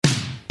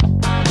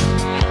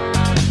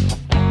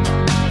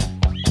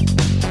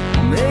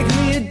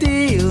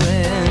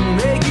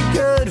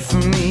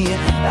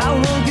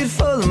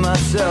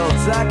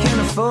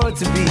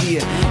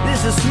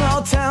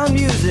small town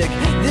music.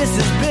 This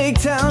is big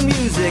town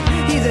music.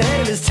 He's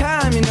ahead of his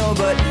time, you know,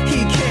 but he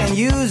can't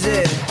use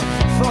it.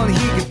 If only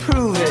he could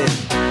prove it.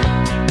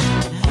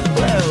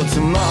 Well,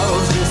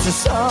 tomorrow's just a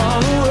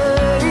song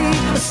away,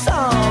 a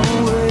song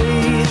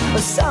away, a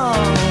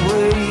song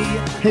away.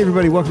 Hey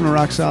everybody, welcome to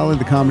Rock Solid,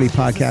 the comedy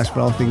podcast for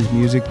all things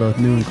music, both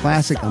new and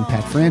classic. I'm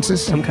Pat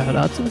Francis. I'm Kyle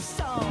Dodson.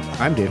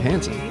 I'm Dave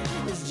Hansen.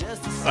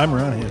 I'm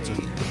Ron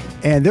Hansen.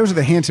 And those are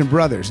the Hanson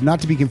brothers, not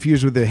to be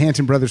confused with the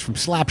Hanson brothers from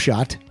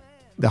Slapshot,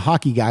 the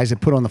hockey guys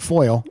that put on the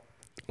foil.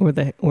 Or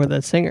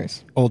the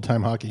singers. Old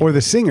time hockey. Or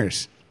the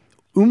singers.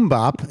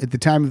 Bop, at the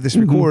time of this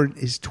record,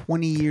 is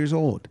 20 years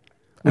old,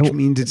 which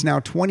means it's now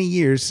 20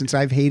 years since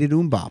I've hated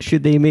Bop.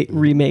 Should they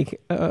remake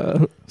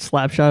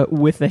Slapshot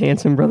with the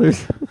Hanson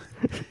brothers?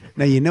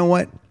 Now, you know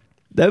what?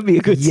 That would be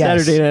a good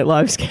Yes. Saturday Night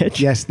Live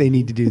sketch. Yes, they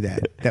need to do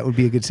that. That would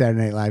be a good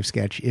Saturday Night Live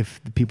sketch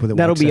if the people that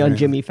That'll watch be on Saturday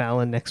Jimmy Night-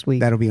 Fallon next week.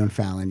 That'll be on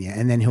Fallon, yeah.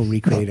 And then he'll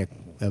recreate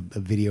a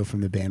video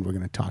from the band we're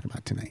going to talk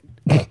about tonight.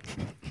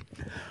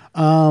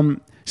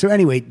 So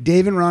anyway,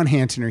 Dave and Ron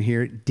Hansen are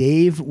here.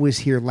 Dave was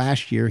here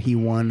last year. He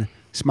won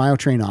Smile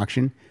Train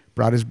Auction,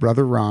 brought his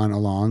brother Ron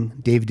along.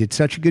 Dave did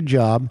such a good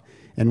job,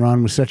 and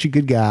Ron was such a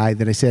good guy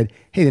that I said,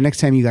 hey, the next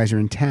time you guys are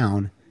in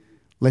town,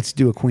 let's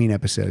do a Queen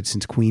episode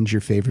since Queen's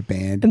your favorite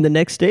band. And the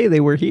next day they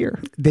were here.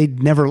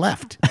 They'd never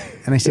left.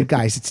 And I said,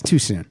 guys, it's too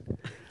soon.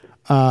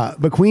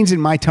 But Queen's in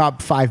my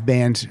top 5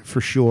 bands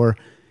for sure.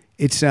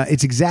 It's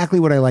exactly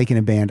what I like in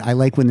a band. I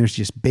like when there's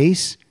just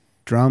bass,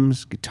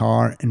 drums,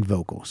 guitar, and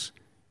vocals.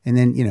 And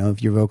then, you know,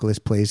 if your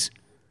vocalist plays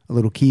a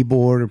little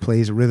keyboard or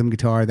plays a rhythm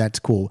guitar, that's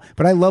cool.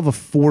 But I love a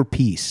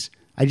 4-piece.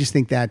 I just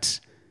think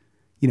that's,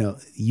 you know,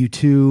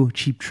 U2,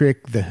 Cheap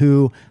Trick, The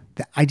Who.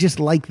 I just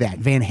like that.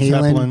 Van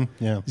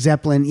Halen.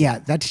 Zeppelin. Yeah,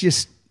 that's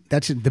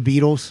the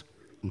Beatles.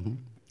 Mm-hmm.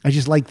 I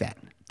just like that.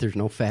 There's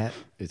no fat.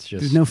 It's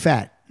just... There's no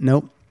fat.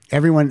 Nope.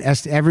 Everyone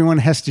has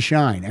to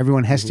shine.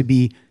 Everyone has to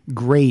be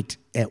great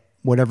at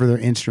whatever their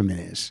instrument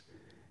is.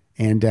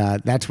 And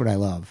that's what I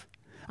love.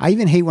 I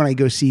even hate when I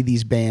go see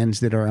these bands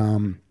that are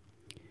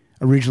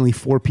originally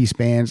 4-piece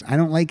bands. I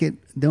don't like it.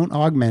 Don't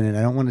augment it.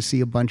 I don't want to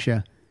see a bunch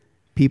of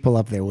people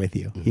up there with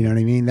you. Mm-hmm. You know what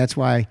I mean? That's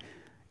why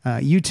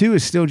U2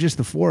 is still just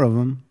the 4 of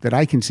them that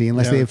I can see,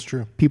 unless they have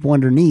people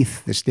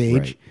underneath the stage.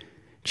 Right.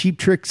 Cheap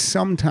Trick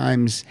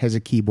sometimes has a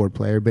keyboard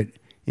player, but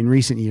in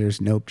recent years,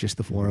 nope, just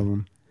the 4 of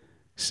them.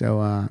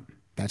 So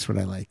that's what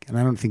I like. And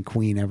I don't think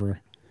Queen ever...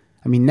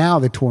 I mean, now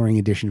the touring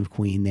edition of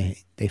Queen,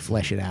 they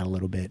flesh it out a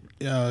little bit.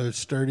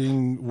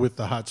 Starting with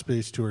the Hot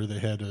Space tour, they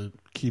had a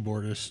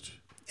keyboardist.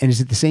 And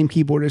is it the same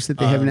keyboardist that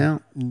they have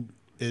now?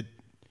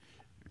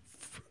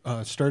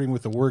 Starting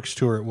with the Works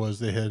tour,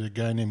 they had a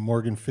guy named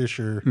Morgan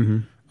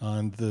Fisher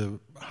on the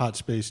Hot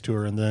Space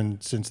tour, and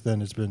then since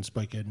then it's been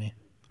Spike Edney.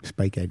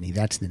 Spike Edney,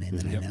 that's the name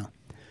that I know.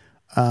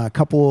 A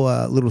couple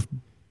little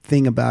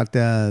thing about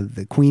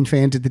the Queen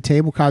fans at the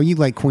table. Kyle, you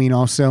like Queen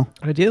also?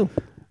 I do.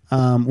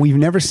 We've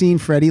never seen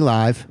Freddie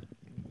live.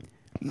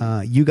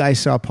 You guys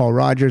saw Paul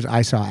Rodgers.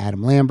 I saw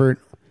Adam Lambert.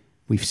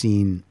 We've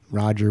seen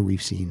Roger.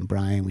 We've seen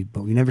Brian.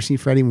 But we've never seen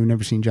Freddie. We've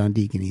never seen John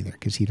Deacon either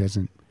because he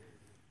doesn't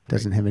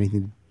have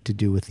anything to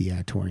do with the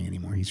touring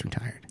anymore. He's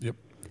retired. Yep.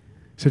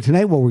 So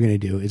tonight what we're going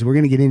to do is we're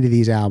going to get into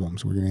these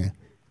albums. We're going to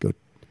go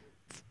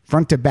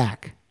front to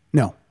back.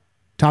 No,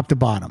 top to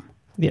bottom.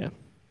 Yeah.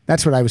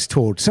 That's what I was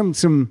told.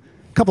 Some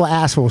couple of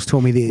assholes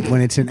told me that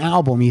when it's an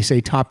album, you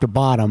say top to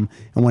bottom,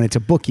 and when it's a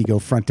book, you go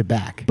front to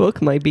back.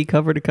 Book might be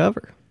cover to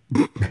cover.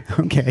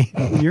 Okay,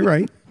 you're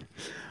right.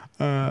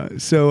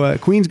 So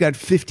Queen's got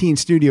 15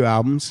 studio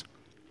albums,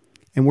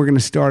 and we're going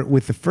to start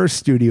with the first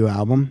studio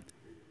album,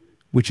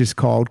 which is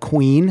called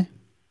Queen.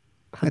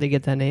 How'd they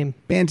get that name?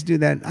 Bands do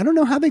that. I don't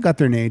know how they got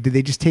their name. Did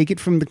they just take it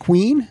from the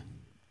Queen?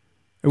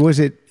 Or was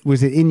it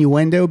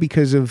innuendo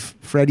because of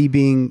Freddie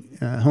being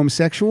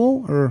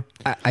homosexual? Or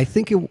I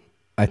think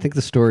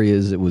the story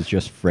is it was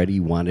just Freddie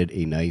wanted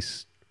a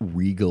nice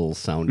regal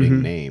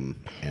sounding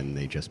name, and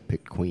they just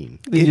picked Queen.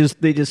 They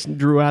just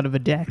drew out of a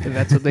deck, and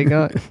that's what they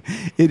got.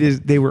 It is.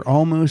 They were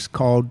almost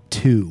called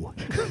Two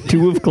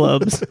of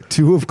Clubs.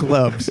 Two of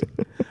Clubs.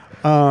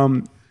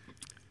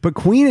 But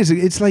Queen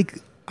it's like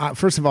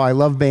first of all, I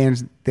love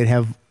bands that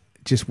have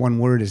just one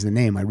word as the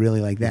name. I really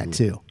like that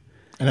too.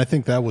 And I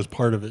think that was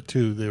part of it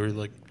too. They were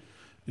like,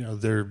 you know,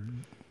 their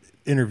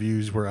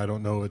interviews where I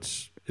don't know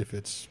if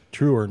it's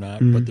true or not,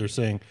 but they're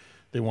saying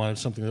they wanted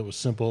something that was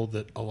simple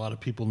that a lot of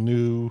people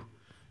knew,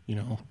 you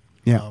know.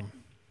 Yeah.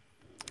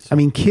 I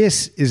mean,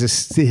 Kiss is a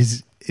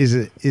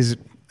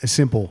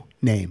simple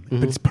name,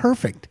 but it's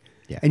perfect.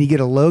 Yeah. And you get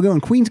a logo,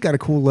 and Queen's got a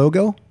cool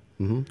logo.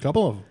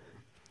 Couple of them.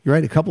 You're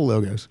right, a couple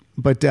logos.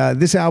 But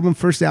this album,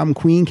 first album,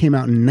 Queen, came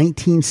out in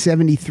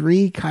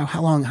 1973. Kyle,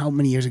 how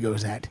many years ago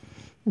was that?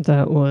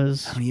 That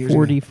was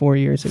 44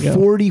 years ago.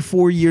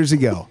 44 years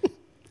ago.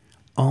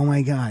 Oh,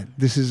 my God.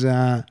 This is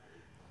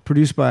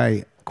produced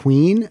by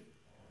Queen,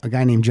 a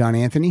guy named John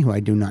Anthony, who I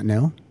do not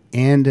know,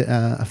 and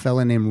a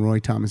fella named Roy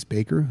Thomas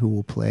Baker, who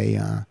will play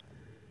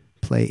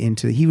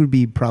into... He would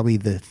be probably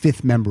the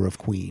 5th member of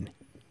Queen.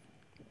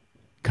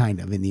 kind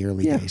of in the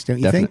early Yeah, days, don't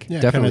you definite- think? Yeah,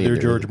 Definitely kind of their at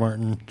the George early-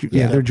 Martin.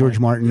 Yeah, at they're that George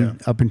point. Martin Yeah.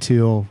 up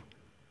until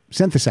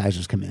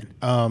synthesizers come in.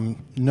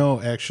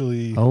 No,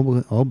 actually, Oh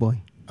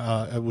boy.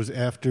 it was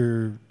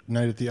after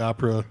Night at the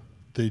Opera.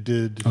 They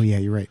did. Oh yeah,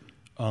 you're right.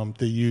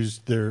 They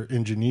used their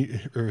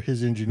engineer or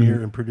his engineer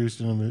Mm-hmm. and produced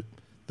them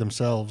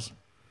themselves,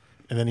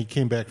 and then he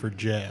came back for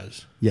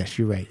jazz. Yes,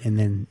 you're right. And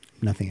then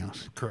nothing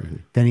else. Correct.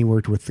 Then he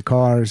worked with the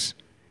Cars.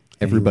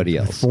 and he Everybody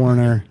worked with else.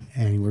 Foreigner,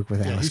 and he worked with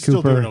Yeah, Alice he's still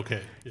Cooper. doing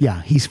okay.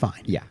 Yeah, he's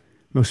fine. Yeah.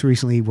 Most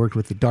recently, he worked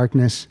with The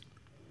Darkness.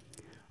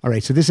 All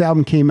right, so this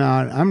album came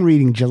out, I'm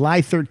reading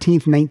July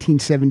 13th,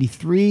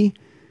 1973.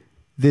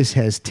 This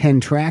has 10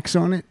 tracks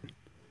on it.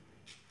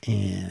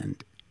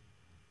 And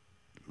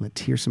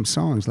let's hear some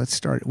songs. Let's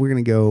start. We're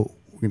gonna go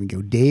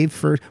Dave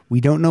first. We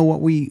don't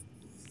know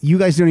you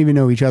guys don't even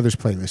know each other's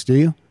playlist, do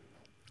you?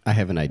 I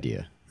have an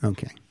idea.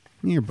 Okay.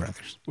 You're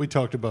brothers. We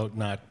talked about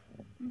not,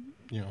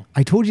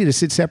 I told you to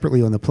sit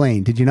separately on the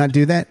plane. Did you not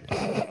do that?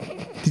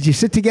 Did you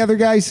sit together,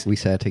 guys? We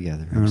sat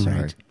together. I'm All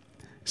sorry. right.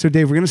 So,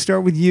 Dave, we're going to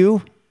start with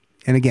you.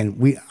 And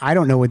again, I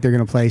don't know what they're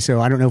going to play,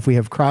 so I don't know if we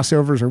have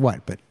crossovers or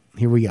what, but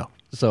here we go.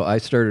 So I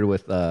started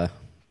with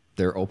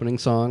their opening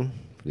song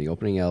from the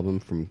opening album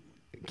from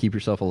Keep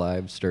Yourself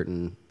Alive,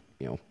 starting,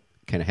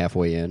 kind of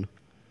halfway in.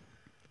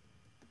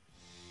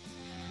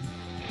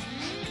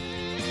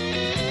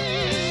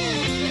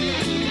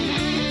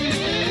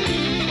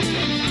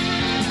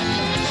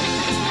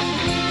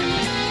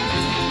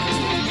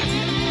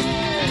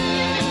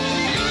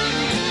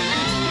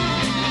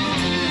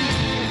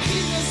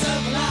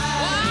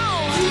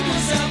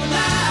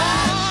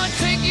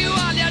 Take you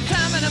all your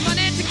time and the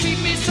money to keep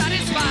me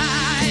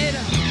satisfied.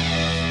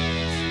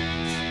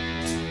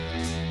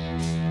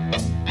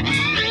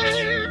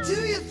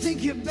 Do you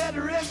think you're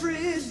better every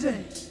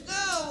day?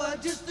 No, I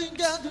just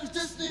think I'll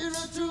just steer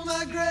to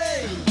my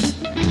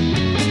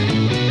grave.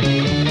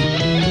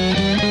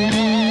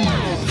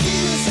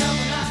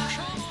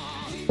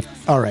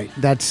 All right,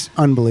 that's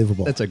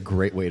unbelievable. That's a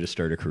great way to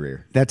start a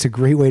career. That's a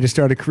great way to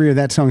start a career.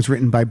 That song's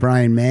written by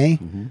Brian May.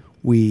 Mm-hmm.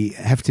 We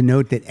have to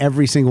note that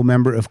every single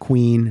member of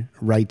Queen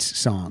writes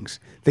songs.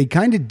 They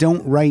kind of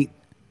don't write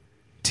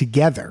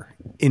together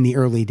in the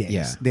early days.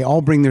 Yeah. They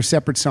all bring their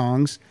separate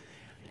songs.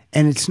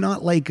 And it's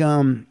not like,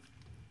 you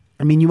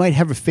might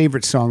have a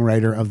favorite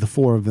songwriter of the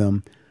four of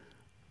them,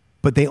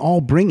 but they all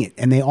bring it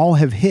and they all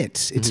have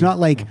hits. It's Mm-hmm. not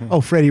like,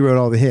 oh, Freddie wrote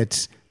all the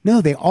hits. No,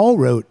 they all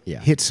wrote Yeah.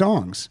 hit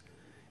songs.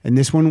 And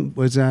this one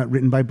was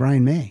written by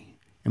Brian May.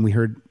 And we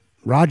heard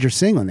Roger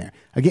sing on there.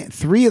 Again,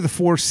 3 of the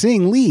 4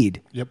 sing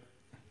lead. Yep.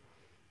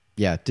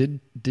 Yeah. Did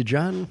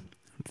John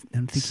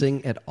don't think-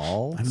 sing at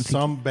all?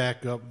 Some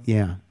backup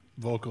Yeah.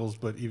 vocals,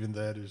 but even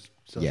that is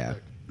Yeah.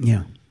 suspect. Yeah.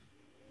 Well,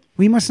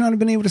 he must not have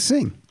been able to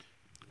sing.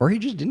 Or he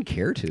just didn't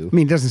care to. I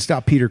mean, it doesn't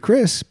stop Peter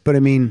Criss, but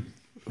I mean,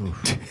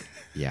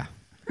 Yeah.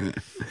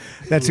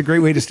 that's a great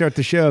way to start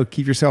the show.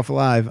 Keep yourself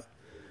alive.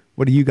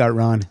 What do you got,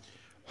 Ron?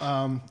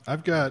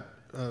 I've got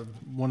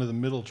one of the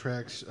middle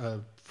tracks,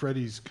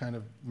 Freddie's kind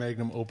of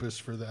magnum opus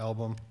for the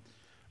album.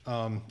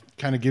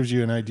 Kind of gives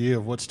you an idea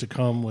of what's to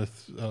come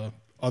with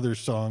other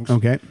songs.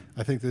 Okay.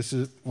 I think this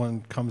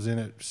one comes in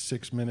at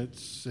 6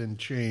 minutes and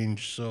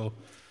change, so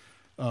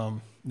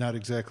not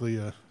exactly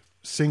a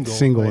single.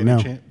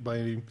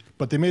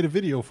 But they made a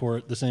video for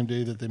it the same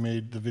day that they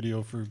made the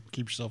video for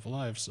Keep Yourself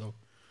Alive, so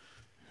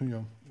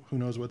who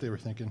knows what they were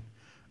thinking.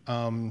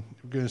 We're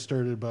going to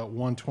start at about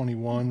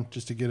 1:21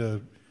 just to get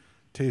a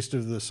taste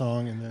of the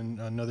song, and then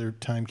another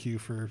time cue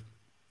for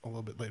a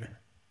little bit later.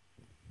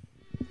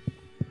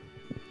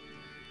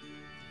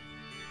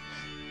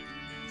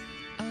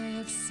 I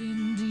have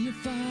sinned, dear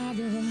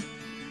Father,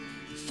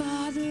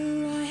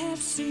 Father, I have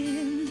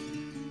sinned.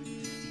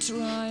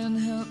 Try and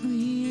help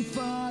me,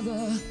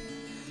 Father,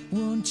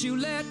 won't you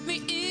let me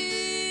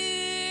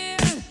in?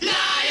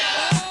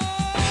 Liar!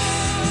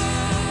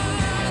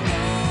 Oh,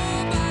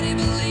 nobody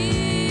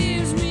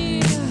believes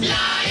me.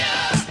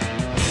 Liar!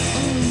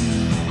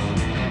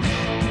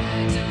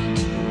 Why don't you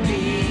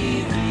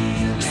leave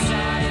me?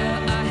 Sire,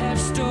 I have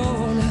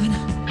stolen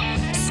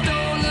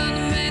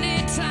many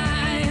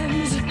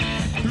times.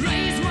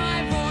 Raise my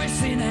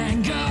voice in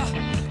anger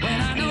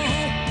when I know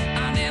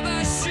I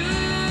never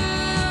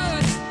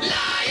should.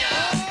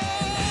 Liar!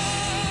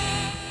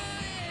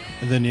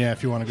 And then,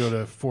 if you want to go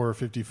to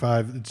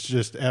 4:55, it's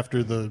just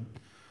after the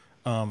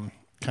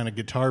kind of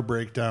guitar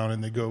breakdown,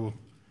 and they go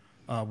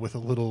with a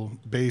little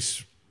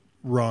bass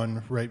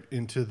run right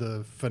into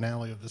the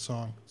finale of the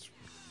song. It's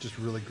just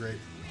really great.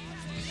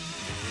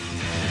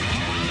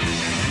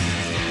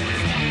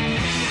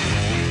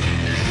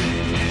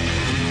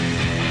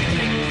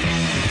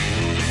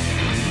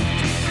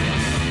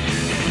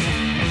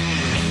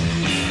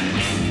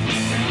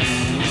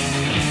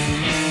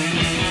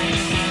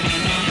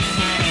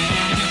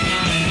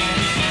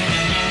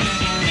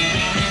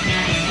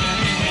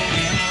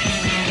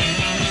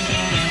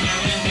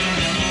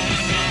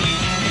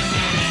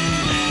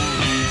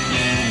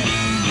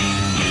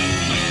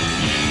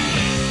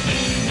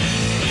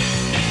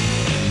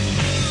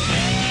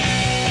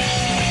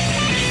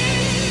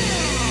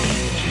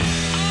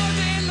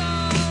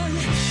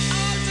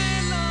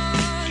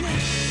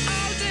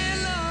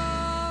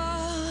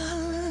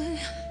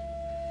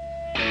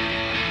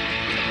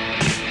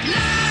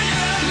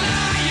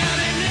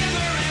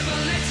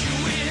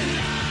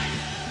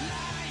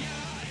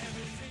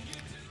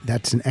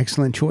 That's an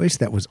excellent choice.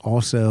 That was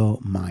also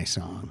my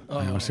song.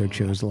 I also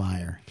chose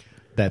Liar.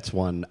 That's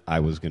one I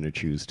was going to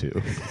choose too.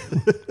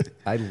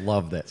 I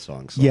love that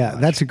song so Yeah,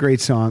 much. that's a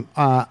great song.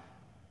 I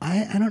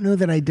don't know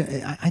that I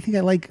think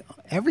I like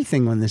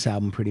everything on this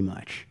album pretty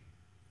much.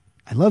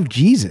 I love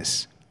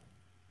Jesus.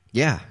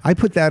 Yeah. I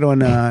put that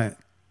on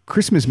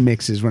Christmas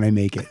mixes when I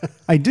make it.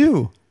 I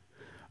do.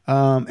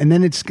 And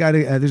then it's got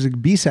there's a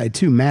B-side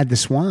too, Mad the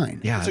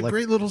Swine. Yeah. It's a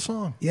great little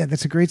song. Yeah,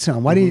 that's a great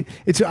song. Why do you?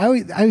 It's I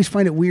always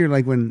find it weird.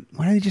 Like why don't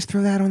they just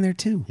throw that on there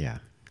too? Yeah.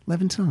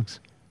 11 songs.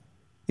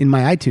 In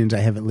my iTunes, I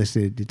have it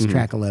listed. It's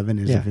track 11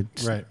 as if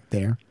it's Right.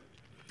 there.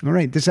 All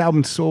right, this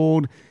album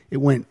sold. It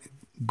went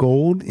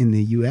gold in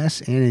the U.S.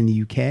 and in the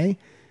U.K.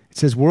 It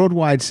says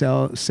worldwide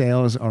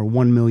sales are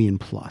 1 million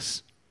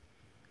plus,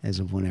 as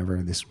of whenever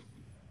this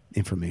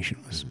information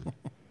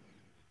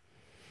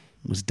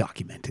was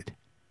documented.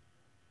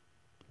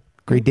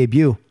 Great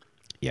debut.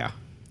 Yeah.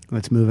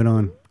 Let's move it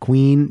on.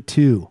 Queen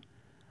 2.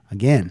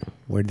 Again,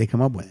 where did they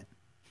come up with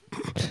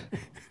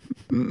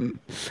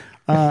it?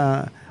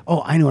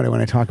 I know what I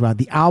want to talk about.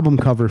 The album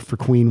cover for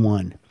Queen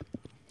 1.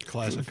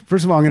 Classic.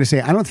 First of all, I'm going to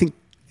say, I don't think,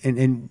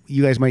 and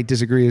you guys might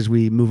disagree as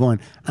we move on,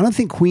 I don't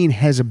think Queen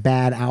has a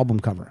bad album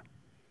cover.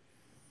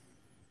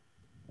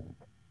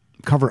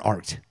 Cover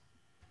art.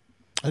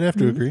 I'd have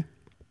to agree.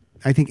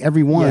 I think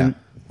every one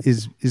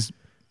is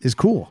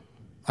cool.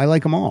 I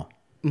like them all.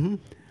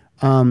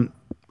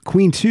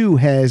 Queen 2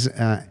 has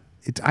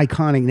it's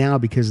iconic now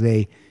because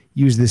they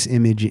use this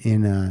image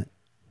in a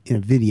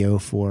video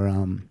for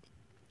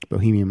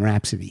Bohemian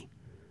Rhapsody.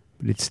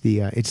 But it's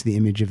the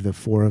image of the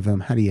four of them.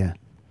 How do you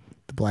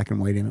the black and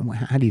white image?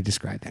 How do you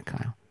describe that,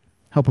 Kyle?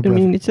 Help a I brother.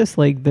 mean, it's just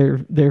like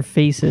their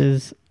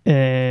faces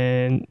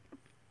and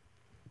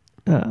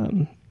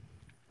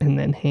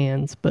then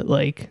hands, but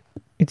like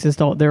it's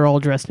just they're all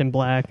dressed in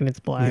black and it's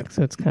black, Yep.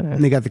 so it's kind And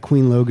of they got the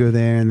Queen logo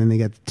there, and then they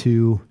got the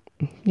 2.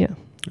 yeah.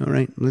 All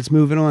right, let's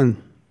move it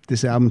on.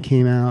 This album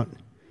came out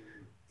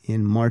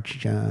in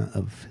March of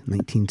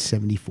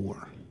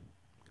 1974.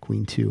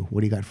 Queen 2.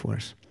 What do you got for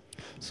us?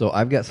 So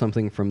I've got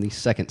something from the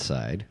second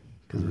side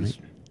because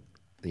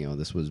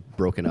this was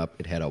broken up.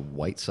 It had a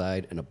white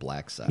side and a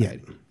black side. Yeah,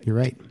 you're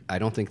right. I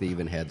don't think they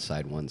even had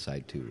side 1,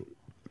 side 2.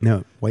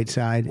 No, white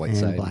side White and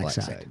side, black, black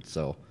side. side.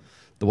 So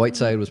the white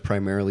side was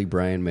primarily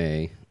Brian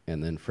May,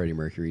 and then Freddie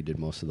Mercury did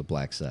most of the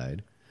black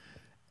side.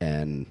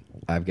 And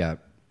I've got,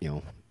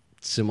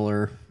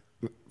 similar.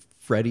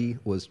 Freddie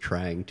was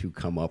trying to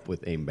come up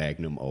with a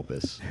magnum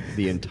opus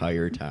the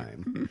entire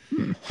time.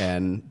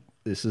 And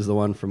this is the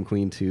one from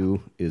Queen 2,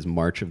 is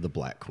March of the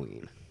Black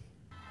Queen.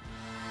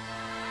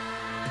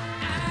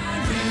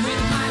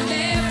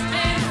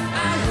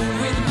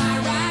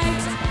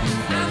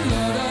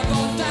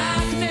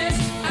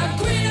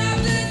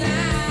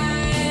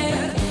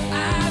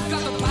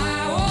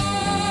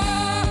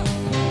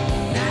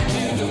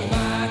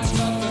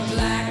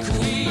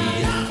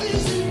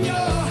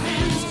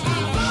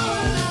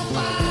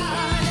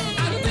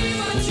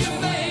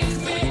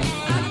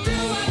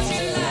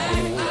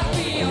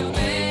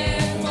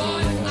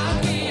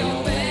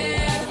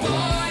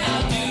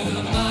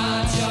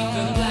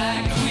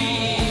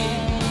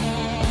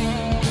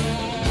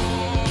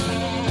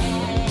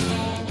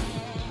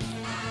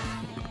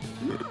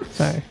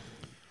 Sorry.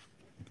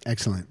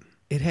 Excellent.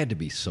 It had to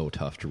be so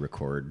tough to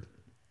record,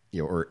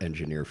 or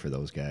engineer for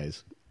those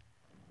guys,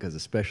 because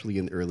especially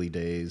in the early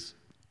days,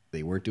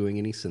 they weren't doing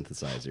any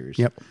synthesizers.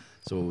 Yep.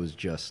 So it was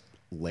just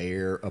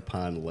layer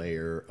upon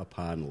layer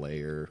upon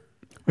layer.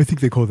 I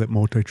think they call that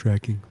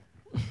multi-tracking.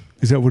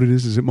 Is that what it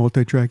is? Is it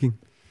multi-tracking?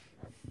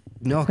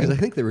 No, because I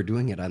think they were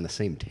doing it on the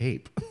same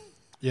tape.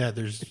 Yeah,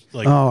 there's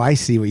like Oh, I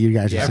see what you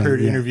guys are I've saying.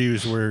 heard Yeah.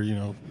 interviews where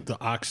the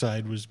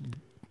oxide was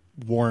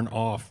worn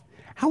off.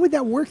 How would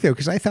that work, though?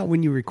 Because I thought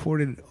when you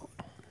recorded,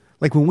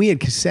 like when we had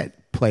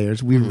cassette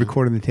players, we would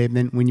record on the tape, and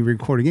then when you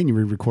record again, you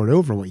would record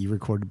over what you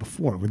recorded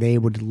before. Were they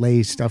able to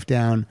lay stuff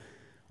down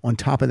on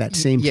top of that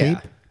same tape?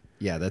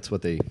 Yeah, that's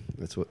what they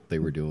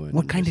were doing.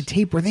 What kind of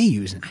tape were they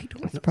using? I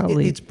don't It's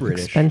probably it's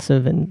British.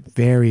 expensive and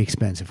Very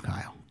expensive,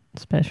 Kyle.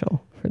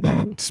 special for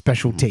that.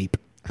 Special tape.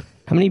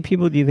 How many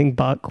people do you think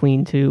bought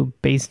Queen 2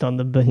 based on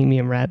the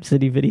Bohemian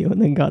Rhapsody video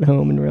and then got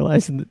home and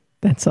realized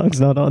that song's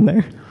not on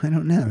there? I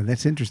don't know.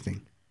 That's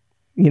interesting.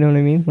 You know what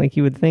I mean? Like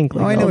you would think.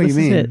 Like, I know what this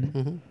you is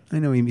mean. it. I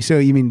know what you mean. So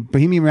you mean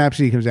Bohemian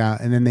Rhapsody comes out,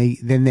 and then they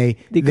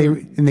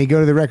go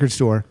to the record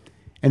store,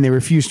 and they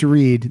refuse to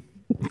read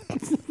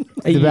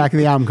the back of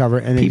the album cover,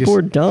 and People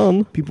are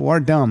dumb. people are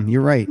dumb.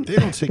 You're right. They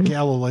don't say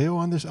Galileo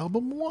on this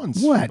album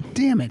once. What?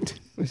 Damn it.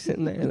 We're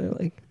sitting there and they're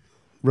like,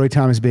 Roy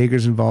Thomas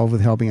Baker's involved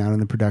with helping out in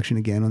the production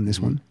again on this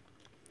one.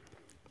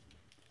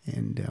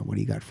 And what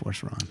do you got for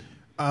us,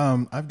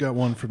 Ron? I've got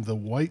one from the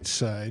white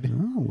side.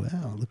 Oh,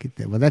 well, look at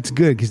that. Well, that's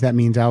good because that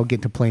means I'll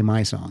get to play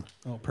my song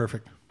Oh,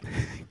 perfect.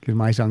 because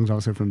my song's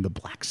also from the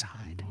black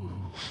side.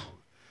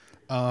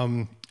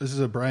 This is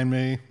a Brian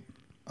May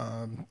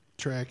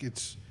track.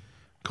 It's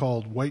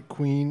called White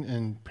Queen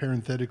and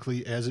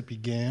parenthetically As It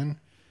Began.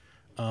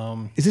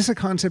 Is this a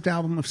concept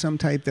album of some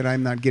type that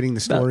I'm not getting the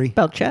story?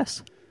 about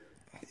chess.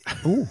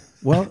 Oh,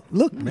 well,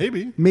 look,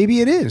 Maybe.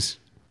 it is.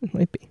 It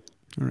might be.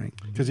 All right.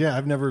 Because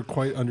I've never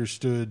quite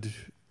understood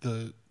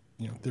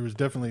there was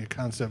definitely a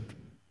concept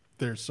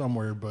there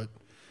somewhere, but it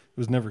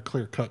was never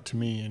clear cut to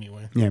me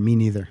anyway. Yeah, me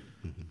neither.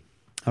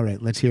 All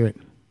right, let's hear it.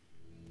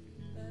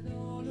 And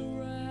all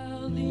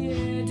around the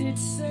air did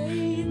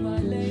say, my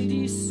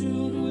lady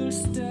soon will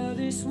stir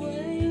this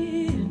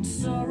way in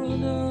sorrow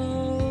no.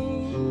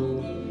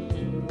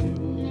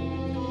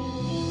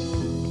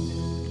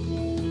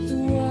 The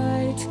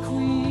white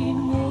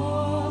queen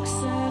walks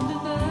and the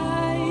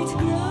night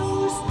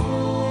grows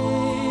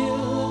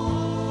pale.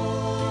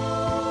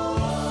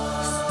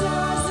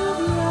 Stars of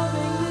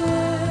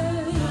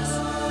lovingness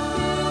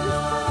in the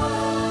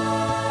fire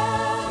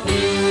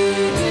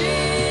bleeding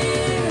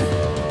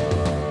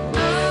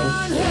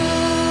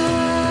unheard,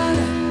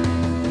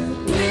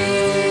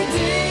 bleeding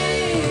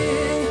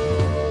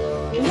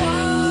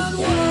one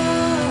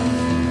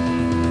word,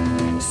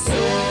 so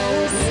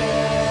sad.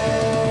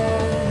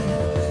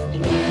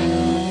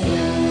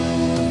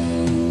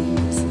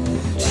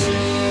 She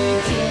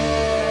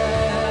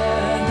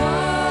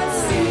cannot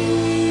see.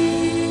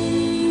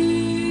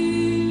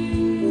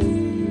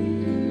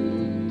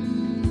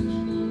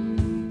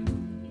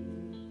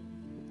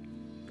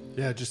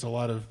 Yeah, just a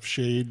lot of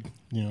shade,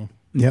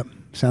 Yep,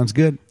 sounds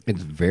good.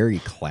 It's very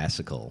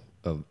classical,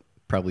 of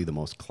probably the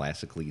most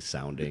classically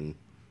sounding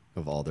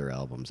of all their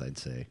albums, I'd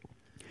say.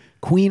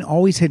 Queen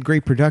always had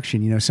great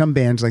production. Some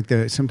bands like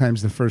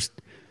sometimes the first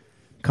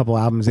couple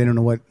albums they don't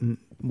know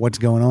what's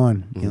going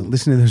on.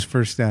 Listen to those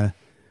first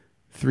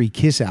 3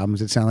 Kiss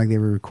albums. It sounded like they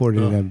were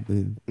recorded at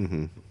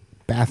a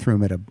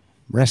bathroom at a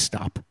rest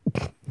stop.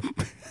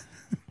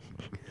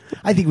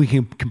 I think we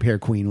can compare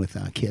Queen with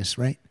Kiss,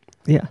 right?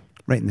 Yeah.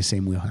 Right in the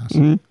same wheelhouse.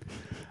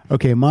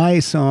 Okay, my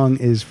song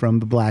is from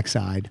the Black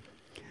Side.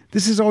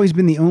 This has always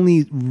been the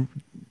only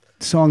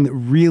song that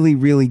really,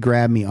 really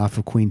grabbed me off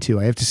of Queen 2.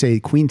 I have to say,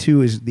 Queen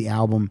 2 is the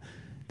album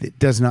that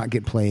does not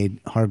get played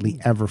hardly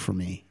ever for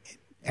me.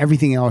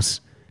 Everything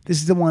else, this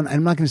is the one,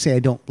 I'm not going to say I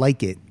don't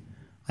like it.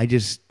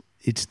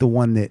 It's the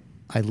one that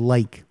I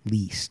like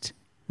least.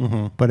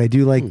 But I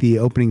do like the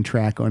opening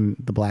track on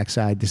the Black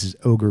Side. This is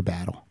Ogre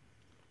Battle.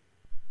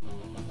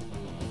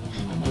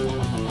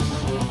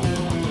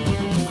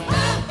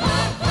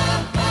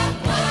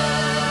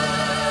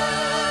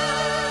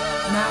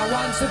 Now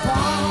once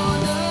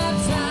upon a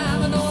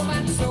time an old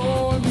man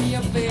told me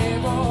a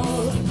fable.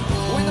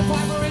 When the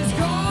piper is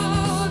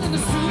gone and the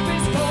soup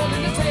is cold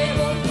in the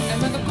table,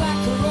 and when the black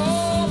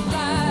crow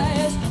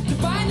flies to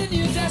find a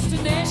new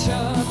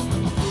destination,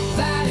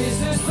 that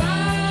is a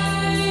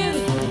sign.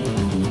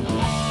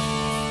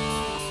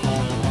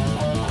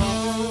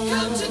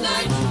 Come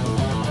tonight,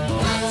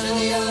 come to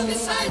the other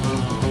side,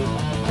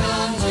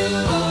 come to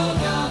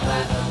Ogre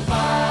Battle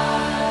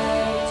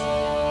fight.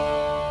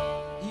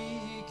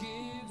 He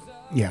gives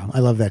up. Yeah, I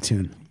love that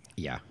tune.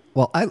 Yeah.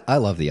 Well, I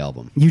love the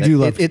album. You do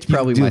love- It's you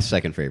probably do. my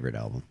second favorite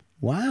album.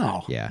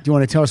 Wow. Yeah. Do you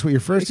want to tell us what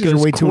your first It is, or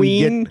goes wait till we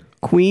get?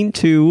 Queen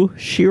 2,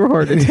 Sheer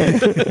Heart Attack.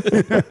 Do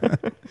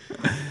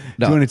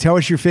you want to tell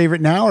us your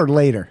favorite now or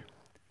later?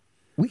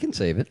 We can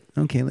save it.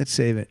 Okay, let's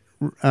save it.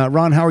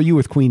 Ron, how are you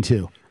with Queen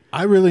 2?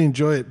 I really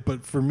enjoy it,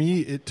 but for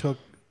me,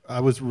 I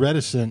was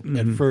reticent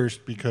at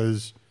first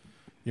because,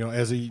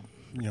 as a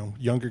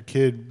younger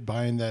kid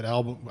buying that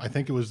album, I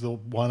think it was the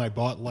one I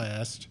bought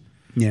last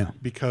Yeah.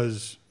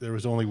 because there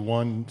was only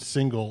one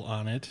single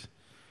on it.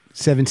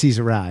 Seven Seas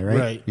a Rye, right?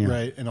 Right, Yeah.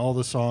 right. And all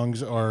the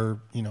songs are,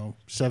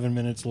 7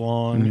 minutes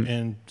long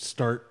and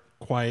start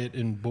quiet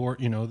and bored.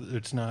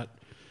 It's not,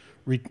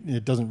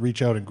 it doesn't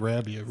reach out and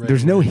grab you. Right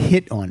There's no away.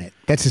 hit on it.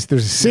 There's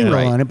a single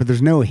Right. on it, but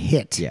there's no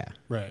hit. Yeah.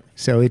 Right.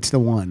 So it's the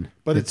one.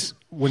 But it's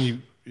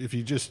when if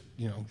you just,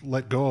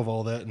 let go of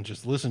all that and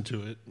just listen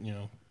to it,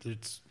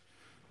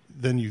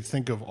 then you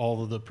think of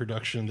all of the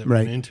production that Right.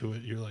 went into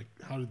it. You're like,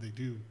 how did they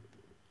do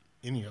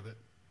any of it?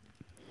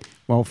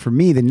 Well, for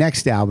me, the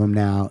next album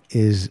now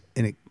is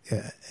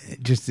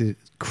just a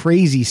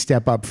crazy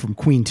step up from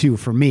Queen 2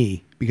 for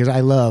me, because I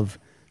love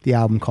the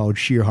album called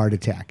Sheer Heart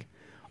Attack.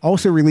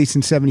 Also released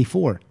in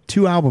 74.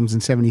 2 albums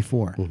in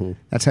 74.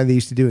 That's how they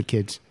used to do it,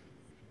 kids.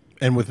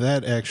 And with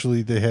that,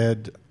 actually, they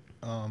had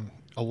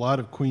a lot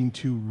of Queen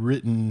 2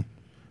 written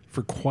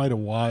for quite a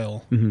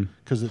while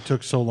because it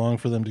took so long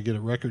for them to get a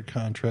record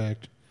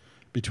contract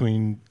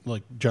between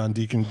like John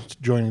Deacon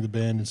joining the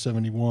band in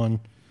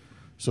 71.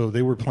 So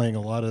they were playing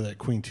a lot of that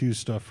Queen 2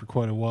 stuff for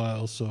quite a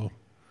while. So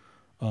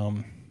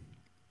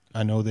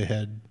I know they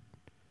had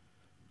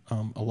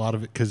a lot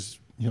of it because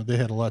they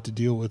had a lot to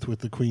deal with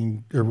the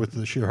Queen or with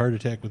the Sheer Heart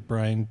Attack, with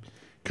Brian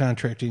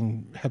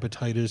contracting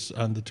hepatitis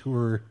on the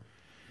tour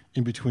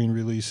in between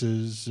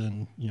releases,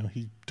 and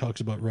he talks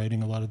about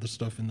writing a lot of the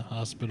stuff in the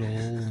hospital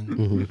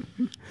and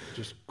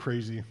just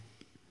crazy.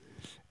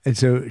 And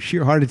so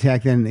Sheer Heart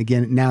Attack, then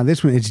again, now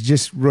this one, it's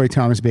just Roy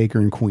Thomas Baker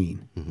and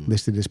Queen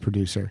listed as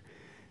producer.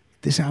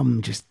 This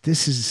album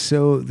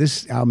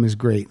this album is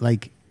great.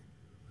 Like,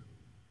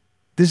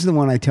 this is the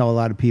one I tell a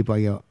lot of people,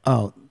 I go,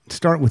 oh,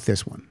 start with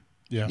this one.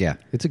 Yeah. Yeah.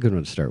 It's a good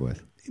one to start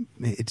with.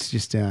 It's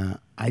just,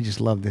 I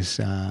just love this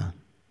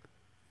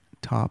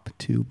top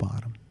to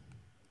bottom.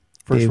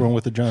 First Dave. one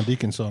with the John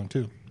Deacon song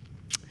too.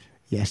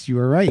 Yes, you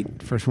were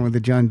right. First one with the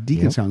John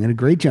Deacon song, and a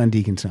great John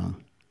Deacon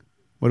song.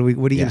 What are you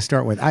going to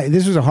start with?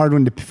 This was a hard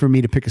one for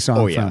me to pick a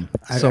song from.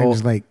 I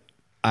was like,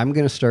 I'm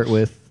going to start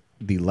with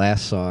the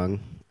last song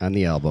on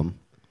the album,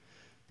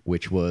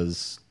 which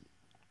was,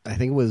 I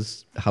think it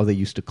was how they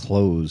used to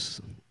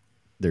close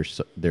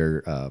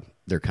their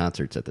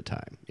concerts at the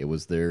time. It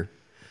was their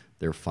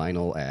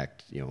final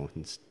act,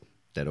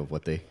 instead of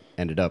what they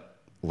ended up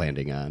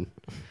landing on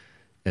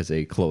as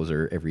a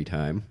closer every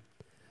time.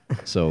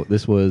 So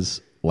this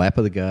was Lap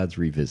of the Gods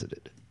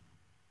Revisited.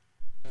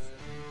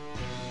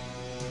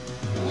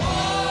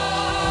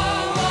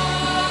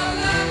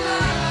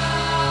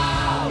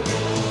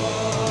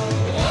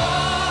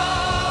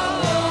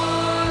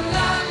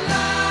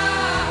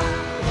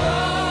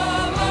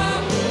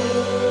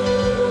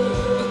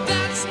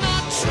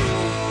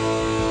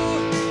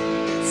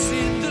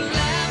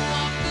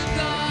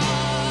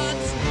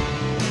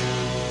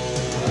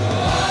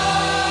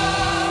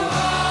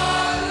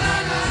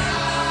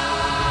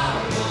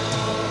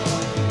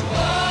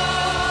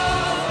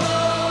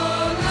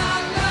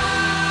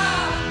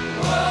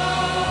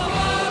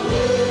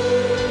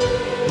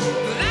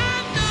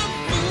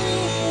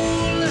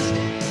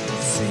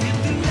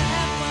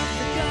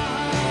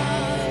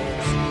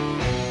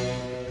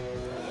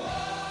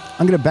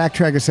 I'm going to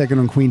backtrack a second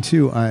on Queen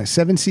 2.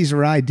 Seven Seas a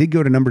Ride did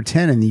go to number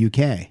 10 in the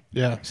UK.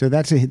 Yeah. So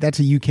that's a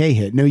UK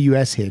hit, no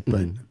US hit,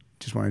 but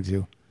just wanted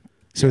to.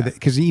 So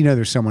because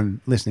there's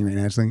someone listening right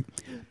now. It's like,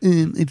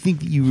 I think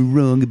that you were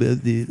wrong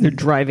about the. They're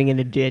driving in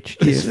a ditch,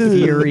 just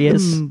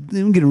furious. I'm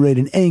going to write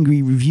an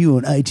angry review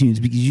on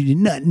iTunes because you did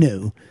not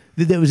know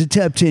that was a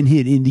top 10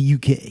 hit in the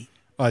UK.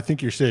 I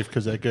think you're safe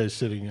because that guy's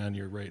sitting on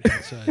your right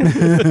hand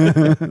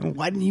side.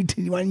 Why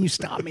didn't you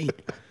stop me?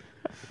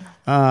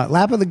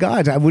 Lap of the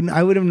Gods. I would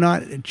have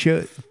not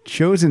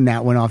chosen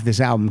that one off this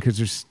album because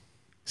there's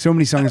so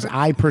many songs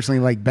I personally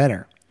like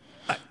better.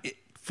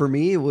 For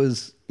me, it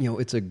was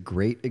it's a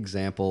great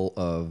example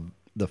of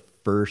the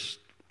first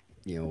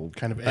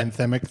Kind of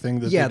anthemic thing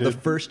that the they did.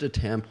 first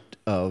attempt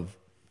of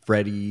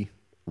Freddie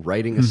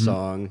writing a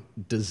song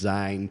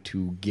designed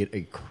to get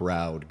a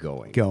crowd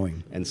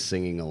going and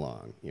singing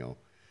along.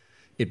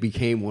 It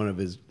became one of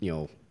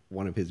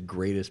his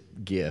greatest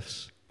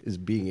gifts. Is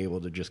being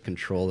able to just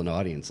control an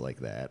audience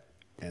like that,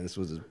 and this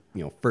was his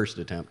first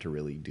attempt to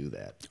really do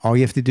that. All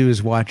you have to do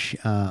is watch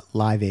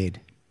Live Aid.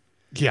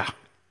 Yeah.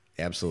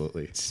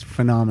 Absolutely, It's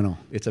phenomenal.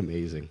 it's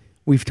amazing.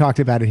 We've talked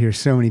about it here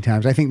so many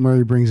times. I think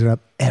Murray brings it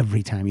up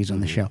every time he's on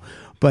the show,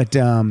 but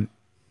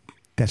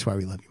that's why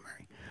we love you,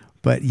 Murray.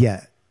 But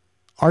yeah,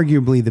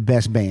 arguably the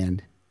best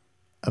band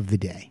of the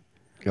day.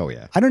 Oh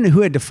yeah, I don't know who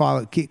had to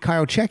follow.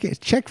 Kyle,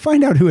 check,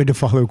 find out who had to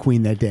follow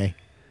Queen that day.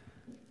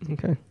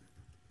 Okay.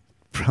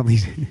 Probably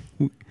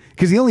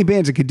because the only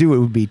bands that could do it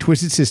would be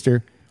Twisted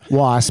Sister,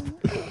 Wasp,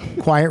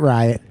 Quiet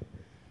Riot.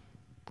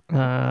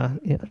 Yeah.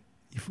 You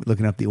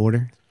looking up the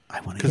order? I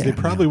want to Because they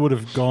probably would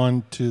have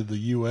gone to the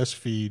U.S.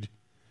 feed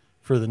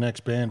for the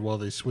next band while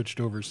they switched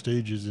over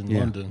stages in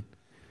London.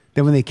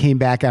 Then when they came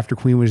back after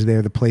Queen was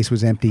there, the place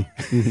was empty.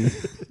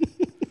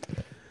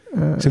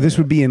 So this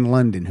would be in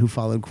London. Who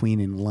followed Queen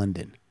in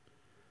London?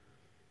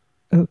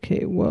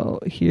 Okay. Well,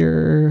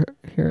 here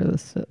are the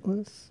set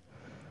lists.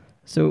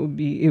 So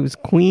it was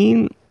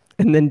Queen,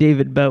 and then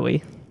David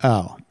Bowie,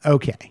 Oh,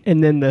 okay.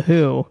 and then The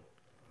Who,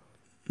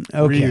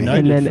 Okay.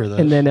 Reunited. For this.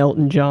 and then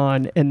Elton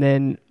John, and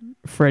then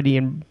Freddie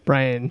and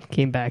Brian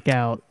came back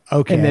out.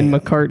 Okay. And then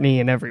McCartney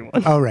and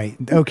everyone. All right.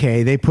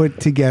 Okay. They put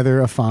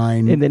together a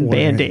fine. And then order.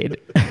 Band-Aid.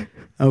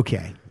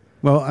 Okay.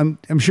 Well,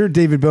 I'm sure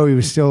David Bowie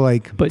was still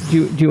like. But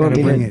do you want gotta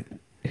me bring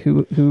to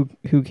it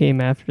who came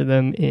after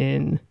them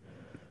in?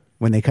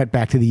 when they cut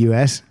back to the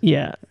U.S.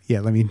 Yeah, Yeah.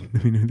 Let me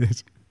know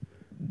this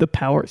the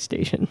Power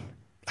Station,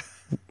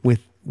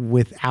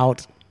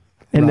 without.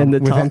 and then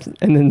without-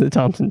 the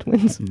Thompson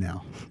Twins.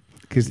 No.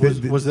 Because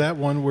Was that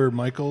one where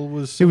Michael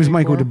was? it was singing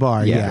Michael for him?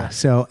 DeBar, Yeah. yeah.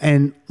 So,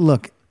 and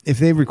look, if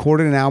they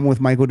recorded an album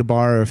with Michael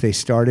DeBar, or if they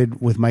started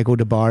with Michael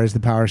DeBar as the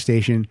Power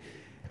Station,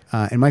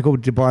 and Michael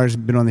DeBar has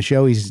been on the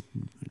show, he's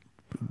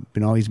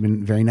always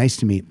been very nice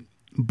to me,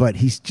 but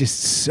he's just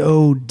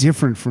so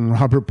different from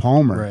Robert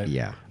Palmer. Right.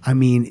 yeah. I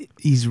mean,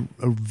 he's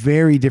a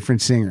very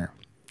different singer.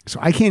 So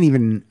I can't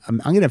even. I'm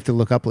going to have to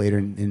look up later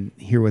and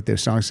hear what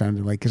those songs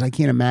sounded like because I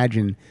can't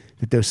imagine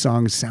that those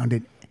songs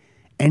sounded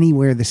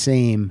anywhere the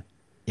same.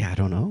 Yeah, I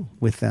don't know.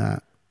 With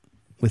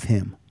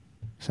him.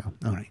 So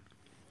all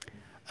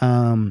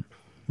right.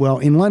 Well,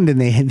 in London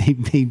they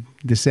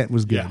the set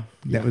was good. Yeah.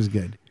 That was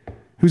good.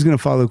 Who's going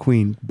to follow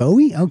Queen?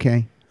 Bowie?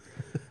 Okay.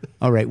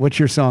 All right. What's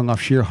your song off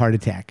Sheer Heart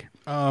Attack?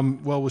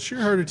 Well, with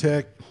Sheer Heart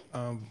Attack,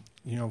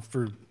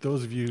 for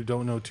those of you who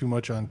don't know too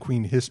much on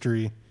Queen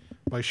history,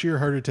 by Sheer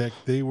Heart Attack,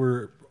 they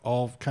were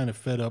all kind of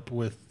fed up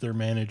with their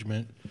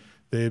management.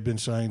 They had been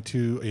signed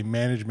to a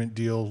management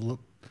deal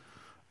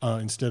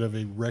instead of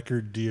a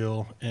record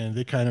deal, and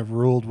they kind of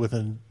ruled with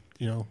an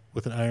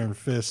iron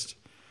fist.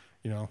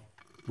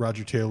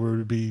 Roger Taylor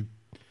would be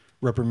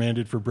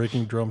reprimanded for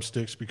breaking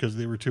drumsticks because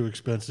they were too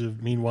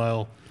expensive.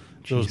 Meanwhile,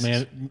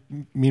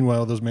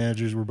 Meanwhile, those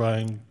managers were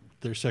buying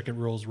their second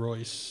Rolls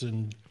Royce,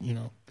 and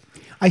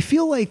I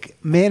feel like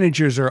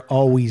managers are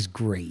always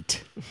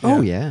great.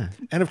 Oh yeah.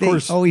 and of They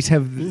course, always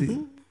have.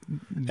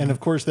 and of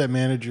course, that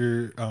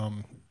manager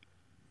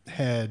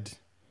had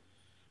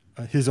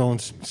his own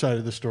side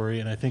of the story,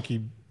 and I think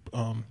he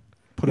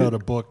put out a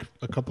book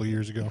a couple of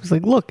years ago. It's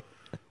like, look,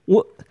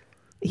 what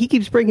he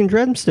keeps breaking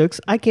drumsticks.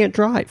 I can't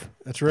drive.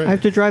 That's right. I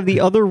have to drive the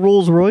other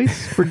Rolls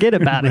Royce. Forget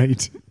about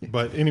it.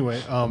 But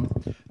anyway,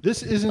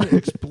 this isn't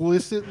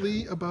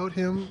explicitly about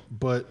him,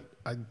 but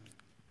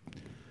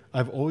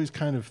I've always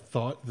kind of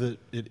thought that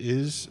it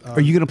is.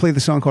 Are you going to play the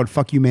song called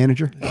 "Fuck You,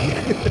 Manager"?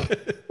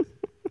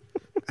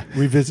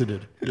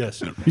 Revisited?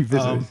 Yes.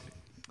 Revisited.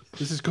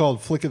 This is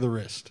called "Flick of the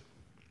Wrist."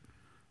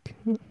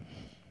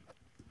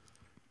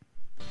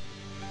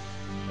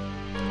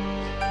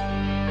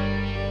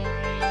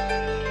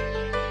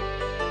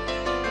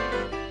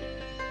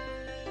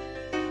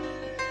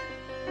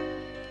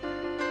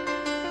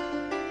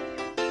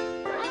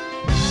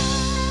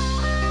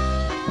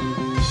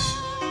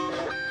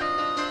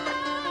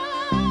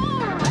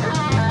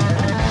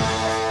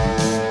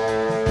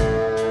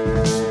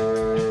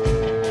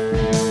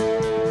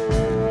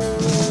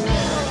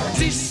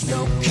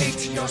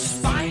 Dislocate your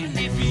spine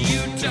if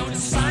you don't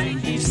sign,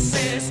 he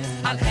says.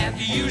 I'll have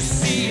you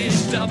see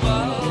it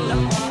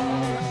double.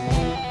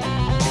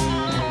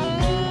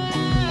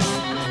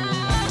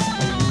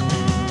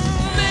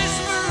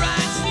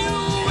 Mesmerize you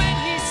when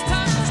he's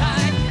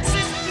tongue-tied,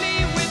 simply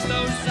with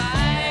those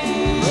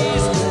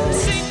eyes.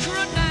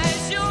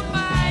 Synchronize your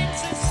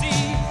minds and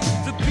see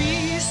the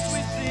beast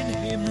within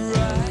him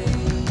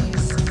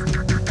rise.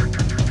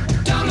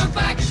 Don't look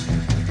back,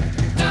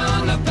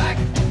 don't look back.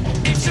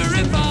 It's a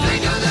rip-off.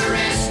 Think of the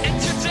rest.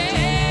 It's your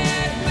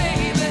dead,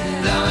 baby.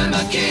 Blow him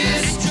a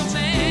kiss. It's your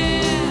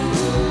man.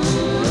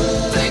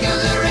 Think of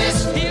the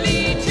rest. He'll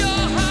eat your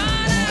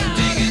heart out.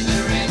 Digging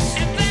the rest.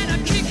 And then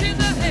a kick in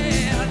the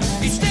head.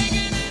 He's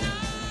taking it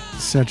all.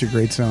 Such a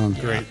great song.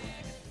 Great.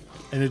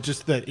 And it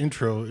just that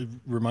intro, it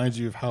reminds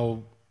you of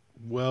how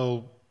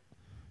well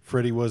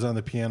Freddie was on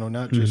the piano,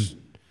 not just,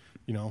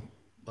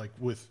 like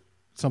with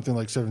something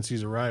like Seven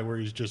Seas of Rye where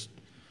he's just,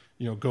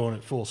 going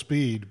at full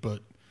speed,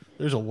 but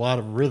there's a lot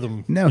of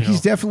rhythm. No,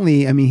 he's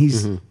definitely. I mean,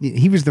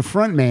 he was the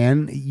front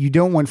man. You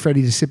don't want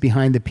Freddie to sit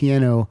behind the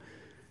piano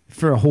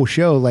for a whole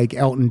show like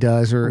Elton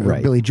does or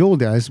Right. Billy Joel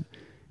does,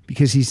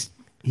 because he's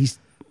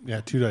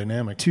too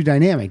dynamic. too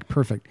dynamic.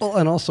 Perfect. Well,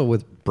 and also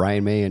with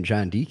Brian May and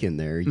John Deacon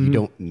there, you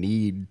don't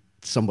need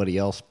somebody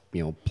else,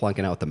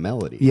 plunking out the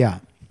melody. Yeah,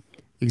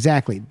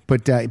 exactly.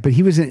 But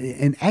he was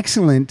an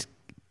excellent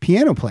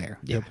piano player.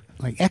 Yep.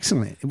 Like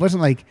excellent. It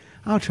wasn't like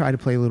I'll try to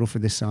play a little for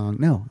this song.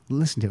 No,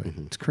 listen to it.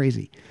 It's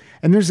crazy.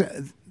 And there's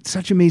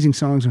such amazing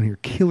songs on here.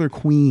 Killer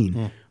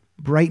Queen,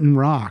 Brighton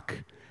Rock,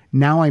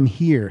 Now I'm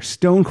Here,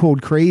 Stone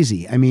Cold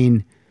Crazy. I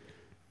mean,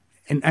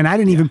 and I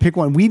didn't even pick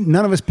one.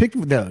 None of us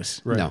picked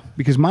those. Right. No.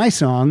 Because my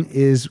song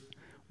is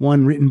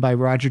one written by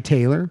Roger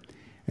Taylor,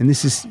 and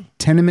this is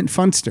Tenement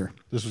Funster.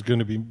 This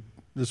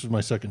was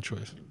my second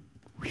choice.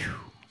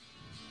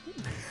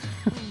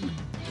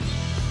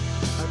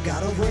 I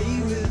got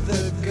away with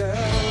the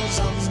girls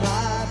on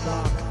my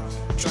block,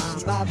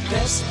 trying my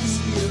best to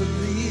be a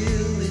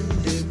real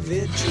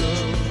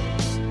individual.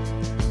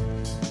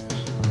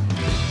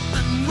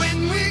 And when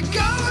we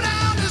go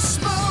down to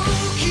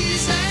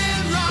Smokies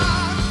and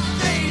Rock,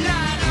 they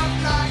light up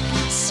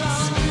like it's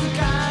some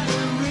kind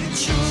of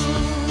ritual.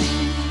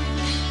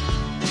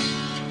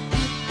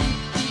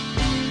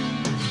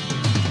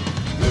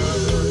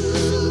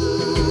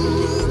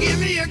 Ooh, give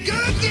me a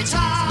good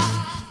guitar.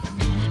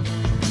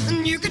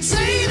 And you could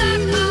say that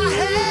my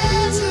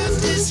hair's a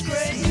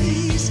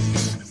disgrace.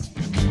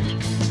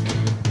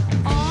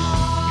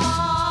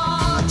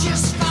 Oh,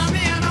 just find me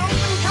an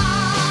open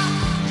car.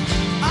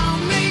 I'll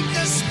make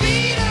the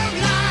speed of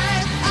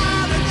light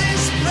out of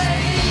this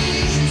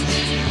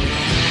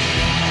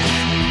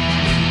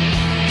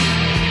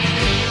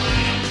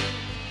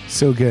place.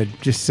 So good.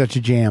 Just such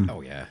a jam.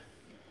 Oh yeah.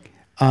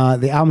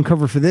 The album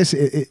cover for this,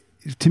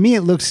 to me,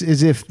 it looks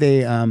as if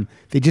they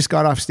just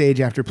got off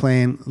stage after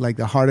playing like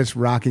the hardest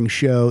rocking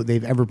show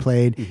they've ever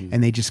played,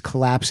 and they just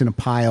collapse in a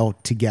pile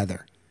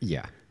together.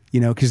 Yeah.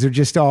 Because they're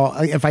just all.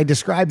 If I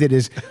described it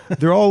as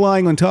they're all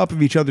lying on top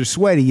of each other,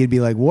 sweaty, you'd be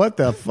like, "What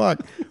the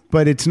fuck?"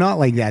 But it's not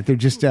like that. They're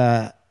just,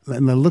 and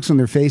the looks on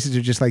their faces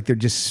are just like they're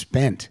just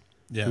spent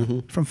Yeah.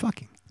 from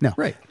fucking. No,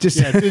 Right. Just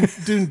Yeah, it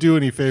didn't do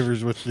any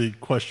favors with the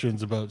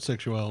questions about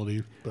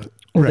sexuality, but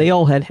Well, they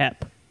all had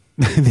hep.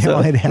 they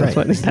all had That's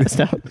why they passed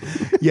out.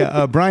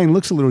 Yeah, Brian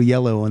looks a little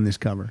yellow on this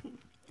cover.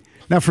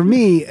 Now, for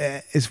me,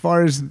 as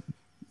far as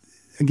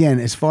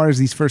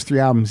these first three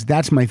albums,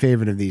 that's my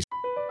favorite of these.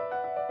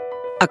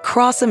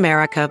 Across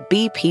America,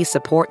 BP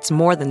supports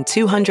more than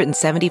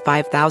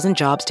 275,000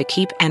 jobs to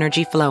keep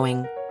energy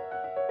flowing.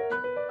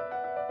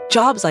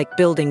 Jobs like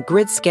building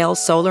grid-scale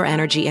solar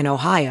energy in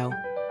Ohio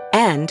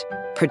and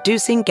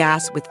producing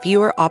gas with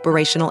fewer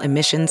operational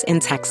emissions in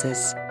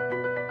Texas.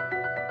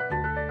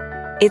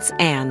 It's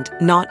and,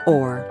 not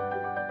or.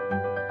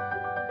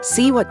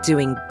 See what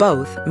doing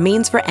both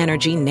means for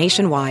energy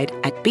nationwide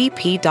at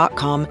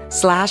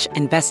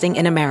bp.com/investing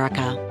in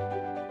America.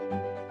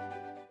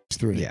 It's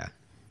 3. Yeah.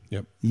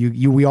 Yep.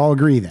 We all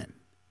agree then.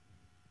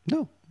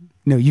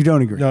 No, you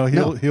don't agree. No,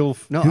 he'll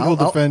I'll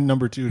defend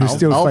number 2. He'll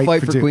still I'll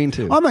fight for two. Queen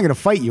too. I'm not going to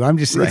fight you. I'm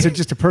just it's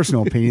just a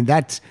personal opinion.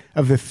 That's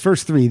of the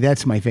first 3.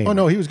 That's my favorite. Oh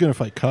no, he was going to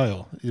fight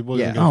Kyle. He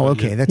wasn't Yeah. gonna Oh, fight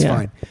okay, you. that's Yeah.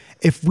 fine.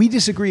 If we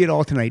disagree at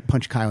all tonight,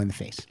 punch Kyle in the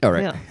face, All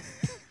right. Yeah.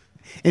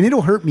 and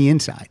it'll hurt me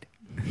inside.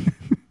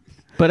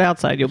 But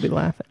outside, you'll be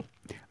laughing.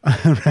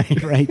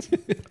 right.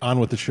 On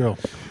with the show.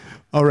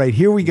 All right,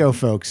 here we go,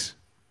 folks.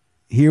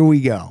 Here we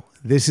go.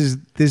 This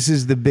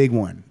is the big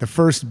one, the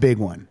first big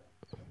one.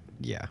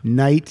 Yeah.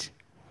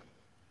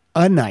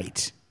 A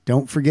night.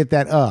 Don't forget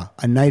that. A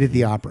night at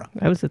the opera.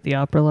 I was at the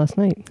opera last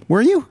night.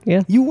 Were you?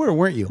 Yeah. You were,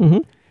 weren't you? Mm-hmm.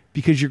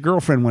 Because your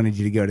girlfriend wanted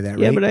you to go to that,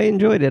 Yeah, right? but I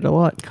enjoyed it a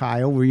lot.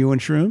 Kyle, were you on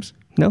shrooms?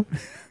 No,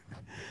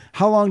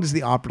 How long does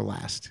the opera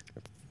last?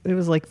 it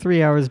was like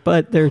 3 hours,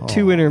 but there are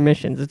 2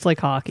 intermissions. It's like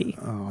hockey.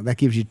 Oh, that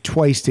gives you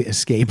twice to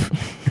escape.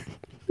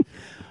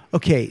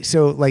 Okay,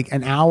 so like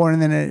an hour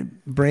and then a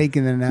break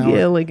and then an hour.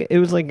 Yeah, like it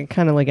was like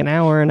kind of like an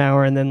hour, and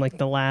then like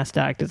the last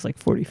act is like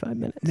 45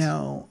 minutes.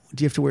 Now,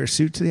 do you have to wear a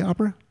suit to the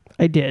opera?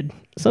 I did.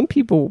 Some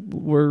people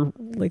were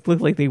like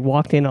looked like they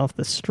walked in off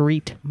the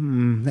street.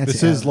 That's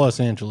This is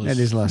Los Angeles.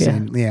 That is Los Yeah.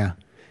 Angeles. Yeah.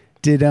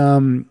 Did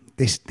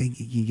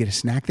you get a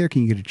snack there?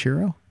 Can you get a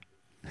churro?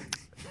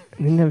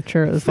 They didn't have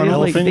churros. They Funnel had,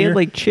 like, they finger? had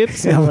like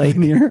chips and like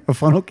a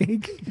funnel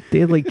cake? they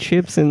had like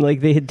chips and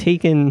like they had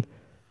taken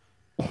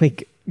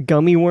like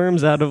gummy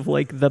worms out of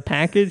like the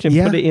package and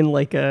Yeah. put it in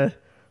like a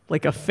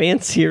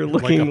fancier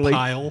like looking a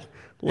pile.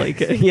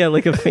 like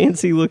a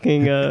fancy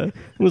looking it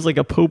was like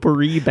a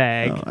potpourri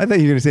bag. I thought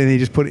you were going to say they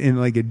just put it in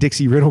like a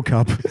Dixie Riddle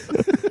cup.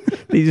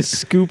 They just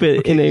scoop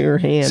it in your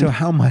hand. So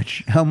how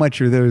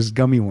much are those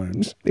gummy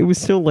worms? It was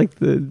still like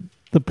the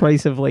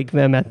price of like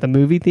them at the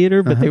movie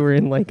theater, but they were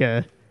in like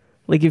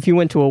if you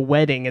went to a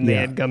wedding and they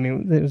Yeah. had gummy,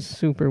 it was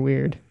super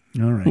weird.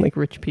 All right. Like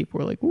rich people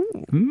were like, ooh,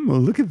 Well,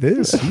 look at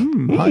this.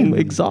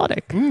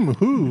 exotic.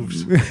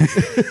 Hooves.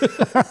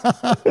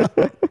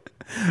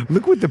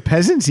 Look what the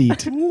peasants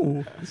eat.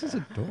 This is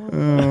adorable.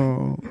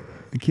 Oh,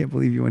 I can't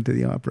believe you went to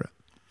the opera.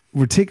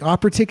 Were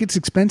opera tickets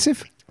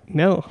expensive?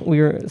 No,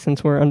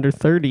 since we're under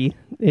 30,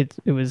 it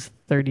was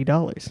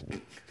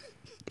 $30.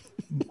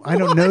 I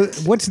don't know.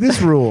 What's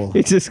this rule?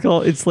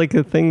 It's like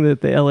a thing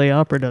that the LA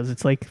Opera does.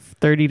 It's like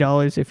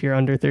 $30 if you're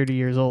under 30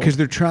 years old. Because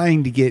they're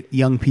trying to get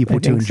young people I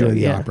to think enjoy so, the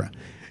yeah. opera.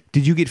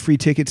 Did you get free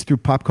tickets through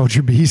Pop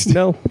Culture Beast?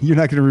 No. You're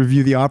not going to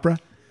review the opera?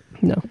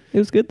 No, it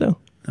was good though.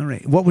 All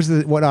right.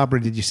 What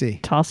opera did you see?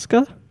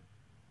 Tosca?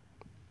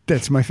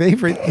 That's my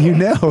favorite. You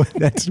know,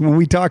 that's when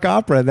we talk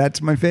opera.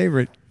 That's my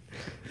favorite.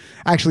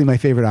 Actually, my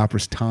favorite opera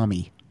is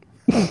Tommy.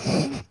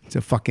 It's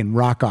a fucking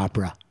rock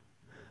opera.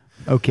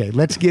 Okay,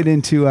 let's get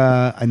into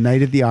A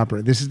Night at the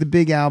Opera. This is the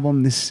big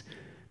album. This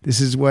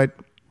is what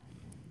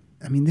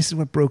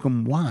broke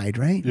them wide,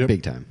 right? Yep.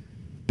 Big time.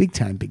 Big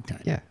time, big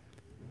time. Yeah.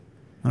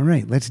 All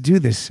right, let's do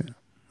this.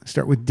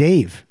 Start with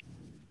Dave.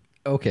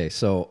 Okay,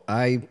 so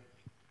I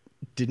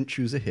didn't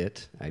choose a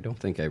hit. I don't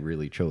think I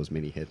really chose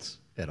many hits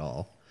at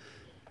all.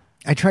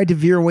 I tried to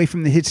veer away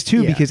from the hits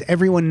too Yeah. because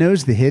everyone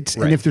knows the hits.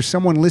 And Right. if there's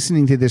someone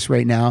listening to this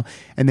right now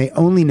and they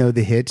only know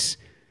the hits,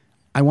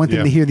 I want them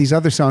Yeah. to hear these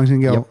other songs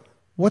and go, Yep.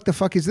 what the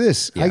fuck is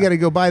this? I Yeah. got to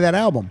go buy that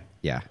album.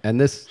 Yeah,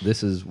 and this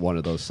is one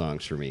of those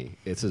songs for me.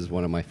 This is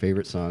one of my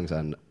favorite songs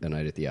on A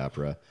Night at the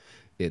Opera.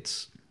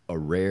 It's a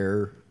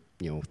rare,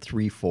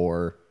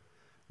 3/4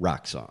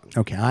 rock song.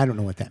 Okay, I don't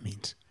know what that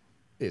means.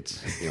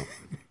 It's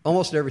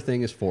almost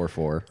everything is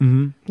 4/4,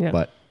 Yeah.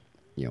 but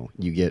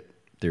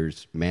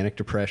there's manic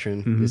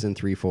depression is in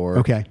 3/4.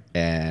 Okay.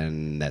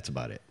 and that's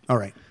about it. All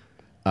right.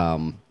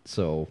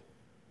 So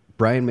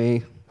Brian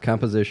May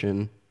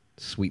composition,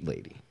 Sweet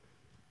Lady.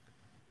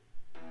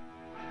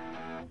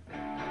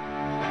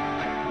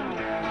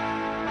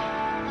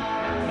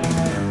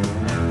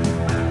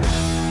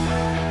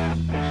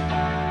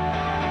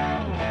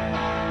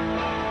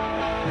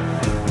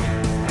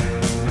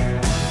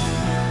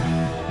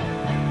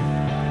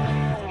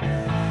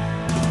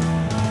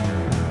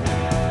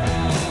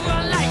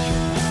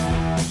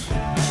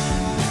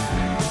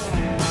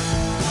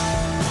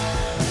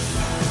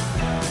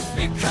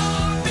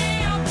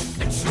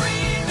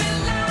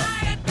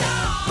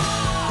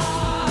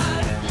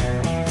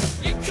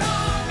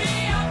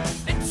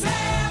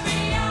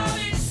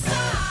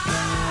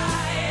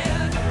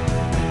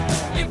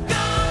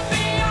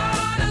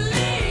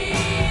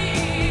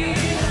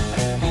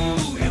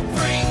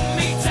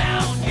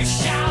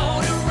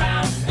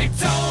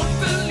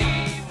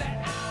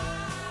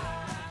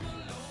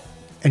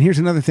 And here's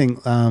another thing.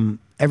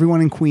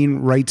 Everyone in Queen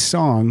writes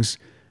songs,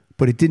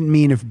 but it didn't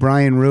mean if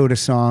Brian wrote a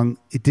song,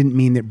 it didn't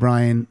mean that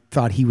Brian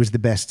thought he was the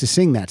best to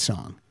sing that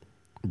song.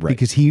 Right.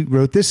 Because he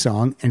wrote this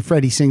song and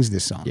Freddie sings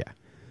this song. Yeah.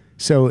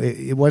 So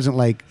it wasn't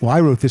like, well,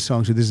 I wrote this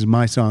song, so this is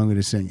my song, I'm going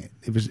to sing it.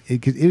 It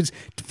was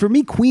for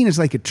me, Queen is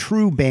like a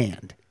true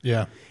band.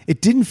 Yeah.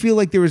 It didn't feel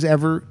like there was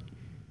ever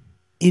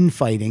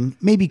infighting.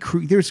 Maybe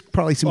there's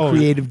probably some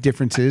creative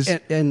differences.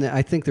 And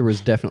I think there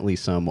was definitely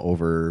some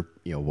over,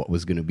 what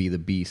was going to be the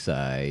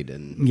B-side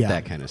and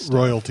that kind of stuff.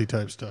 Royalty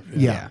type stuff.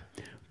 Yeah.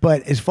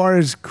 But as far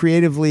as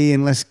creatively,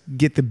 and let's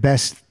get the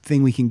best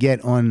thing we can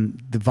get on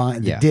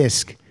the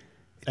disc.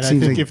 And I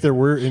think if there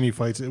were any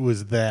fights, it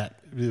was that.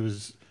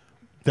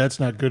 That's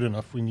not good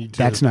enough. We need to.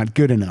 That's not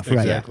good enough, right?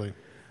 Exactly.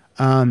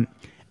 And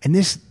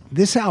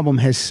this album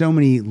has so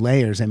many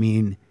layers. I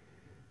mean,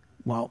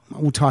 well,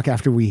 we'll talk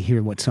after we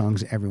hear what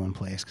songs everyone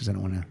plays, because I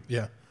don't want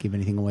to give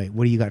anything away.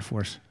 What do you got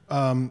for us,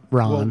 Ron?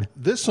 Well,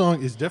 this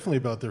song is definitely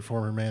about their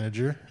former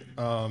manager.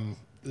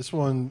 This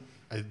one,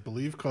 I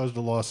believe, caused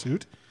a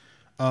lawsuit.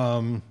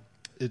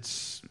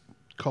 It's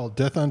called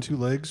Death on Two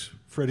Legs.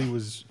 Freddie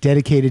was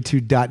dedicated to ...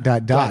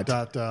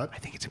 I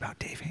think it's about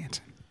Dave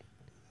Hansen.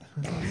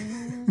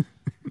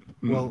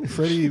 Well,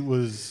 Freddie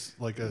was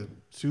like a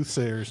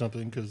soothsayer or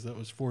something, because that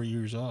was 4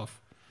 years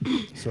off.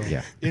 So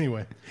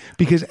anyway,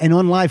 and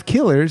on Live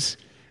Killers,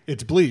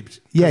 it's bleeped.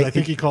 Yeah, I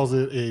think he calls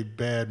it a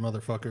bad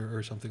motherfucker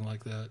or something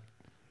like that.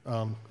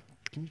 Can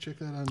you check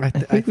that out?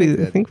 I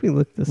think we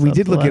looked this up. We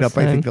did look it up.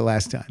 Time. I think the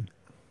last time.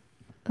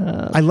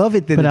 I love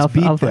it that it's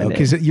beat though,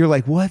 because you're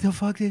like, what the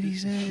fuck did he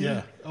say?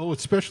 Yeah. Oh,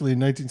 especially in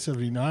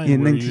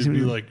 1979, where you'd be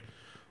like,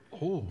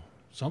 oh,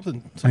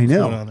 something's going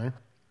on there.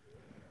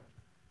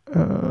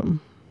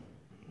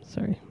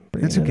 Sorry.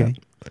 That's okay.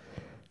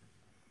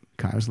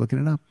 Kyle's looking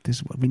it up. This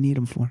is what we need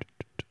him for.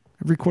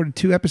 I've recorded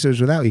 2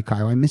 episodes without you,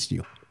 Kyle. I missed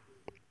you.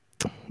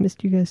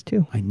 Missed you guys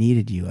too. I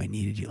needed you. I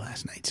needed you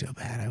last night so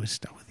bad. I was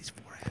stuck with these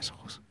 4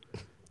 assholes.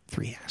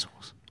 3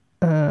 assholes.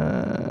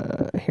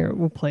 Here,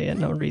 we'll play it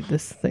and I'll read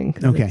this thing.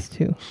 Okay. It's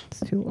too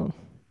long.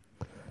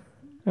 All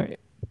right.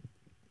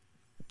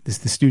 This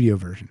is the studio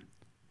version.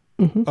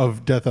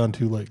 Of Death on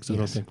Two Legs. I'm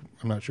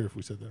not sure if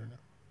we said that or not.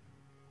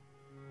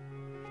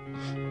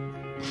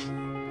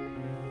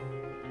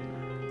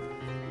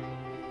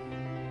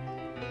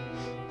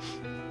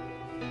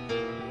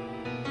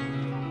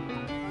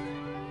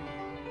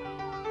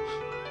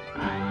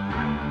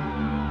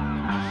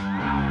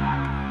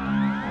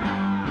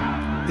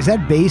 Is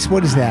that bass?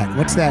 What is that?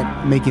 What's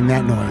that making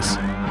that noise?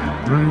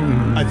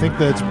 I think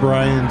that's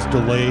Brian's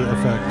delay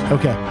effect.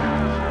 Okay.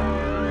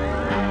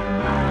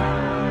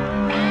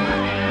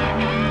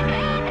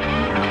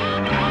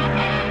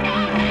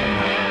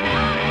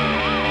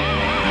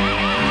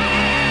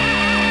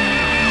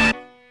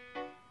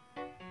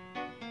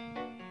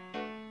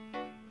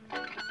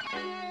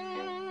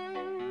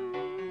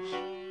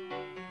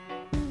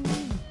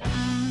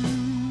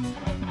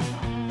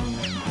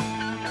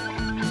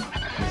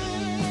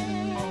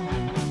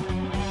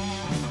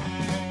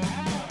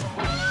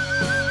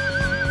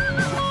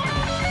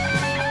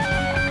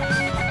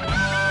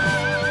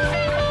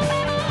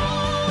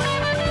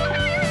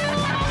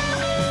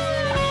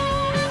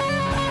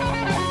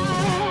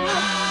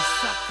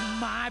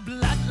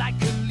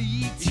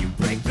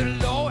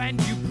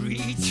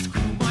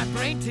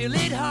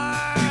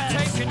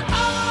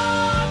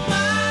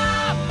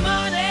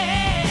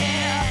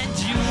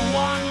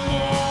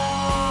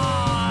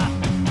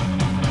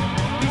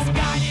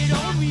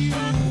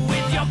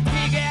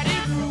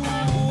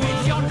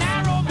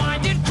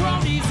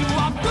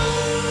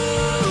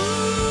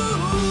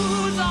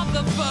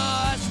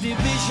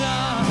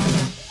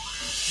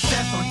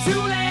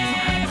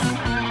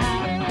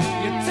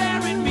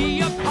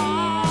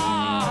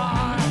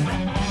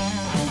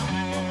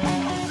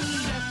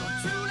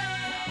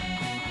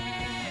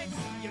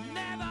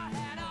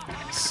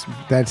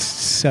 That's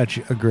such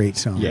a great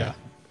song. Yeah.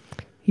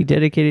 He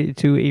dedicated it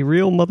to a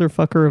real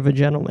motherfucker of a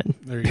gentleman.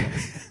 There you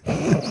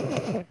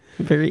go.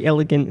 Very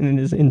elegant in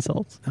his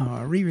insults.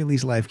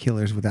 Re-release Live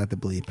Killers without the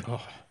bleep.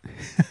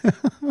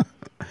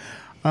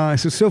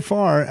 So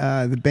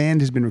far, the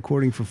band has been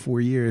recording for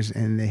 4 years,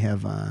 and they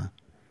have,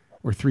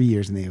 or 3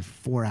 years, and they have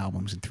 4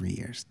 albums in 3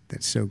 years.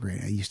 That's so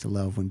great. I used to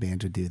love when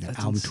bands would do that.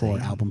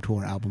 Album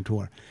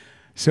tour.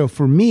 So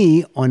for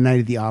me, on Night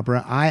at the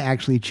Opera, I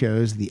actually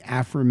chose the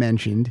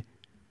aforementioned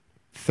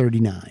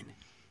 39.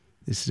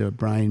 This is a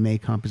Brian May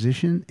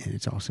composition, and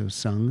it's also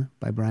sung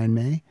by Brian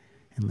May.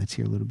 And let's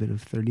hear a little bit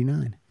of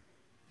 39.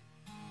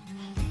 In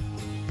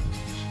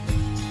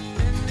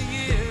the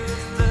year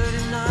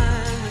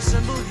 39,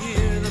 assemble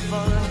here the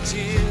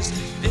volunteers.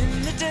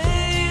 In the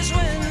days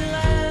when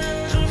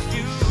lands were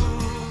few,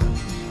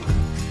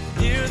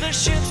 here the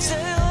ship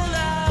sailed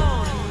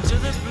out into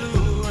the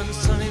blue and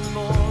sunny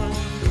morn.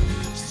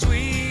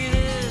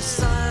 Sweetest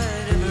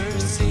sight ever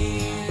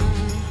seen.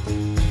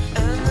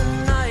 And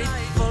the night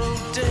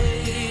followed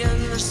day,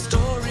 and the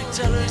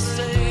storytellers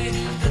say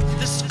that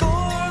the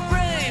score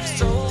brave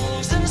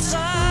souls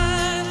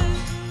inside,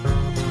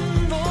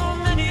 for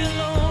many a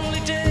lonely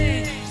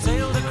day,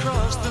 sailed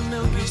across the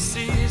milky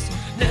seas.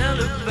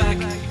 Never look back,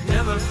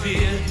 never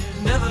fear,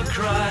 never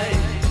cry.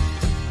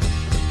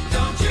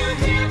 Don't you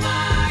hear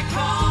my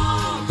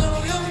call?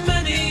 Though you're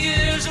many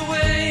years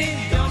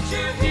away, don't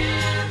you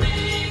hear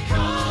me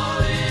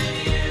calling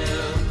you?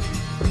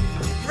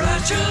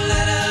 Write your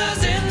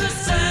letters in the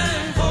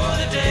sand for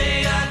the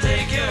day I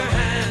take your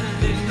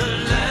hand in the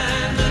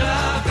land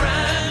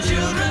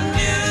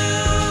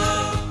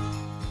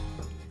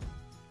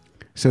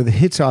So the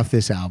hits off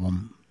this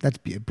album,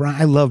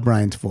 I love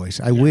Brian's voice.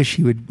 I wish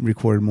he would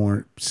record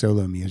more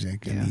solo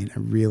music. I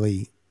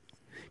mean,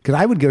 because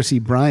I would go see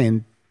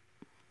Brian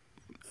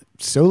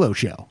solo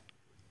show.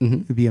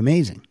 It'd be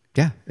amazing.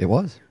 Yeah, it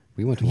was.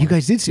 We went to You one.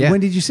 guys did see. Yeah. When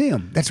did you see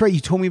him? That's right. You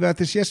told me about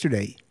this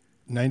yesterday.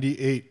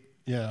 98.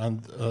 Yeah,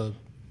 I'm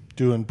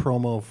doing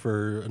promo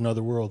for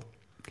Another World.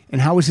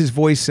 And how was his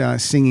voice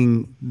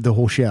singing the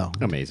whole show?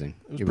 Amazing.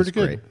 It was pretty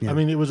good. Great. I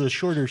mean, it was a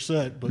shorter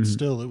set, but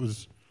still, it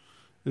was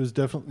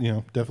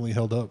definitely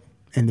held up.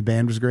 And the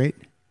band was great.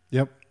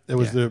 Yep, it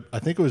was I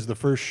think it was the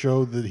first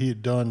show that he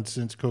had done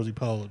since Cozy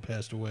Powell had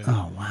passed away.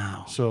 Oh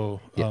wow! So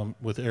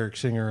with Eric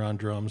Singer on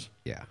drums.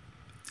 Yeah.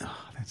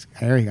 That's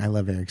Eric. I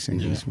love Eric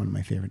Singer. He's one of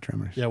my favorite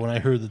drummers. Yeah, when I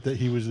heard that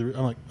he was, I'm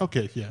like,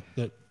 okay, yeah,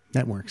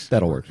 That works.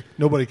 That'll work.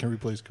 nobody can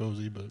replace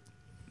Cozy, but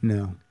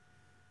No.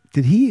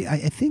 Did he? I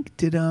think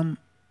did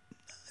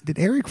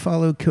Eric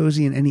follow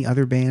Cozy in any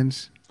other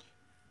bands?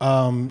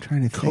 Trying to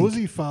think.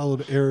 Cozy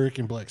followed Eric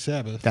in Black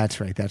Sabbath. That's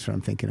right. That's what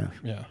I'm thinking of.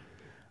 Yeah.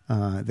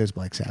 Those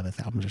Black Sabbath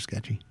albums are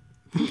sketchy.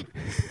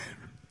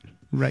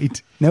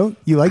 Right? No,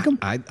 you like them?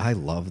 I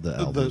love the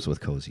albums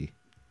with Cozy.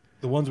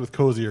 The ones with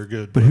Cozy are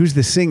good. But who's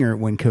the singer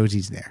when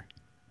Cozy's there?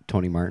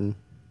 Tony Martin.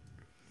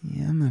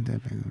 Yeah, I'm not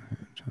that big.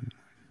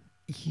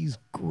 He's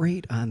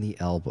great on the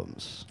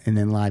albums. And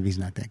then live, he's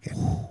not that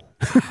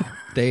good.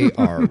 They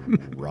are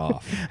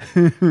rough.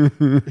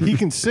 He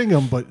can sing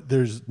them, but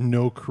there's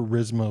no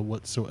charisma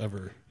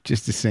whatsoever.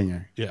 Just a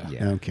singer. Yeah.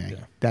 Yeah. Okay.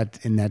 Yeah.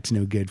 That's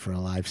no good for a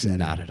live set.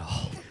 Not at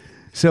all.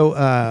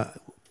 So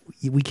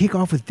we kick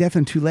off with Death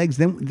on Two Legs.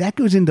 Then that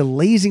goes into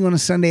Lazing on a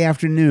Sunday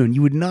Afternoon.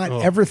 You would not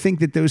ever think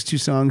that those two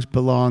songs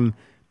belong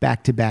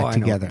back to back Oh, I know.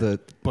 together.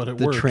 But it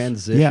the works.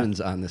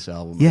 transitions on this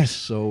album Yes. are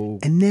so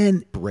And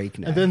then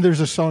breakneck. And then there's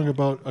a song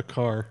about a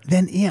car.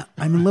 I'm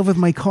in love with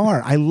my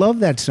car. I love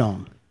that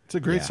song. It's a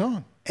great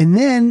song. And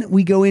then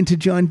we go into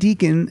John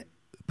Deacon,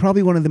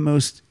 probably one of the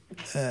most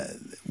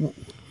what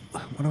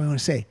do I want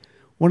to say?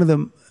 One of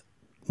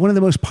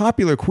the most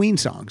popular Queen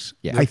songs,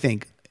 Yeah. I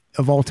think,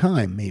 of all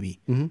time, maybe.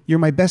 You're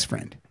My Best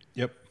Friend.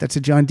 Yep. That's a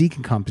John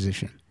Deacon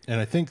composition. And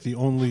I think the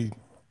only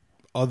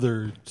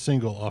other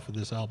single off of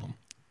this album.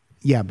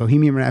 Yeah,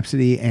 Bohemian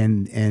Rhapsody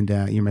and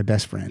You're My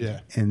Best Friend.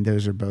 Yeah. And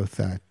those are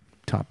both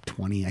top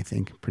 20, I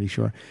think, pretty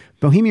sure.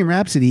 Bohemian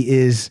Rhapsody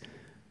is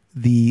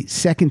the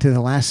second to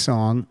the last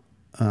song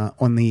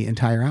on the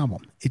entire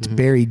album. It's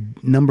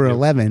buried number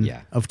 11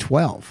 Yeah. of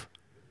 12.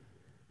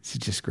 It's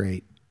just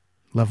great.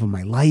 Love of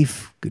My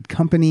Life, Good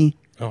Company.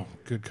 Oh,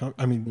 good.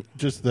 I mean,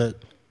 just the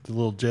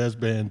little jazz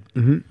band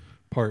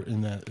part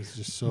in that is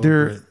just so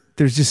great.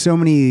 There's just so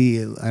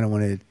many, I don't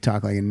want to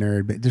talk like a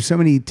nerd, but there's so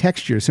many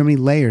textures, so many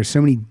layers,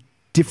 so many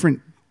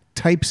different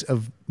types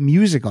of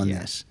music on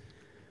this.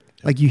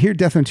 Like you hear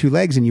Death on Two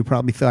Legs and you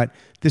probably thought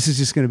this is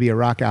just going to be a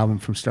rock album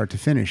from start to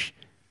finish.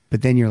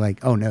 But then you're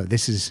like, oh no,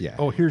 this is, Yeah.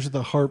 Oh, here's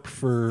the harp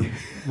for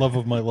Love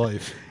of My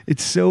Life.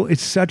 it's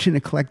such an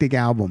eclectic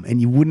album and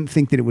you wouldn't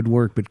think that it would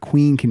work, but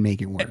Queen can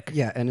make it work.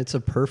 Yeah, and it's a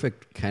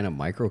perfect kind of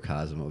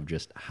microcosm of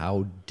just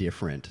how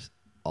different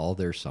all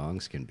their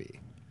songs can be.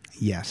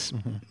 Yes.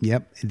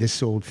 Yep. This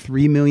sold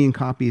 3 million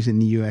copies in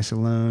the US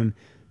alone.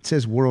 It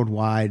says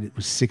worldwide it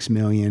was 6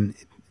 million.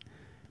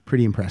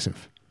 Pretty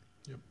impressive.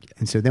 Yep.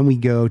 And so then we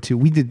go to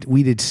we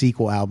did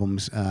sequel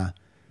albums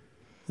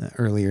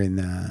earlier in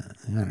the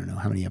I don't know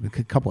how many a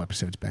couple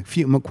episodes back,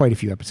 quite a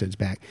few episodes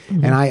back.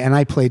 And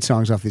I played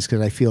songs off this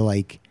because I feel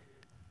like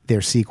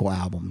they're sequel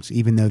albums,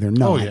 even though they're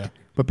not. Oh, yeah.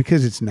 But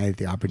because it's Night at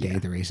the Opera, Day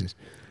at the Races.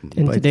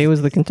 And But- today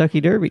was the Kentucky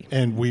Derby.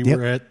 And we Yep.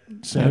 were at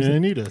Santa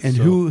Anita. And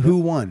so who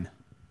won?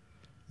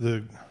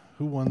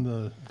 who won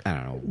the? I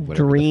don't know. Whatever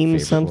the Dream favorite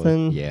was.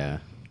 something? Yeah.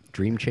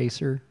 Dream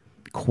Chaser.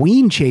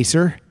 Queen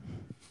Chaser.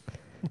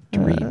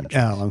 Dream.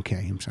 Oh,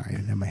 okay. I'm sorry. I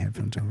didn't have my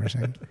headphones on for a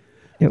second.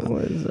 It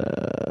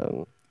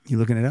was You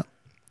looking it up?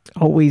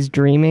 Always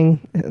Dreaming.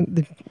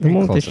 The one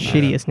with close the enough.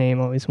 shittiest name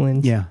always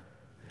wins. Yeah.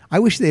 I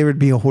wish there would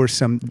be a horse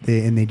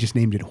someday and they just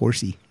named it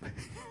Horsey.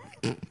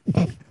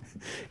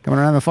 Coming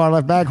around the far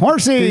left back,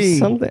 Horsey. There's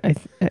something.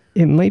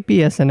 It might be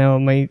SNL. It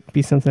might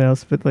be something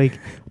else. But like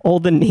all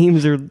the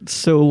names are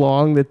so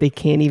long that they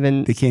can't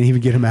even. They can't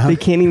even get him out. They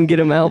can't even get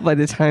them out by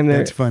the time they're.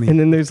 That's funny. And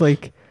then there's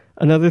like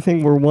another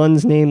thing where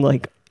one's named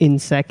like in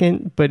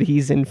second, but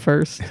he's in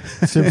first.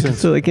 Simpsons.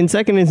 So like in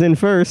second is in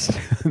first.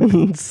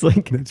 It's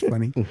like That's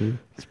funny.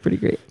 it's pretty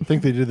great. I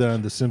think they did that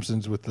on The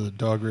Simpsons with the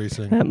dog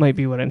racing. That might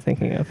be what I'm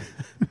thinking of.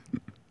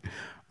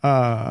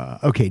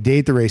 Okay, Day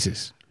at the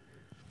Races.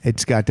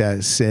 It's got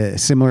a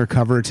similar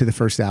cover to the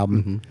first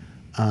album.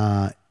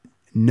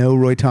 No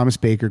Roy Thomas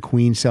Baker.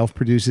 Queen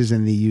self-produces,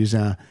 and they use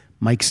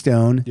Mike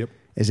Stone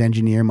as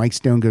engineer. Mike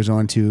Stone goes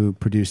on to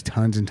produce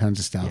tons and tons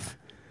of stuff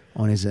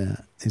on his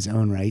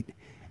own right.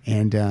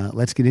 And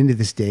let's get into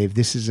this, Dave.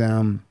 This is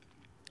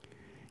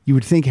you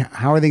would think,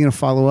 how are they going to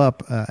follow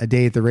up A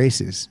Day at the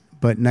Races?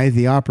 But Night at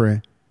the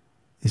Opera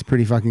is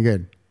pretty fucking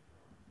good.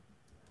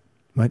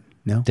 What?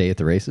 No? Day at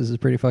the Races is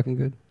pretty fucking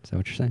good. Is that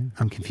what you're saying?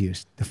 I'm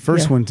confused. The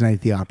first Yeah. one's Night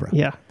at the Opera.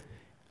 Yeah.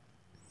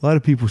 A lot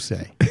of people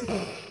say.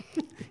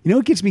 You know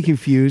what gets me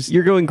confused?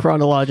 You're going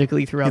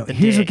chronologically throughout No, the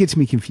here's day. what gets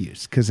me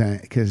confused because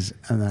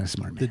I'm not a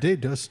smart The man. day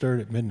does start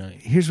at midnight.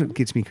 Here's what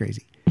gets me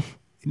crazy.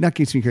 Not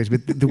gets me crazy,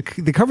 but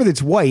the cover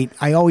that's white,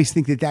 I always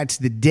think that that's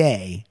the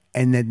day,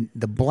 and then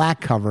the black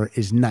cover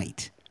is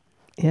night.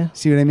 Yeah.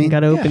 See what I mean? You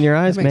got to open your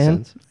eyes, that makes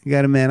man. sense. I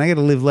got to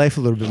live life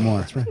a little bit more.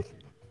 That's right.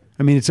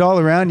 I mean, it's all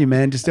around you,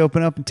 man. Just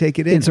open up and take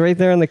it in. It's right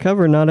there on the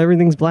cover. Not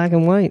everything's black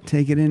and white.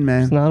 Take it in,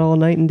 man. It's not all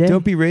night and day.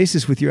 Don't be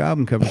racist with your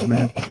album covers,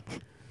 man.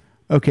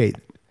 Okay,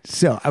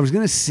 so I was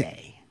going to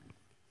say,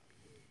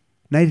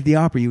 Night at the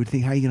Opera, you would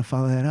think, how are you going to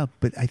follow that up?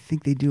 But I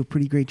think they do a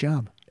pretty great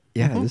job.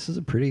 Yeah, this is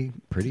a pretty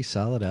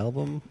solid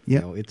album.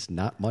 Yep. You know, it's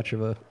not much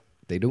of a.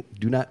 They do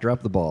not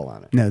drop the ball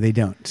on it. No, they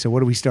don't. So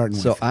what are we starting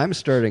So with? I'm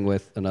starting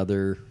with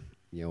another,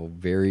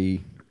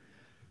 very,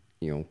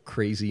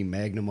 crazy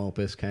magnum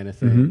opus kind of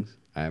things.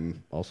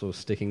 I'm also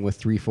sticking with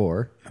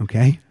 3/4.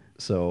 Okay.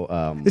 So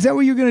Is that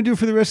what you're going to do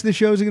for the rest of the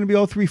show? Is it going to be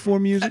all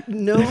 3/4 music?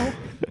 no,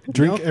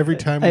 Drink every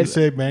time you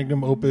say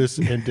magnum opus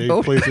and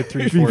Dave plays a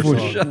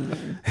 3/4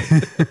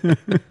 song.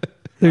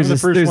 There's I'm the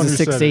first there's one a who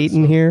said 6/8 it,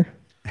 in so. here.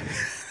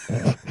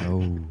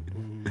 oh.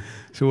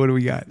 So what do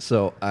we got?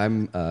 So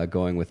I'm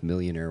going with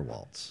Millionaire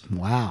Waltz.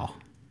 Wow.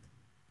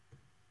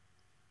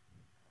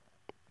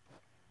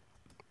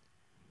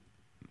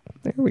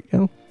 There we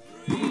go.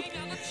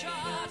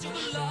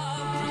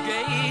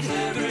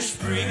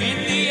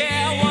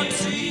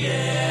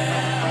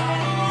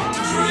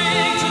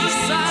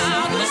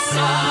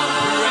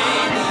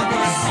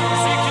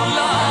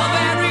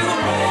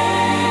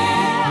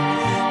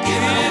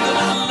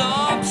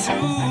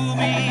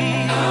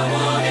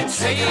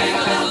 Take a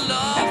little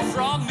love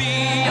from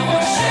me. I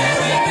want to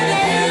share it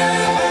with you.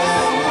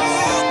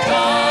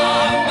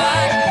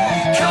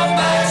 Come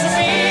back to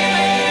me,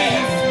 make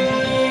me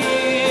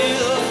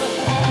feel.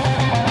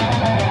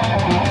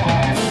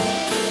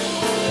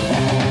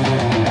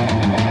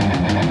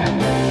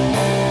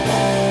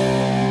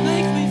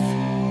 Make me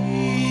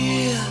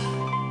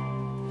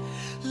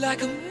feel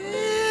like a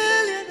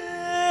millionaire.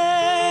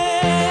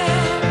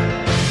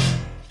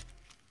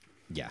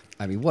 Yeah,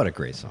 I mean, what a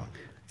great song.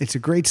 It's a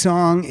great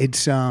song.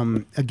 It's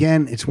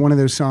again, it's one of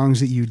those songs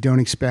that you don't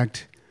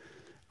expect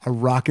a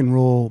rock and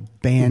roll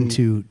band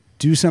to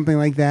do something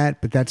like that,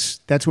 but that's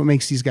what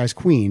makes these guys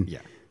Queen. Yeah.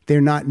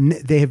 They're not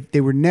they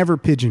were never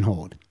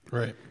pigeonholed.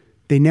 Right.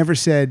 They never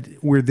said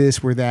we're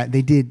this, we're that.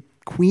 They did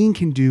Queen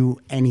can do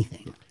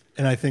anything.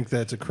 And I think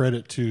that's a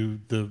credit to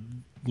the,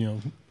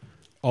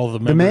 all the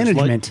members.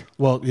 management.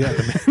 Yeah,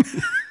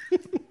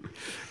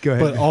 Go ahead.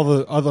 but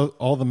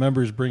all the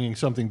members bringing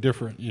something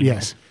different.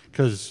 Yes.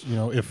 Because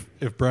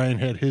if Brian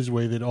had his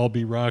way, they'd all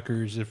be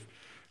rockers. If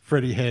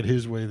Freddie had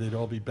his way, they'd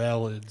all be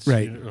ballads.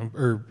 Right.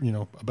 Or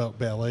about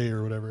ballet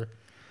or whatever.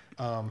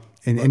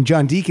 and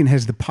John Deacon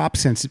has the pop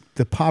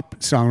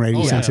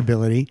songwriting yeah.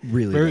 sensibility.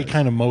 Really Very does.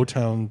 kind of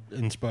Motown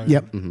inspired.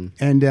 Yep.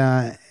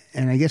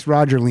 And I guess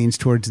Roger leans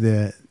towards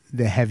the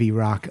heavy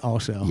rock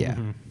also. Yeah.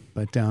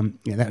 But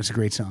yeah, that was a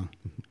great song.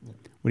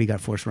 What do you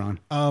got for us, Ron?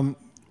 I'm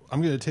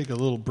going to take a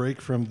little break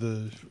from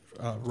the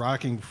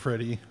rocking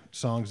Freddie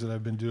songs that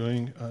I've been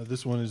doing.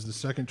 This one is the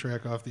second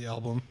track off the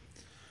album.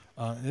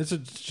 It's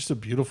just a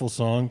beautiful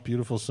song,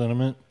 beautiful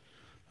sentiment.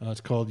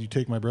 It's called "You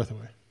Take My Breath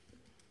Away."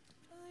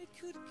 I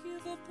could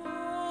give up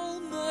all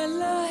my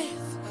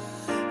life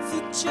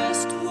for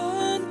just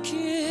one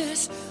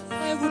kiss.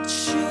 I would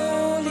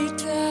surely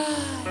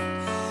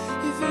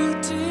die if you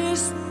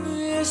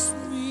dismissed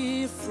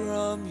me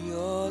from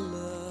your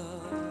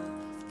love.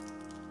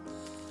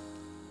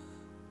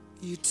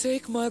 You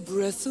take my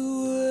breath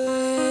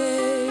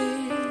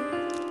away.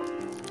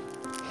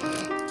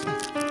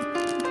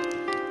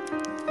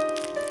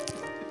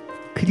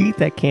 Could you eat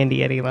that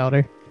candy any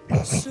louder?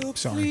 So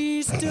Sorry.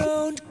 please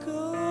don't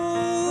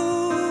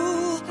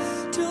go.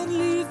 Don't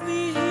leave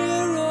me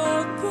here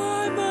all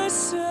by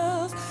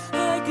myself.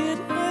 I get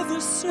ever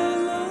so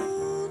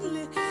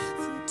lonely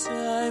from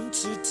time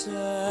to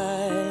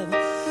time.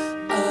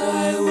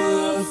 I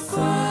will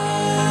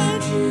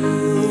find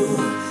you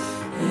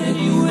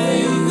anywhere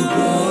you go.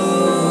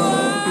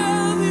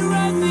 I'll be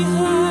right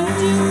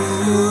behind you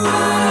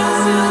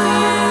until the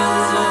end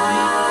of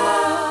the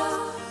earth.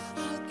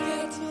 I'll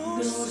get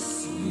no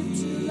sleep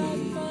till I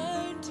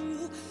find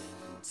you.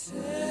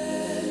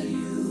 Tell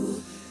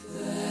you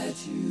that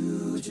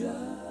you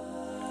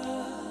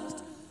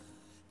just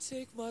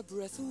take my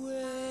breath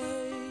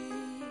away.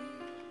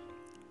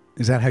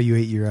 Is that how you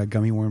ate your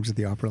gummy worms at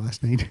the opera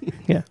last night?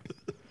 Yeah.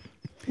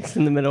 It's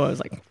in the middle. I was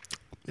like,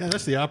 Yeah,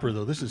 that's the opera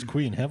though. This is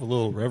Queen. Have a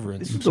little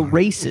reverence. this is the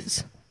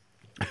races.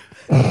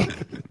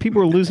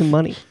 People are losing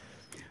money.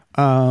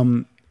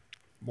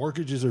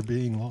 Mortgages are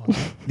being lost.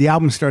 The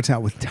album starts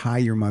out with "Tie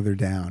Your Mother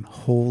Down."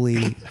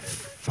 Holy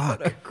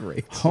fuck!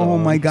 Great Oh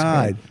song. my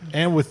god!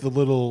 And with the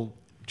little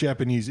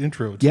Japanese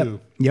intro too.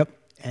 Yep.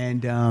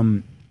 And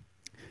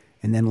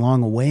then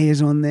 "Long Away"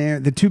 is on there.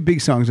 The two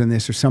big songs on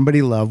this are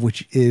 "Somebody Love,"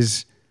 which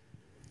is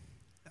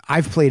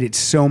I've played it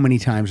so many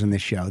times on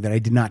this show that I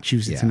did not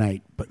choose it Yeah.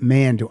 tonight. But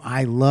man, do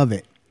I love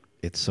it!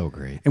 It's so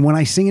great. And when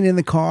I sing it in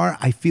the car,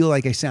 I feel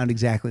like I sound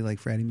exactly like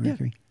Freddie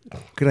Mercury.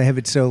 Could I have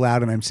it so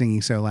loud and I'm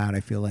singing so loud? I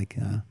feel like,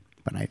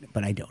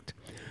 but I don't.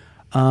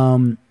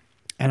 And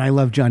I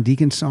love John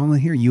Deacon's song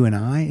here. You and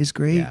I is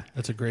great. Yeah,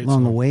 that's a great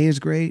Long song. Away is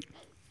great.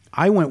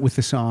 I went with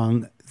the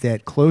song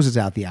that closes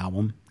out the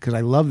album because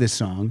I love this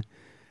song.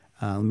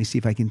 Let me see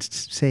if I can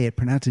say it.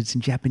 Pronounce it. It's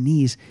in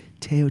Japanese.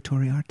 Teo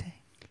Toriarte.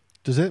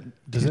 Does it mean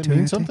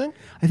Toriarte? something?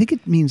 I think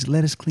it means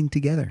let us cling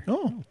together.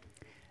 Oh.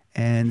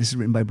 And this is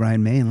written by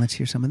Brian May, and let's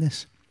hear some of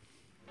this.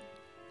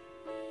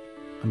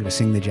 I'm going to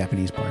sing the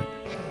Japanese part.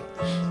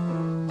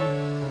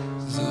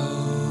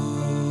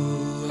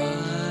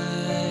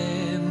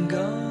 I'm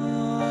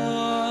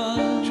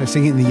gone. Should I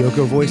sing it in the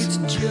Yoko voice?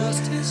 It's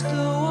just as though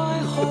I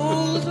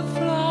hold the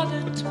flower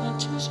that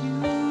touches you.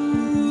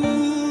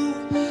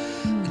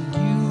 A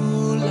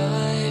new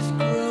life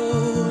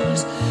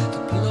grows, the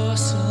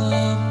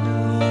blossom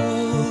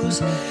knows.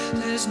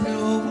 There's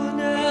no one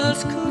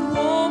else could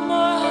warm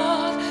my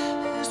heart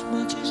as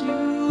much as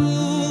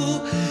you.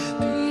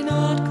 Be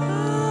not gone.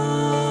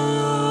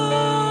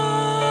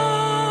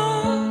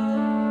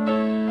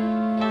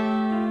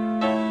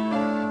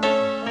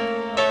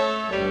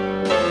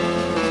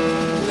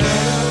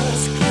 Let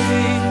us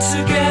cling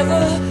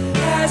together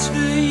as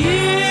the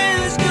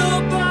years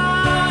go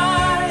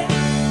by.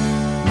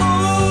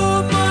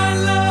 Oh, my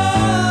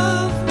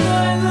love,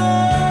 my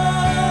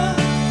love.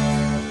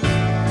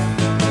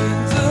 In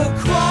the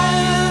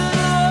quiet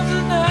of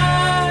the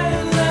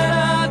night, let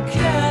our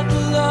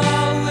candle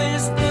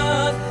always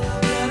burn.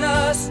 Let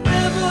us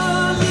never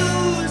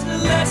lose the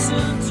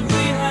lessons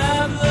we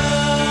have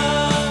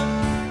learned.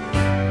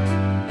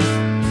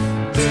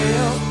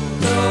 Teo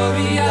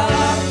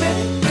Toriarte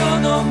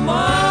kono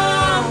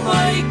mama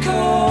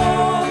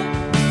ikou.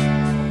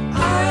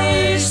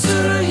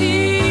 Aisuru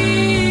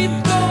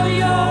hito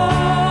yo.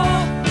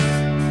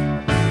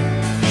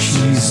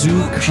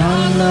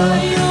 Shizukana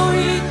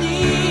yori ni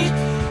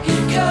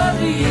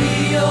hikari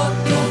o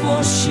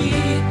tomoshi.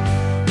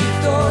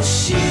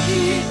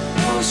 Itoshiki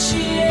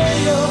hoshie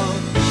yo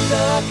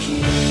itaki.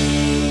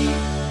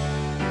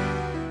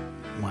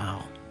 Wow.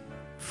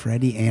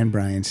 Freddie and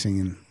Brian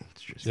singing.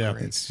 Yeah.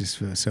 It's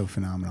just so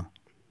phenomenal.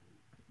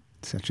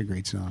 Such a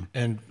great song.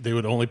 And they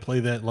would only play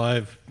that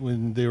live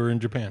when they were in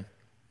Japan.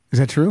 Is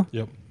that true?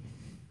 Yep.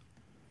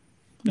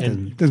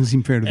 Doesn't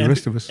seem fair to the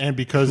rest of us. And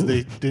because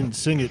they didn't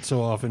sing it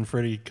so often,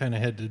 Freddie kind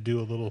of had to do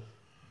a little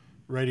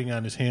writing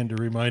on his hand to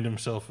remind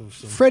himself of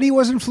some. Freddie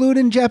wasn't fluent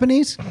in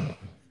Japanese?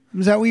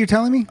 Is that what you're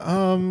telling me?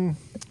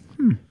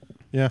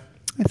 Yeah.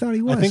 I thought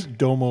he was. I think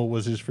domo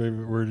was his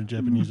favorite word in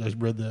Japanese. I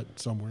read that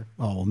somewhere.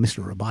 Oh, well,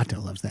 Mr.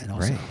 Roboto loves that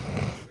also.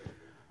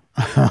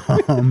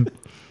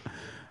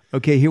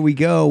 Okay, here we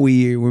go.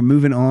 We're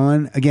moving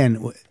on.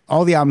 Again,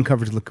 all the album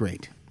covers look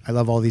great. I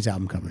love all these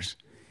album covers.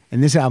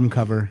 And this album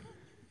cover,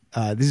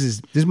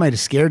 this might have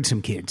scared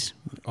some kids.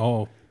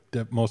 Oh,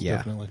 most Yeah.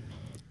 definitely.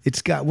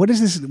 It's got, what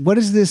is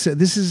this?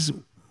 This is,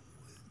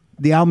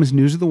 the album is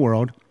News of the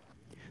World.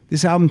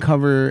 This album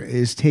cover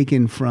is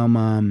taken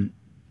from,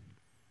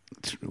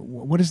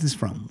 what is this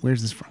from?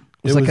 Where's this from?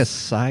 It's It like a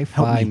was- Help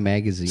sci-fi me.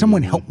 magazine.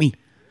 Someone help me.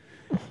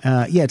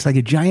 Yeah, it's like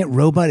a giant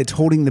robot. It's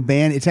holding the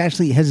band. It's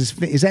actually has his.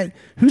 Is that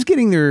who's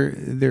getting their?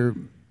 Who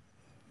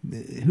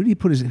do you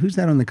put his? Who's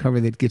that on the cover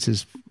that gets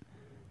his?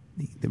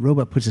 The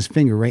robot puts his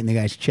finger right in the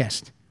guy's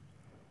chest.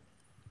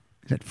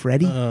 Is that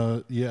Freddie?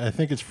 Yeah, I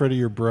think it's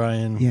Freddie or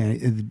Brian. Yeah,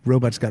 the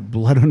robot's got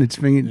blood on its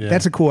finger. Yeah.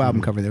 That's a cool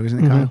album cover, though,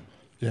 isn't it, Kyle?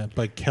 Yeah,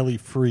 by Kelly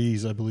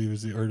Freeze, I believe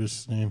is the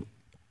artist's name.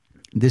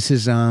 This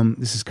is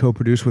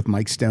co-produced with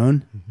Mike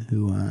Stone,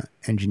 who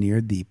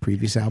engineered the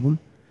previous album.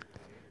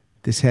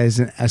 This has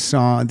a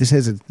song. This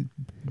has a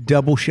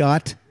double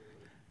shot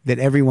that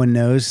everyone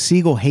knows.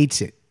 Siegel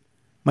hates it.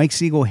 Mike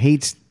Siegel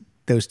hates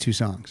those two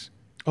songs.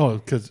 Oh,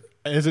 because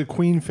as a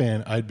Queen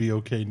fan, I'd be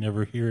okay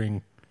never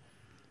hearing.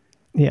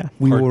 Yeah.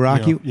 We Part- Will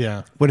Rock you You. know,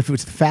 yeah. What if it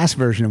was the fast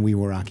version of We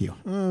Will Rock You?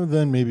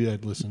 Then maybe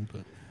I'd listen,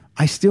 but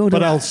I still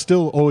don't. I'll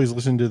still always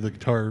listen to the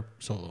guitar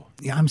solo.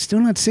 Yeah, I'm still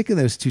not sick of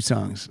those two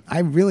songs.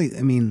 I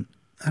mean,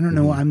 I don't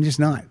know. I'm just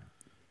not.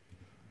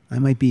 I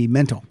might be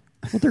mental.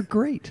 Well, they're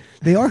great.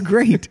 They are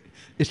great.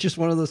 It's just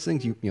one of those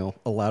things. You know,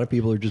 a lot of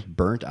people are just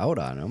burnt out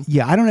on them.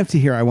 Yeah, I don't have to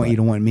hear "I Want You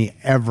to Want Me"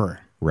 ever,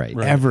 Right.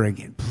 ever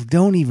again.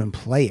 Don't even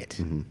play it.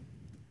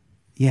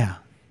 Yeah,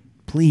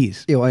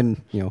 please. You know,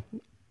 and you know,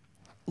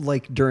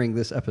 like during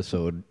this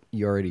episode,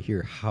 you already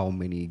hear how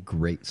many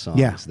great songs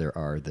Yeah. there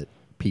are that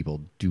people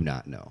do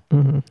not know.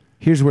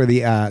 Here's where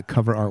the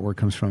cover artwork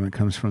comes from. It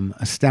comes from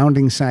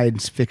Astounding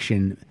Science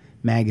Fiction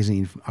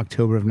magazine from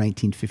October of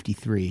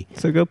 1953.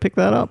 So go pick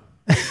that up.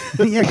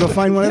 Yeah, go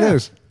find one of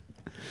those.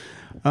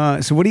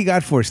 So what do you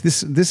got for us?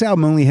 This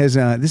album only has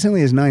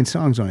 9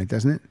 songs on it,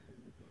 doesn't it?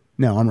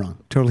 No, I'm wrong.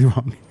 Totally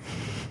wrong.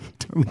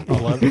 Totally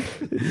wrong.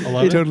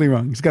 11? Totally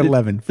wrong. It's got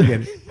 11.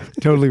 Forget it.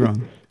 Totally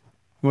wrong.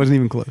 It wasn't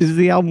even close. Is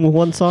the album with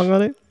one song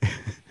on it?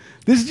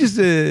 This is just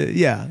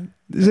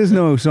This has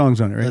no songs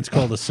on it, right? That's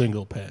called a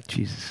single patch.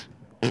 Jesus.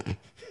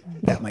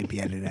 That might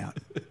be edited out.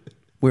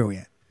 Where are we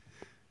at?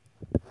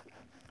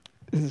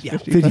 Yeah,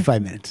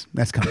 55 minutes.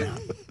 That's coming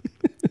out.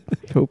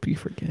 Hope you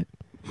forget.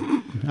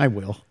 I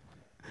will.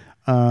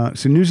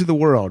 So News of the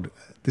World.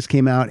 This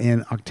came out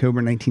in October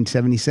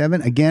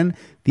 1977. Again,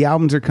 the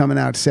albums are coming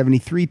out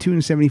 73, 2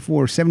 and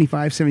 74,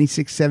 75,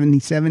 76,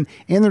 77,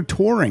 and they're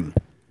touring.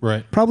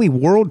 Right. Probably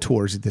world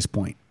tours at this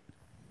point.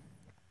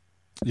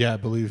 Yeah, I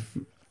believe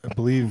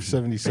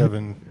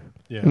 77.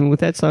 Yeah. I mean, with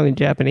that song in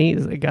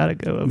Japanese, they gotta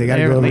go over They got to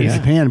there go at over to least.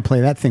 Japan and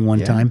play that thing one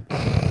Yeah. time.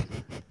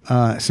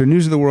 So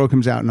News of the World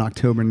comes out in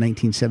October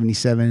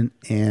 1977,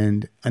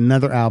 and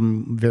another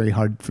album, very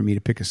hard for me to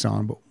pick a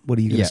song, but what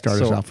are you going to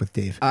start us so off with,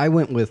 Dave? I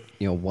went with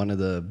one of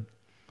the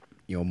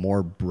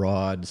more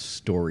broad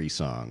story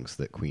songs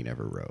that Queen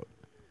ever wrote,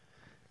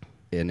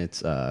 and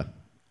it's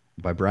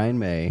by Brian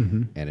May,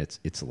 and it's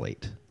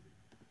Late.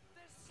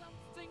 There's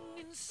something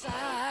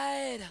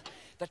inside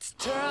that's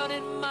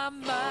turning my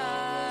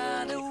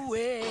mind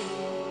away.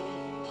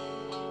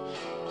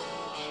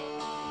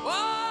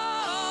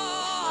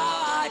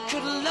 Oh, I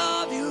could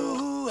love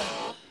you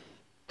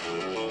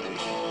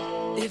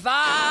if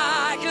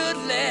I could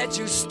let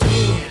you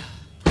stay.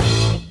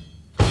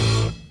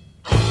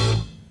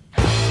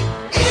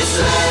 It's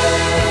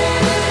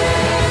late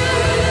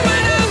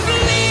when I'm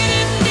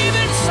bleeding deep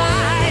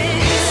inside.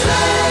 It's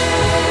late.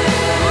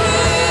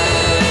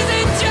 Ooh, is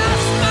it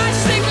just my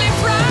sickly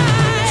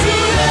pride?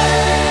 Too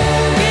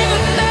late.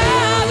 Even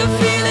now the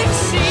feeling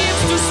seems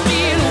to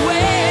steal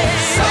away.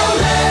 So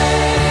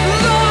late.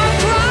 Though I'm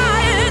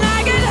crying, I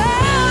can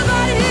help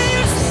but hear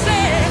you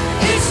say,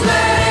 it's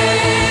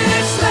late,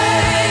 it's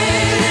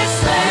late, it's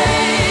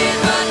late,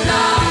 but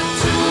not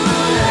too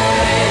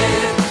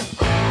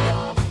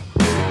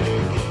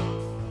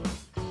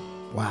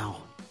late. Wow.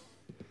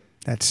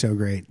 That's so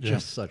great.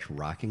 Just such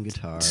rocking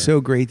guitar. So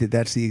great that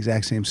that's the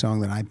exact same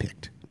song that I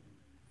picked.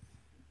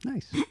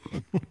 nice.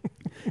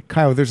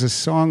 Kyle, there's a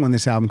song on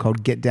this album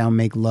called Get Down,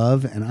 Make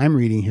Love, and I'm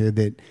reading here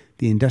that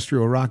the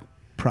industrial rock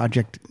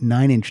project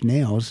 9 Inch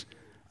Nails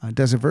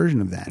does a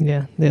version of that.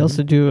 Yeah, they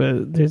also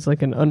do there's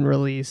like an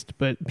unreleased,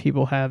 but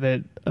people have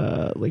it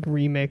like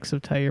remix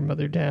of Tie Your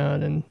Mother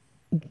Down, and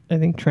I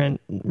think Trent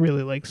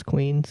really likes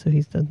Queen, so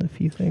he's done a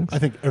few things. I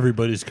think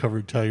everybody's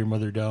covered Tie Your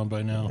Mother Down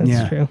by now. That's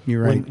yeah, true.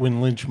 You're right. When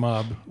Lynch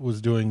Mob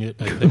was doing it,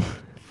 I think.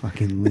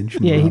 Fucking Lynch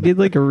Yeah, he Mob. did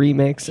like a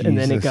remix, and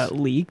then it Jesus. got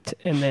leaked,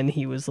 and then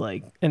he was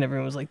like, and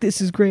everyone was like,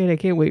 "This is great! I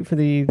can't wait for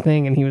the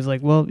thing." And he was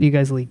like, "Well, you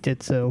guys leaked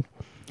it, so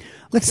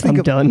Let's I'm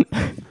think done."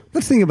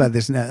 Let's think about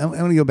this now. I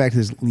want to go back to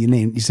this.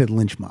 You said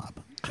Lynch Mob.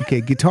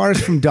 Okay,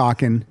 guitarist from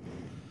Dokken,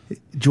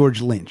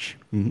 George Lynch.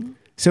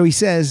 So he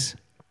says,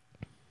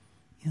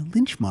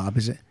 Lynch Mob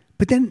is it?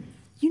 But then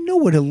you know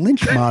what a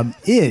Lynch Mob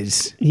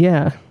is.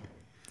 Yeah,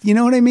 You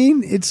know what I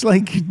mean? It's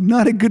like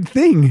not a good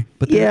thing.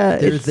 But Yeah,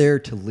 they're it's- there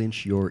to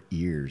lynch your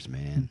ears,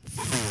 man.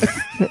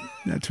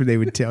 That's what they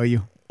would tell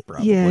you.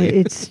 Probably. yeah.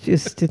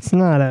 It's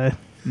not a.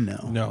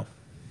 No. No.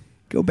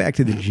 Go back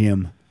to the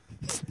gym.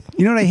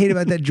 You know what I hate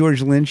about that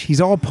George Lynch?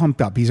 He's all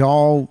pumped up. He's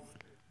all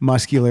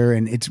muscular,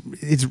 and it's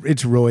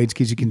roids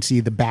because you can see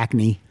the back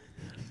knee.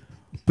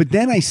 But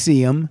then I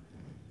see him,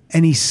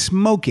 and he's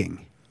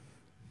smoking.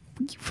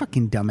 You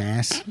fucking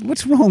dumbass!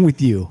 What's wrong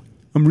with you?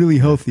 I'm really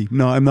healthy.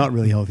 No, I'm not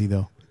really healthy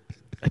though.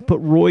 I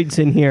put roids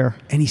in here.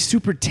 And he's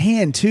super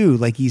tan too.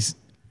 Like he's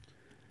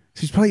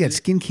probably got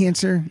skin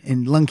cancer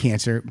and lung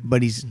cancer,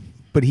 but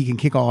he can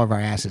kick all of our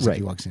asses if Right.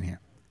 he walks in here.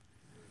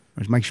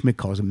 Or as Mike Schmidt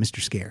calls him, Mr.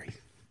 Scary.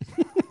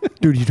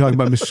 Dude, you talking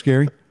about Mr.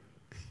 Scary?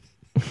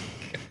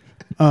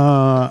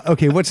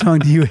 Okay, what song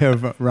do you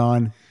have,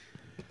 Ron?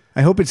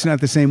 I hope it's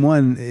not the same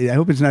one. I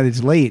hope it's not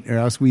It's Late, or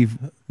else we've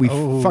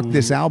fucked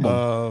this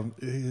album.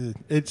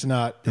 It's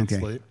not. It's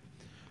Okay. late.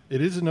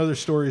 It is another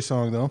story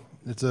song, though.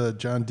 It's a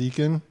John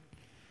Deacon.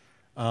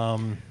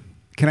 Can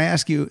I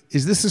ask you,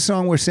 is this a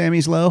song where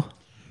Sammy's low?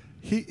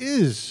 He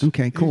is.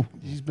 Okay, cool.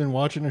 He's been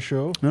watching a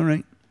show. All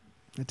right.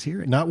 Let's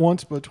hear it. Not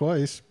once, but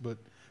twice.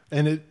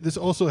 This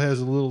also has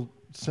a little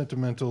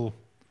sentimental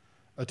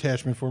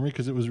attachment for me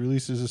because it was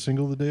released as a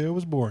single the day I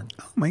was born.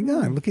 Oh my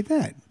God, look at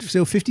that.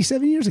 So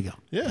 57 years ago.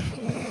 Yeah.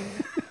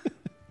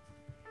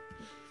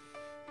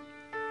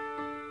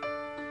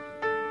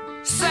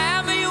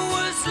 Sammy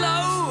was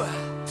low,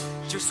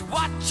 just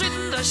watching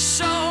the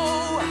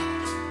show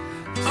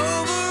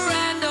over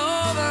and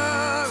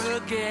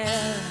over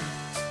again.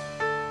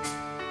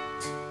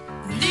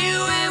 Knew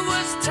it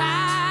was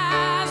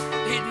time,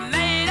 he'd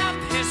made up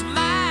his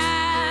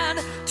mind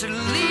to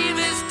leave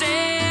his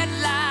dead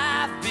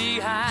life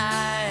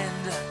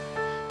behind.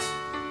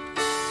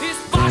 His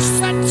boss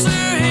said to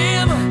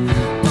him,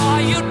 "Boy,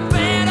 you'd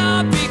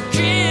better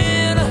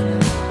begin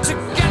to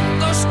get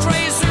those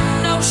crazy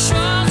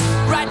notions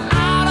right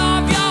out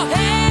of your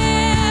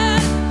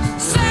head."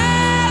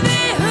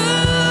 Sammy, who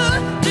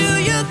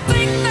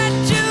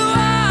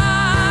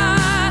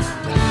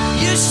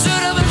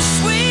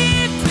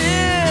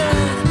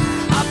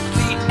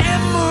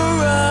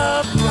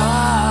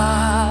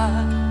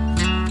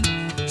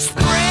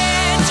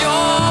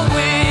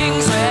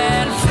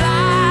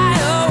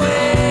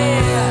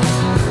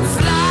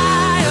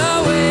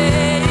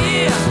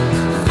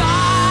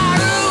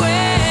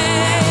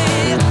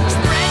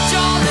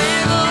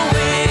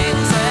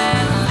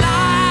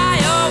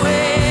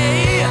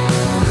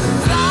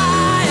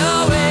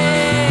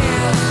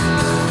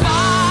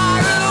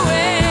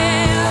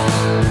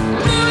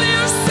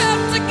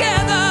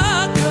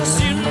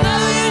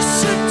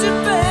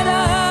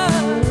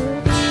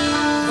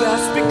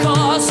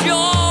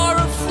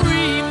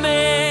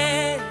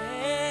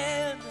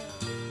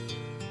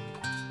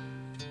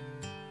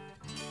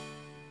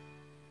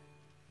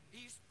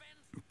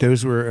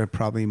Those were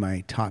probably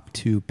my top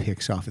 2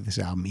 picks off of this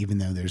album, even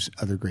though there's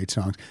other great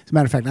songs. As a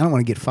matter of fact, I don't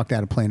want to get fucked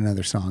out of playing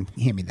another song.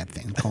 Hand me that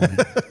thing. I'm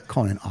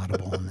calling an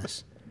audible on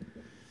this.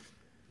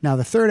 Now,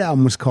 the third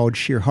album was called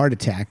Sheer Heart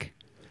Attack,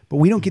 but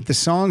we don't get the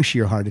song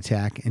Sheer Heart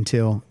Attack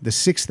until the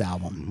 6th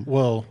album.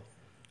 Well,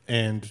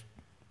 and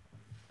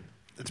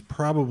it's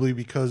probably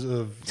because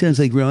of... Sounds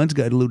like Ron's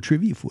got a little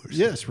trivia for us.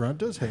 Yes, Ron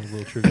does have a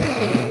little trivia.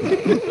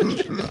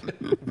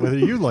 Whether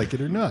you like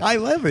it or not. I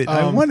love it.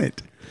 I want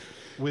it.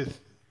 With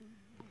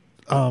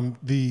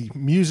the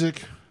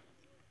music...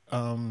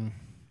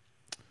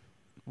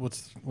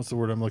 what's the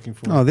word I'm looking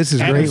for? Oh, this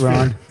is great,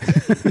 Ron.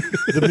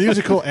 The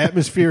musical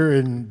atmosphere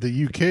in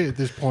the UK at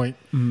this point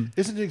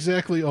isn't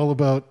exactly all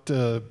about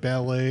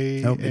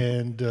ballet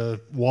and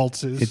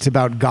waltzes. It's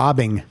about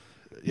gobbing,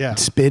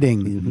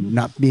 spitting,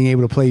 not being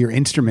able to play your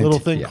instrument. Little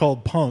thing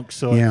called punk.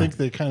 So Yeah. I think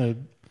they kind of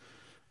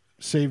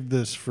saved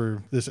this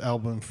for this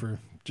album for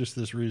just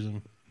this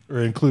reason, or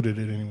included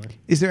it anyway.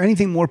 Is there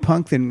anything more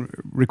punk than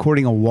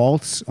recording a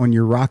waltz on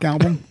your rock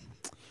album?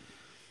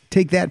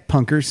 Take that,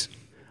 punkers.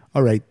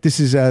 All right, this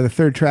is the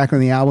third track on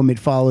the album. It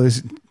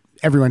follows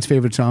everyone's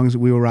favorite songs,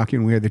 We Will Rock You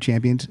and We Are the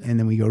Champions, and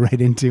then we go right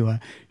into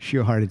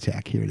Sheer Heart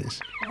Attack. Here it is.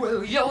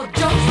 Well, you're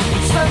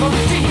just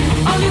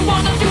 17, all you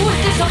wanna do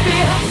is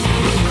disappear.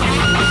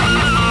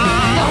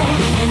 Know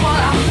what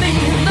I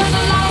mean? There's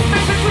a lot of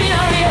space between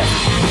our ears.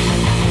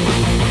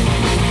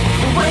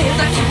 The way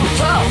that you were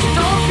tough,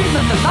 don't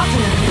remember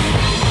nothing.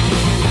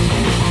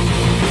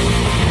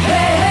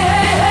 Hey, hey,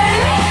 hey, hey,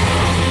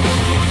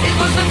 it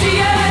was the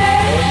DNA.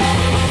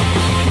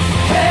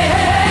 Hey, hey,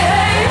 hey,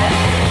 hey,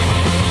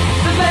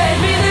 that made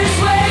me this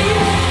way.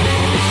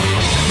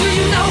 Do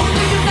you know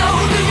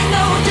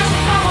just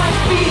how I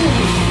feel?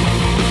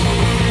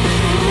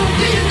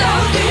 Do you know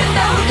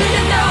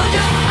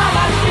just how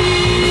I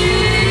feel?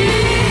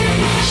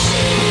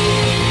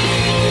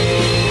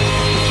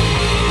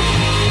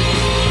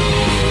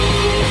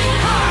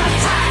 Heart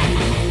attack.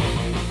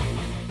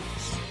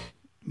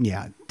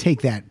 Yeah,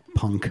 take that,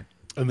 punk.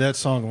 And that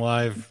song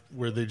live,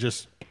 where they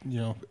just,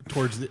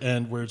 towards the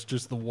end, where it's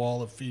just the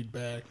wall of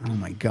feedback. Oh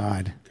my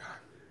God.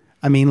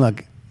 I mean,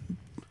 look,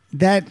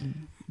 that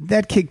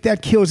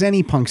kills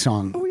any punk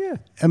song. Oh, yeah.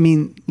 I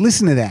mean,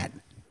 listen to that.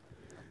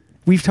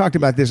 We've talked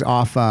about this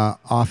off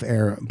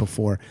air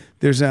before.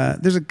 There's a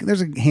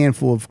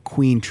handful of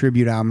Queen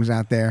tribute albums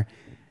out there,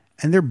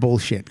 and they're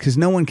bullshit because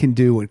no one can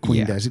do what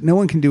Queen does. No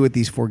one can do what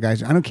these 4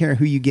 guys. I don't care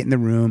who you get in the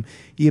room.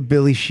 You get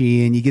Billy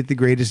Sheehan, you get the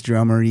greatest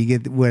drummer, you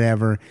get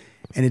whatever,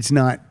 and it's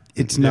not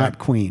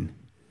Queen.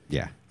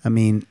 Yeah. I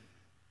mean,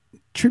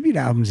 tribute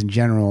albums in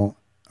general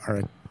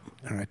are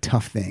a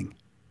tough thing.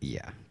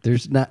 Yeah.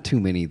 There's not too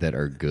many that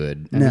are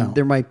good. I No. mean,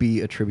 there might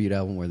be a tribute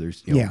album where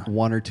there's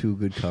 1 or 2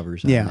 good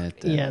covers on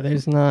it. Yeah,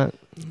 there's not.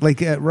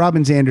 Like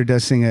Robin Zander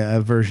does sing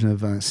a version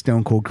of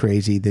Stone Cold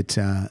Crazy that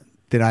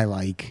I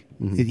like.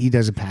 Mm-hmm. He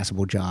does a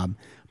passable job,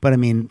 but I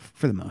mean,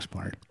 for the most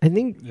part, I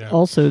think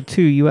also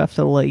too, you have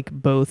to like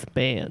both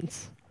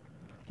bands.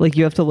 Like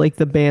you have to like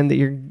the band that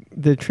you're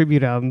the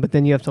tribute album, but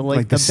then you have to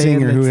like the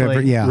singer, band that's whoever,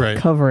 like yeah. Right.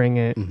 covering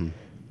it. Mm-hmm.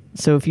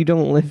 So if you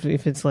don't like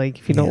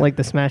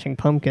the Smashing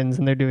Pumpkins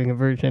and they're doing a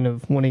version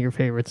of one of your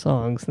favorite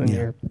songs, then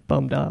you're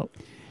bummed out.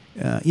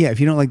 if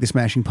you don't like the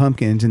Smashing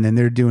Pumpkins and then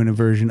they're doing a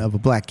version of a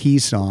Black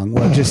Keys song,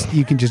 well,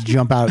 you can just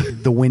jump out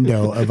the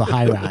window of a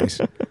high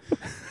rise.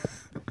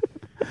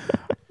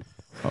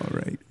 All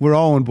right, we're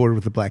all on board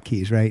with the Black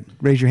Keys, right?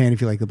 Raise your hand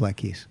if you like the Black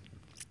Keys.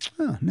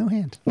 Oh, no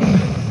hands.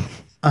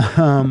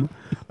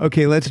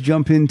 Okay, let's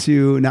jump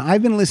into... Now,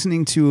 I've been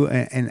listening to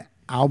an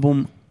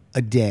album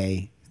a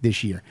day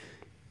this year.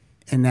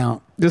 And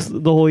now... Just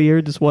the whole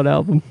year, just one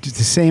album. Just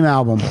the same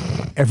album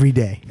every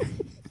day.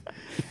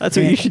 That's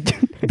what you should do.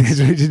 That's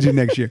what you should do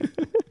next year.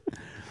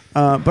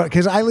 But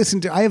because I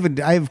have a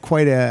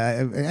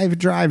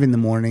drive in the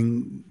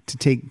morning to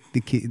take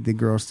the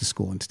girls to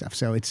school and stuff.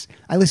 So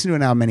I listen to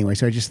an album anyway.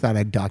 So I just thought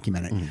I'd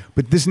document it.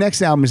 But this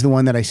next album is the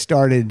one that I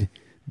started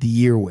the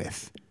year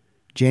with.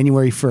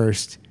 January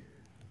 1st,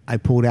 I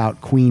pulled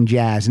out Queen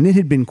Jazz, and it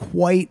had been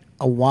quite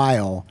a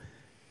while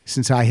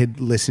since I had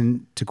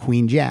listened to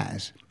Queen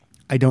Jazz.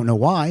 I don't know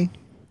why,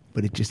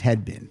 but it just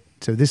had been.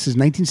 So this is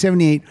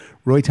 1978.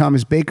 Roy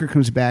Thomas Baker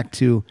comes back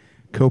to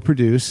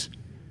co-produce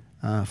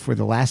for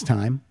the last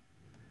time,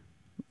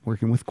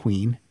 working with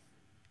Queen.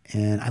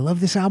 And I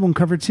love this album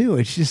cover too.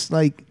 It's just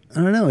like,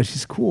 I don't know, it's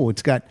just cool.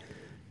 It's got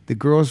the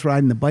girls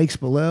riding the bikes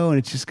below, and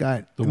it's just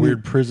got... The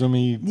weird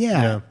prism-y...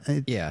 Yeah.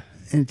 Yeah.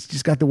 And it's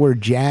just got the word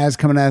jazz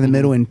coming out of the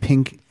middle in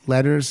pink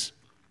letters.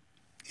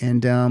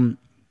 And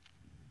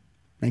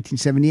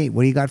 1978,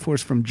 what do you got for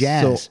us from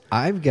Jazz? So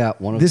I've got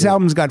one of This the-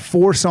 album's got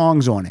 4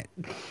 songs on it.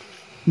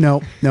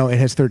 No, it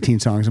has 13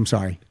 songs. I'm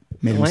sorry.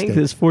 Made a Length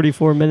mistake. is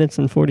 44 minutes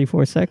and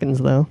 44 seconds,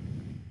 though.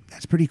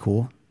 That's pretty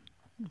cool.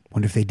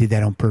 Wonder if they did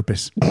that on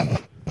purpose.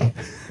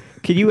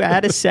 Could you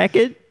add a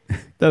second?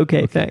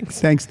 Okay,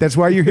 thanks. Thanks. That's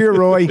why you're here,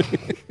 Roy.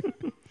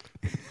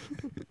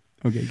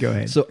 Okay, go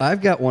ahead. So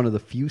I've got one of the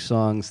few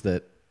songs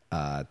that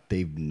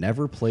they've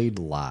never played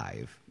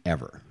live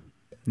ever.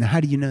 Now, how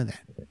do you know that?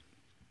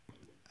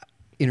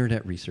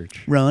 Internet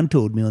research. Ron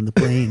told me on the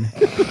plane.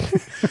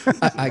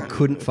 I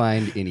couldn't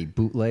find any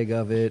bootleg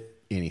of it,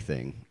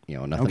 anything.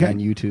 Nothing Okay. on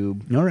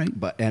YouTube. All right.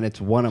 And it's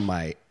one of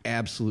my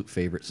absolute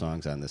favorite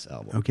songs on this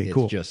album. Okay, it's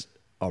cool. just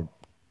a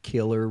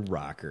killer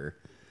rocker.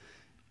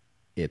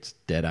 It's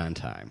Dead on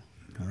Time.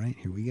 All right,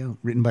 here we go.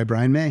 Written by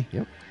Brian May.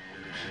 Yep.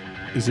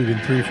 Is it in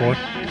 3/4?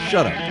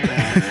 Shut up.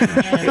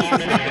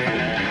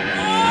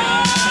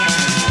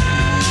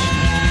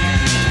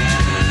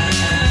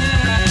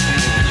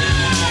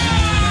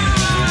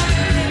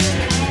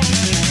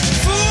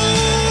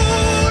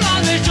 Fool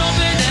on the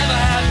jumping, never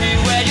happy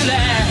where you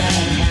land.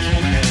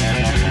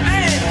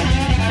 Hey,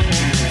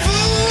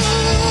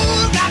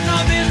 fool, got no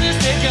business,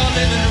 take your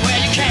living where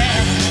you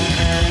can.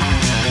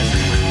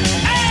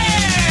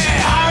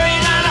 Hey, hurry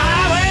down the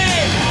highway,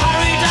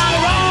 hurry down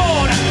the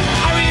road,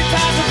 hurry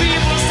past the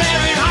people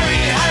staring,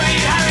 hurry, hurry,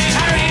 hurry,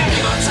 hurry.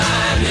 Live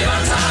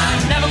on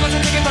time, never got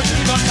your ticket, but you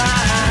keep on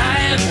time.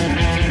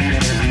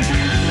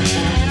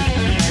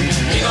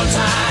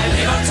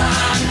 Live on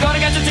time, gotta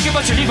get your ticket,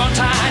 but you leave on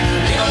time.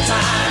 Live on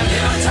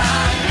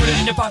time, put it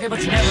in your pocket, but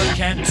you never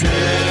can tell.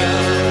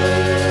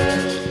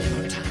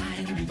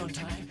 Live on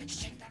time,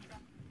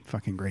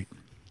 Fucking great.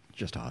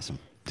 Just awesome.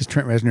 Does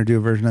Trent Reznor do a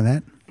version of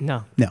that?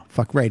 No. No,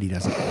 fuck right, he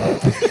doesn't.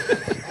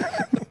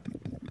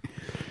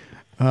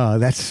 Oh,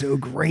 that's so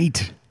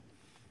great.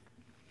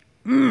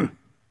 I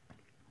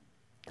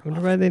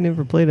wonder why they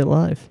never played it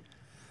live.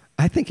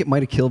 I think it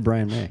might have killed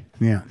Brian May.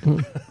 Yeah.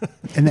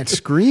 And that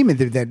scream,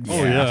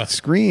 that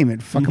scream,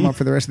 it fuck him up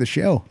for the rest of the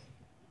show.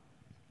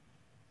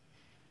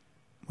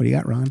 What do you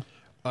got, Ron?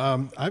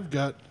 I've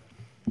got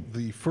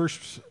the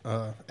first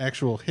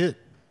actual hit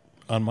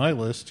on my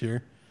list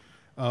here.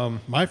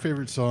 My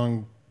favorite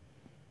song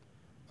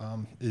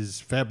is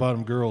Fat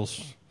Bottom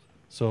Girls.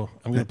 So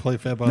I'm going to play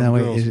Fat Bottom No,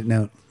 wait, Girls. is it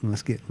no?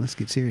 Let's get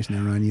serious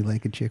now, Ron. You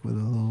like a chick with a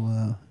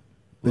little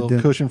Little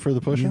cushion for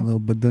the pushing? Yeah, a little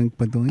badoink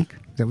badoink.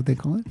 Is that what they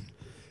call it?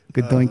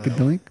 Good doink, good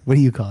doink. What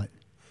do you call it?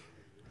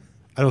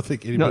 I don't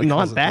think No, anybody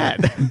calls not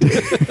it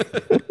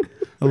that.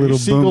 A little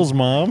Siegel's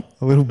mom.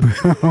 A little boom.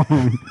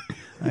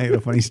 I have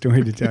a funny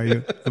story to tell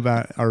you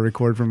about our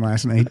record from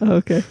last night.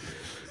 Okay.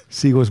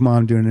 Siegel's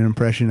mom doing an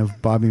impression of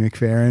Bobby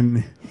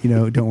McFerrin.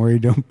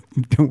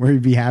 Don't worry,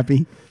 be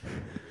happy.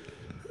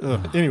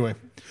 Anyway,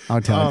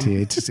 I'll tell it to you.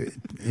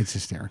 It's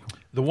hysterical.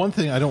 the one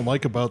thing I don't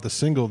like about the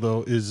single,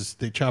 though, is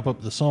they chop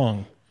up the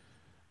song.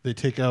 They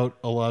take out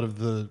a lot of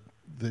the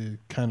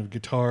kind of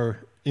guitar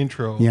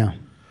intro. Yeah.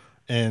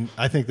 And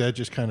I think that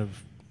just kind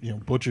of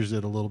butchers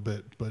it a little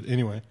bit. But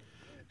anyway,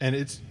 and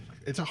it's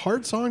a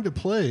hard song to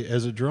play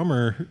as a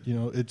drummer.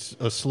 It's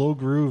a slow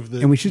groove.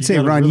 That And we should say,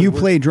 gotta Ron, really you work.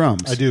 play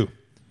drums. I do.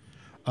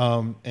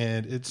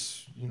 And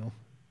it's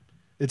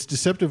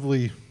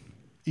deceptively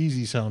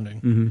easy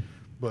sounding, Mm-hmm.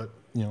 but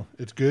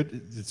it's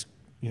good. It's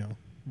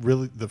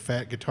really the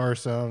fat guitar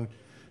sound.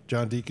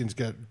 John Deacon's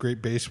got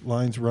great bass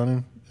lines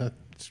running.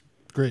 It's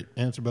great,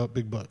 and it's about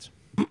big butts.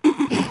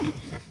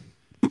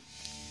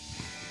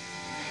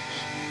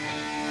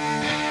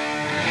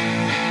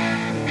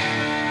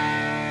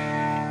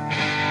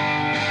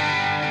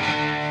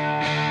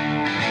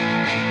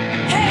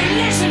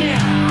 Hey, listen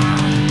here.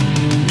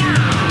 Now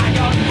I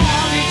got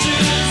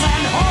mortgages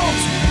and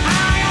hopes.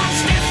 I got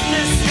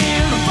stiffness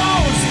in the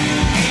bones.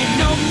 Ain't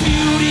no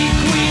beauty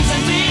queens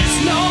in this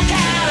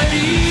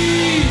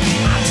locality.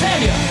 I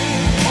tell you,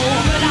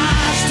 but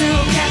I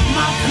still get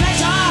my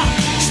pleasure.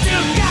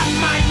 Still got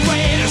my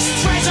greatest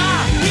treasure.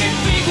 You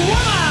big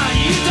woman,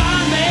 you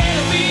done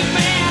made me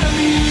mad at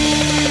me.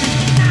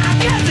 Now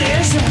get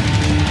this.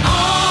 Oh,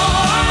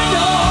 I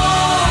know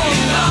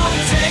you don't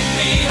take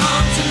me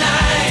home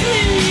tonight.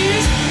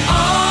 Please.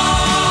 Oh,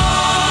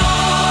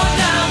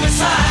 down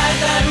beside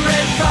that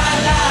red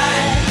bright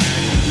light.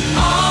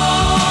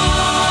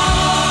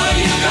 Oh,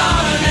 you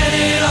gonna let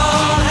it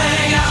all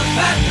hang out.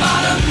 Fat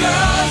bottom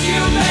girls,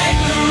 you make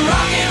the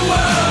rockin'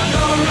 world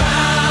go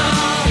round.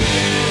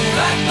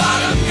 Fat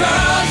bottom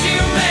girls, you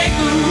make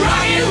the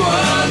rockin'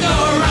 world go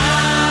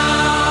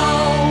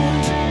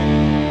round.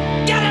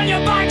 Get on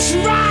your bikes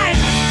and ride.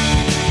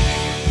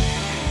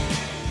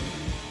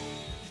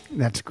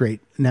 That's great.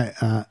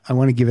 Now, I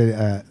want to give it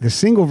the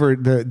single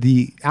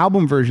the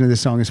album version of the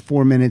song is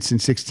 4 minutes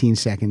and 16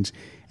 seconds,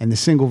 and the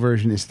single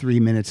version is 3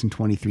 minutes and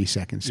 23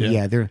 seconds. So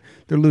Yeah. they're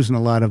losing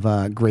a lot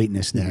of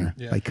greatness there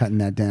Yeah. by cutting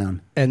that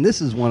down. And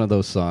this is one of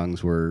those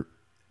songs where,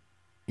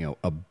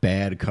 a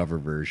bad cover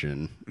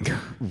version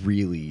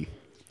really.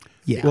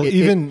 Yeah, Well,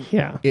 even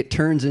Yeah. It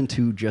turns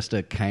into just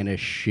a kind of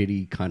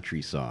shitty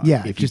country song.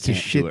 yeah, if you just a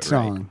can't do shit it right.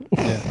 song.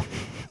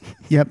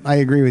 Yep, I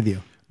agree with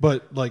you.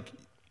 but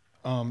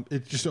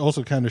it just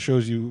also kind of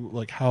shows you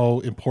like how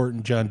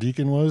important John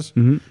Deacon was.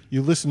 Mm-hmm.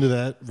 You listen to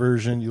that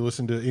version, you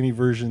listen to any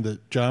version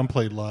that John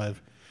played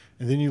live,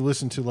 and then you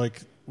listen to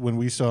like when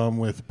we saw him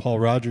with Paul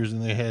Rogers,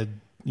 and they had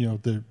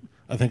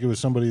I think it was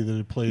somebody that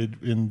had played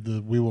in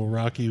the We Will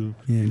Rock You.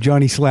 Yeah,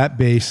 Johnny slap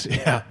bass.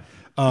 Yeah,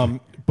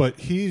 but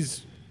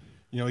he's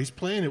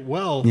playing it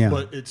well, Yeah.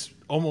 but it's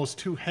almost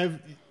too heavy.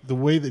 The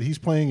way that he's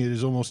playing it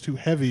is almost too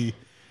heavy.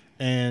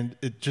 and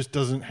it just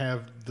doesn't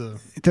have the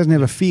It doesn't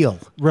have a feel.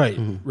 right.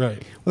 Well,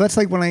 that's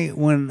like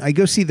when I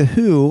go see the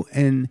Who,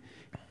 and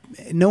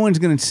no one's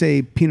going to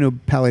say Pino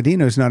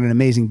Palladino is not an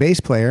amazing bass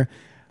player,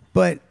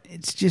 but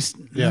it's just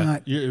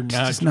not. You're It's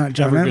not just not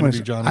John ever gonna Edwards.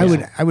 be John I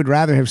Edwards. would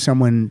rather have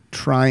someone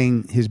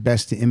trying his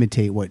best to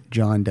imitate what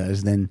John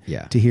does than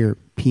Yeah. to hear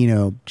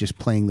Pino just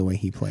playing the way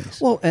he plays.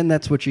 Well, and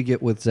that's what you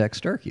get with Zach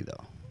Starkey,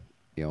 though.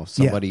 You know,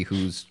 somebody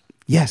who's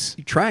Yes.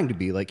 trying to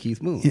be like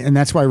Keith Moon. And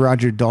that's why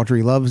Roger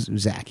Daltrey loves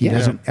Zach. He Yeah.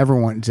 doesn't ever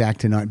want Zach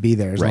to not be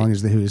there as Right. long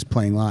as the Who is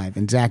playing live.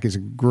 And Zach is a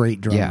great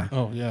drummer. Yeah.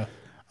 Oh yeah.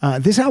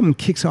 This album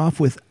kicks off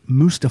with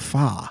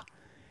Mustafa.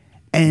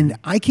 And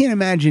I can't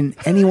imagine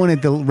anyone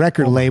at the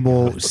record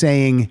label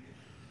saying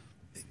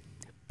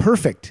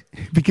perfect,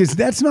 because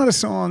that's not a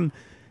song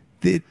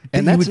that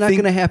And you that's would not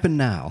think- going to happen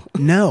now.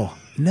 No.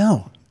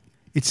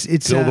 It's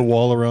Build a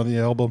wall around the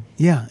album.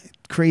 yeah,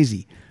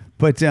 crazy.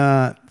 But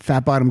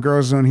Fat Bottom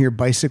Girls is on here.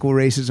 Bicycle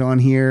Race is on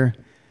here.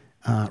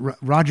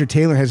 Roger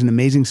Taylor has an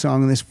amazing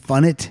song on this.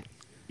 Fun It.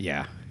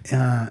 Yeah.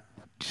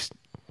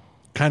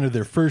 Kind of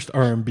their first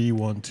R&B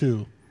one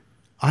too.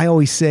 I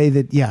always say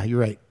that, yeah, you're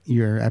right.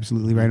 You're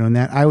absolutely right on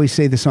that. I always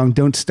say the song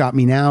Don't Stop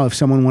Me Now. If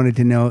someone wanted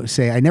to know,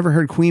 say, I never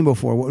heard Queen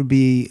before,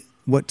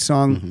 what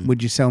song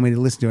would you tell me to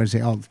listen to? I'd say,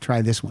 I'll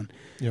try this one.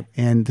 Yep.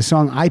 And the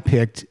song I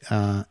picked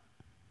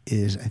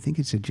is, I think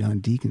it's a John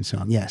Deacon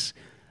song. Yes.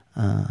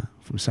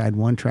 From side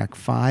 1, track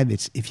 5.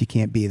 It's If You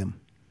Can't Be Them.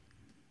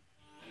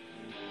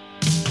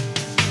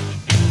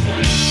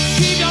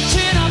 Keep your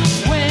chin up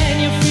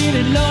when you're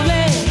feeling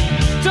lonely.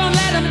 Don't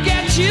let them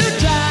get you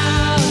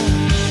down.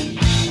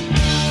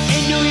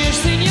 Ain't no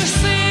use in you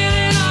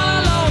sitting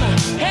all alone,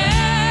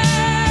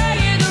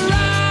 hanging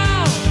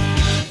around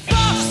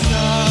for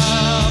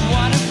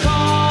someone to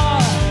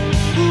call.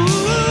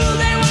 Ooh,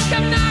 they won't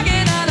come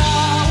knocking at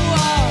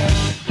all.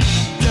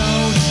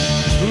 Don't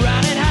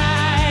run and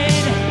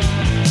hide,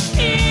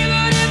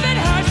 even if it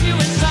hurts you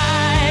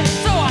inside.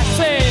 So I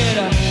said,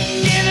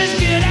 give as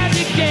good as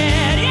you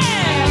can, yeah.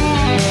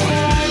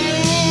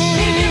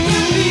 If you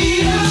can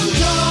beat 'em,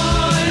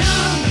 join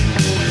 'em.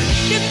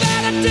 You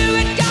better do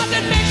it 'cause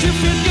it makes you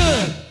feel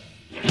good.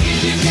 If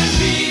you can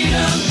beat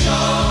 'em,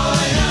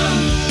 join 'em.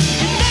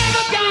 You're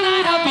never gonna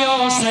help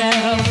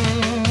yourself.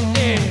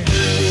 Yeah.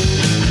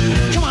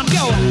 Come on,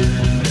 go.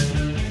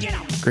 Get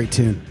out. Great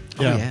tune.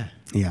 Yeah. Oh, yeah.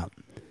 Yeah.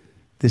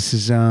 This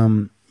is,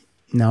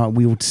 now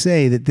we would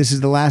say that this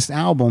is the last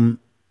album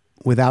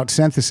without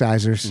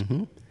synthesizers.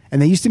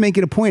 And they used to make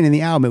it a point in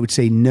the album, it would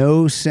say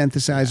no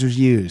synthesizers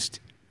used.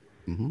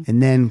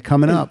 And then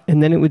coming up,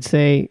 And then it would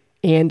say,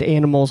 and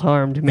animals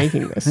harmed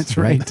making this. that's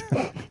right.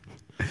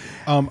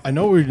 I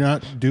know we're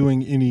not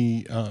doing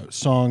any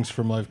songs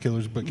from Live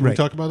Killers, but can we Right.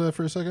 talk about that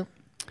for a second?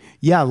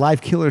 Yeah,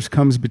 Live Killers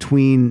comes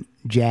between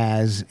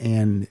Jazz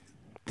and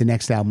the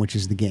next album, which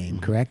is The Game,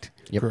 correct?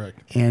 Yep. Correct.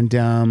 And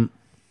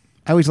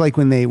I always like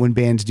when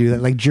bands do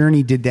that. Like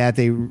Journey did that.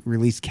 They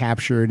released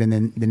Captured, and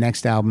then the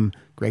next album,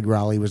 Greg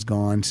Raleigh was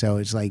gone. So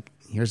it's like,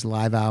 here's the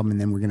live album, and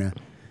then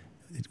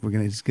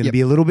it's gonna Yep.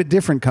 be a little bit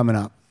different coming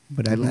up.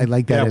 But I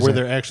like that. Yeah, as where a-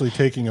 they're actually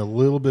taking a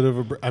little bit of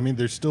a break. I mean,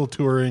 they're still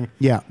touring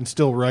and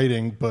still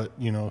writing, but,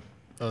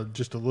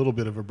 just a little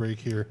bit of a break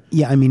here.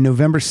 Yeah, I mean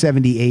November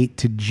 78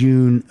 to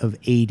June of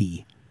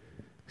 80.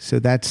 So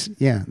that's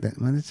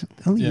that's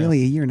only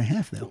really a year and a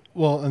half though.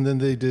 Well, and then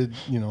they did,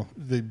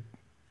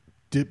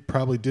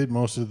 probably did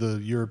most of the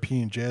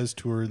European jazz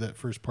tour that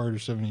first part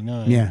of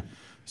 79. Yeah.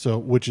 So,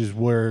 which is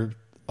where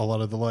a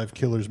lot of the Live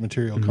Killers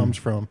material comes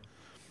from.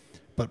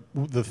 But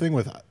the thing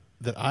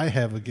that I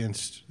have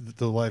against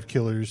the Live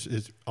Killers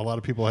is a lot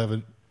of people have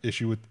an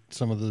issue with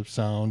some of the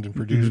sound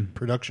and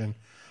production.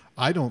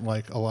 I don't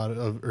like a lot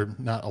of, or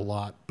not a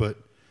lot, but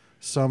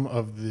some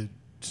of the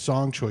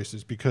song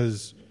choices,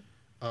 because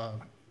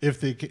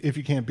if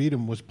you can't beat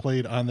them was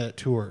played on that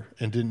tour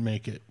and didn't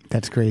make it.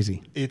 That's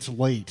crazy. It's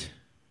Late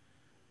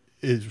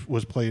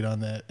was played on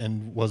that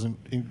and wasn't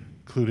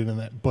included in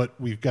that, but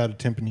we've got a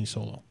timpani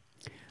solo.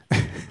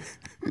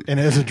 And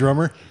as a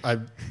drummer,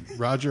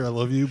 Roger, I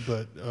love you,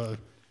 but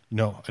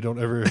no, I don't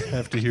ever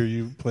have to hear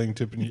you playing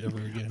timpani ever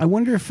again. I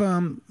wonder if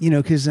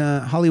because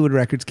Hollywood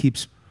Records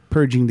keeps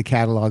purging the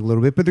catalog a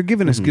little bit, but they're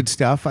giving us good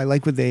stuff. I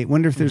like what they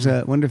wonder if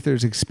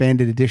there's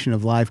expanded edition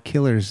of Live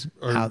Killers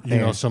Or out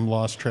there. some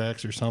lost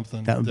tracks or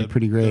something. That would be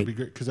pretty great. That'd be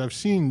great because I've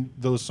seen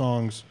those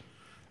songs,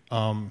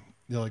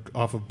 like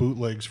off of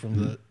bootlegs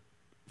from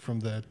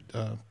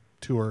that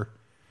tour,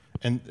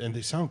 and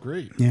they sound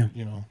great. Yeah.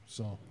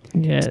 So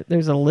Yeah,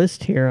 there's a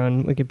list here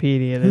on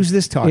Wikipedia. Who's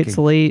this talking? It's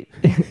Late,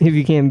 If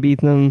You Can't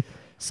Beat Them,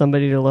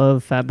 Somebody to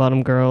Love, Fat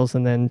Bottom Girls,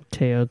 and then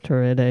Teo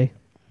Torede,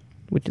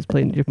 which is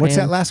played in Japan. What's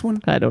that last one?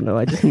 I don't know.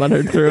 I just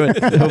muttered through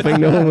it, hoping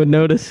no one would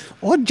notice.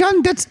 Oh,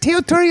 John, that's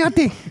Teo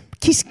Toriate.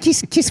 Kiss,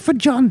 kiss, kiss for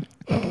John.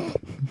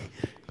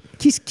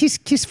 Kiss, kiss,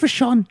 kiss for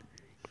Sean.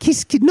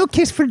 Kiss, kiss, no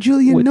kiss for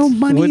Julian. No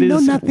money, no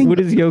nothing. What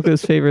is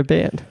Yoko's favorite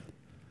band?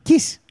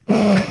 Kiss.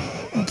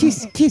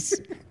 Kiss,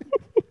 kiss.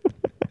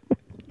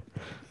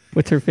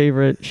 What's her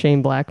favorite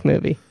Shane Black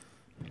movie?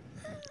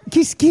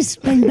 Kiss, kiss,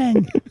 bang,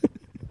 bang.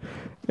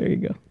 There you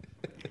go.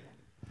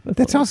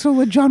 That's also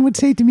what John would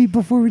say to me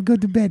before we'd go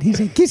to bed. He'd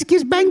say, kiss,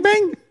 kiss, bang,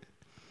 bang.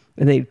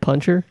 And they'd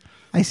punch her.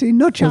 I say,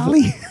 no,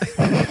 Charlie.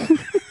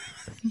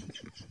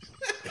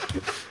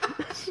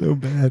 So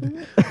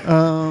bad.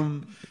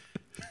 So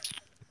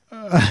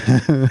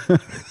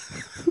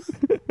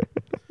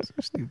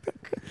stupid.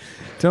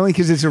 It's only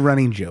because it's a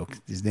running joke.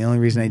 It's the only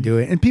reason I do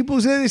it. And people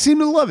say they seem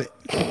to love it.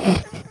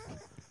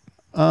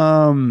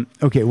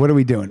 Okay, what are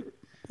we doing?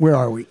 Where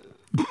are we?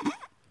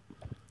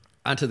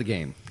 Onto the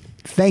game.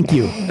 Thank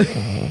you.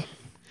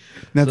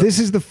 Now, this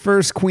is the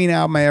first Queen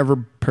album I ever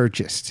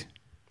purchased.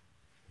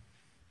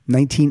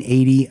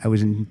 1980. I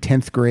was in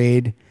 10th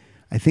grade.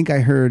 I think I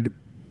heard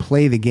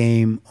Play the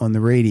Game on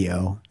the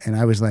radio, and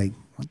I was like,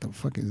 what the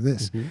fuck is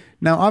this?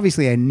 Now,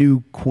 obviously, I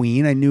knew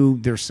Queen. I knew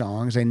their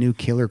songs. I knew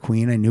Killer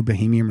Queen. I knew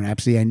Bohemian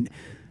Rhapsody.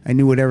 I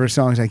knew whatever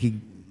songs I could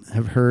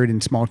have heard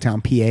in small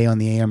town PA on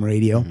the AM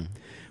radio.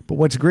 But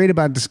what's great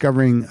about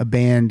discovering a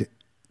band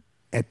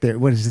at their,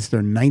 what is this,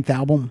 their 9th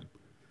album?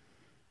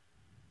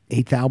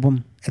 8th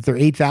album? At their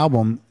 8th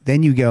album,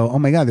 then you go, oh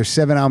my God, there's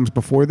 7 albums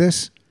before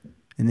this.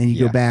 And then you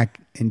go back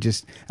and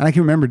I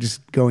can remember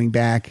just going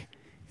back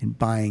and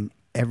buying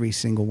every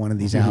single one of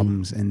these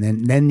albums. And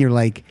then you're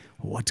like,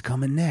 what's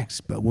coming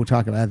next? But we'll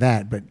talk about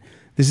that. But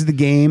this is the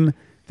game.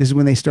 This is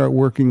when they start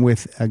working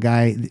with a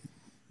guy,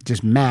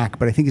 just Mac,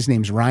 but I think his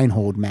name's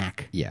Reinhold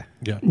Mack. Yeah.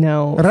 Yeah.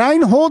 Now,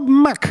 Reinhold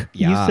Mack.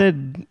 you Yeah.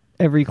 said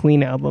every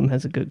Queen album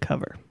has a good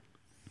cover.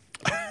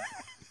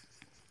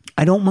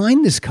 I don't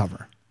mind this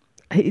cover.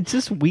 It's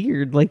just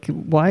weird. Like,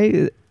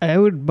 why? I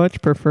would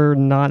much prefer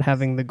not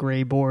having the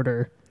gray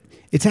border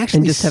It's actually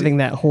and just having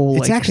that whole.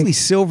 It's like, actually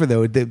silver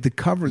though. The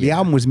cover, the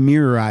album was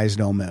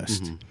mirrorized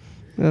almost.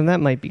 well,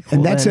 that might be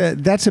cool. And then.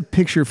 that's a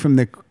picture from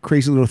the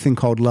Crazy Little Thing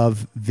Called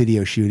Love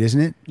video shoot,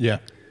 isn't it? Yeah.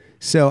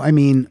 So I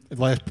mean,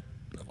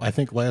 I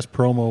think last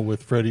promo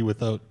with Freddie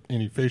without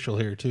any facial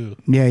hair too,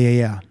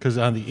 yeah. because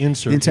on the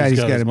insert Inside he's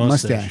got his a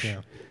mustache.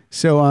 Yeah.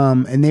 So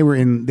and they were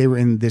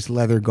in this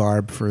leather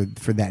garb for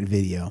that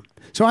video.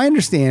 So I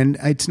understand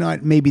it's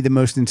not maybe the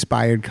most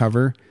inspired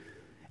cover,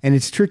 and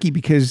it's tricky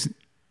because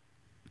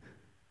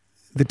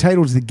the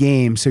title's The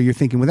Game, so you're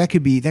thinking, well, that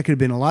could have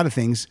been a lot of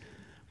things,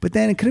 but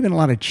then it could have been a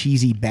lot of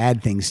cheesy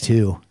bad things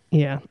too.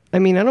 Yeah, I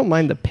mean, I don't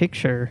mind the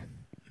picture,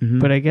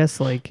 but I guess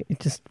like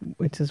it's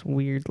just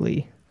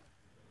weirdly.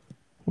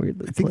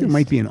 I think there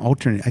might be an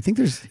alternate. I think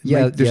there's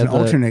an the-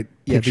 alternate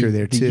picture the,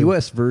 there too. The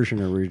U.S.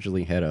 version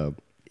originally had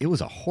it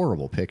was a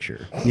horrible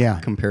picture. Yeah.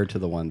 Compared to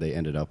the one they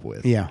ended up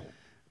with. Yeah.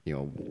 You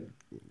know,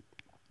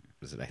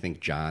 was it? I think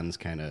John's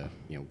kind of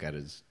got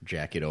his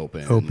jacket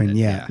open. Open,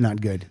 yeah, not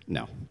good.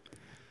 No.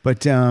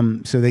 But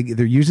so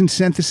they're using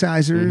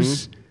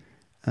synthesizers.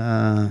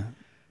 Oh,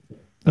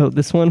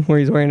 this one where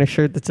he's wearing a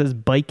shirt that says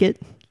 "Bike It."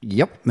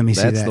 Yep. Let me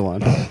see That's that. the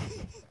one.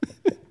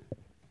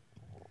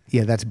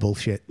 Yeah, that's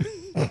bullshit.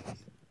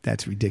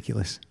 That's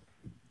ridiculous.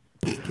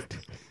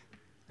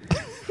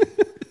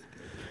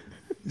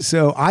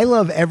 So I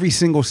love every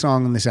single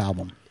song on this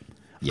album.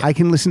 Yeah. I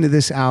can listen to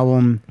this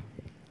album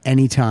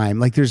anytime.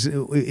 Like there's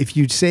if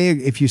you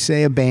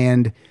say a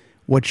band,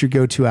 what's your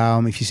go-to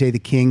album? If you say the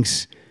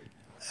Kinks,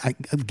 I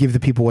give the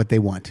people what they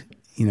want.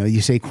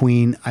 You say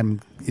Queen,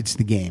 it's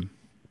The Game.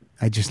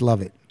 I just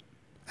love it.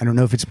 I don't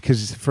know if it's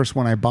because it's the first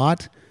one I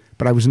bought,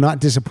 but I was not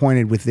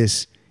disappointed with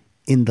this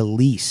in the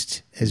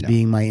least as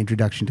being my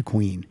introduction to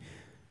Queen.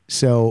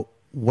 So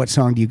what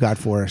song do you got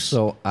for us?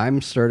 So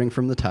I'm starting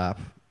from the top,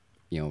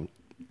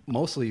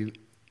 mostly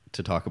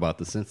to talk about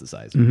the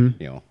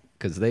synthesizer,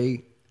 because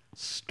they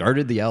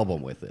started the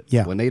album with it.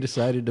 Yeah. When they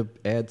decided to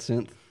add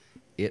synth,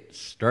 it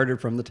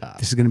started from the top.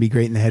 This is going to be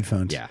great in the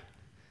headphones. Yeah.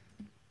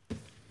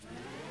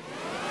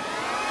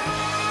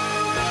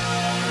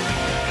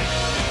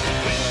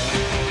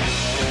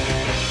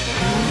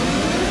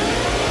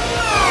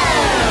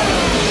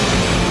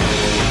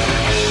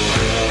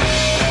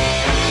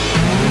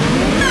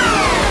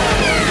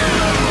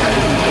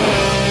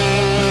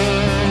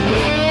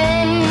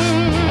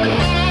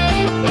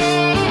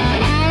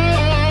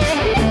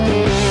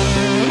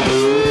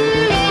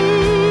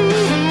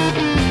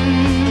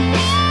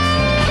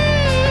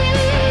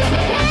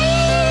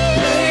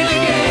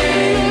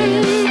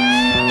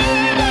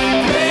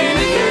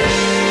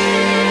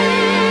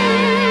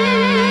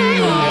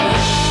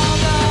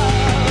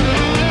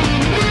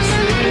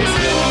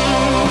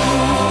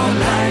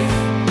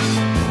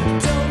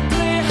 Don't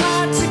play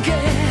hard to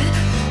get.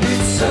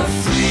 It's a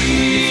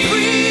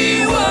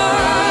free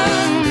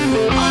world.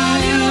 All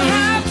you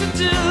have to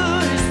do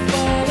is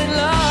fall in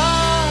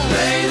love.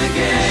 Play the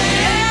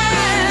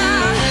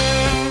game.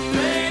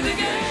 Play the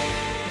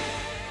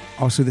game.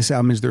 Also, this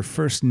album is their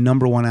first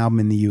 #1 album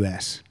in the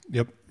U.S.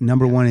 Yep.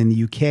 #1 in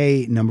the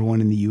UK,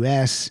 #1 in the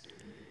US.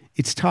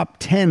 It's top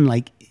 10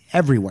 like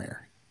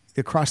everywhere,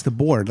 across the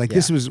board. Like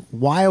this was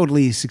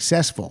wildly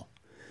successful.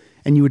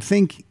 And you would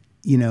think,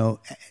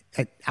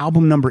 at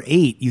album number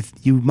 8,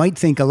 you might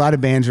think a lot of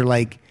bands are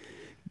like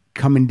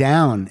coming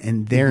down,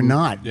 and they're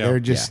not. Yeah. They're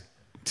just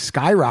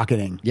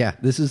skyrocketing. Yeah.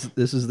 This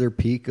is their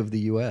peak of the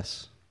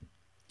U.S.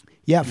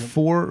 Yeah,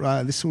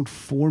 this sold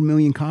 4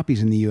 million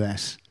copies in the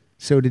US.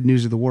 So did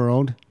News of the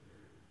World.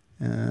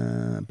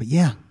 But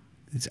yeah,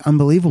 it's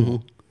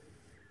unbelievable.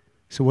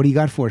 So what do you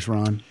got for us,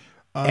 Ron?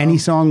 Any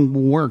song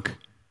will work.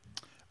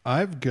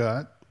 I've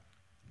got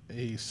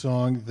a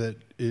song that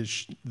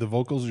is the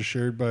vocals are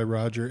shared by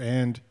Roger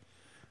and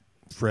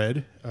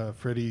Fred.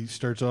 Freddie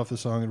starts off the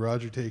song and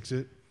Roger takes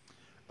it.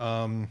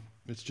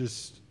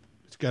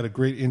 It's got a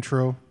great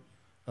intro.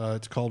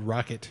 It's called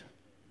Rocket,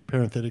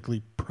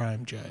 parenthetically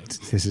Prime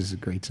Jive. This is a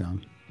great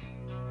song.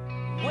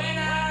 When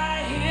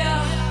I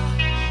hear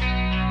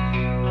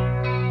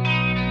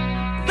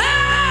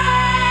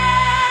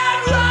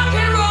that rock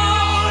and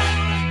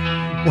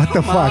roll, What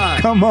the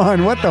fuck? Come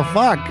on, what the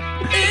fuck?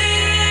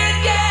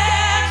 it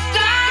gets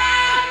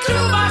down to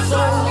my soul.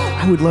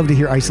 I would love to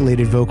hear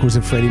isolated vocals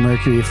of Freddie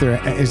Mercury. If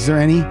there is there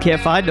any?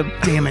 Can't find them.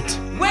 Damn it.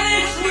 When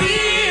it's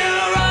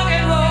real rock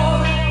and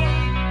roll,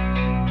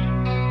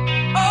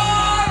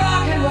 oh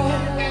rock and roll.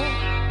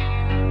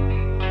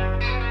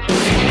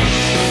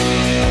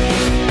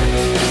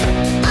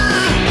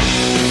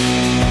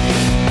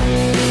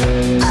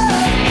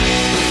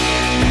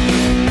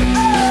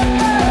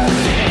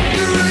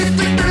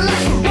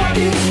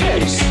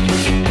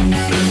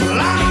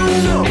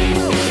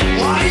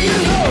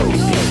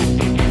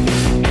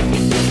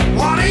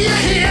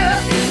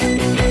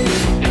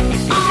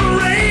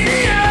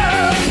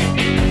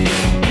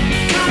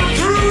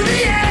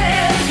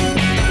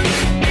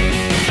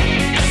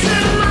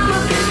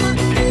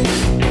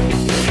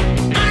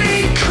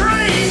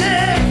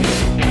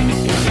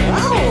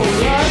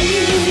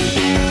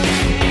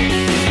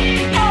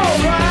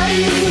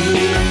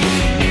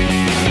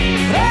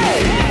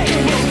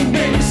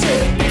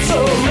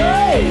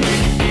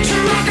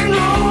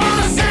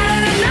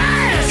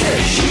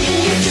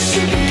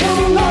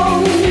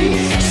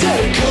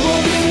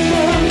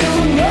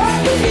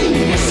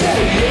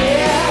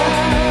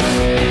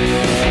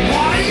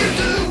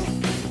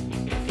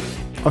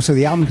 Oh, so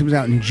the album comes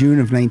out in June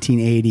of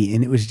 1980,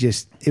 and it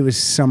was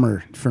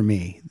summer for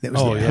me. That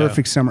was the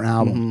perfect summer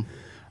album.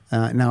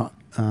 Now,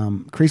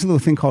 Crazy Little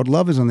Thing Called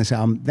Love is on this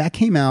album. That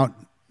came out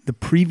the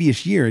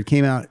previous year. It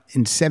came out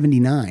in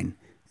 79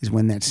 is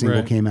when that single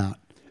Right. came out.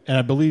 And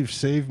I believe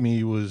Save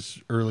Me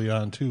was early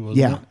on too,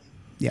 wasn't it?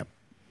 Yep.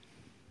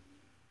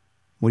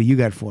 What do you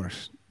got for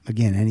us?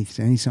 Again, any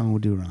song will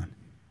do, Ron.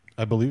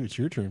 I believe it's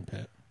your turn,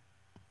 Pat.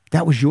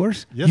 That was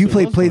yours? Yes, You it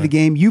played was Play the mine.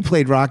 Game. You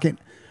played Rocket.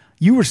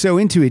 You were so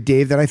into it,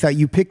 Dave, that I thought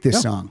you picked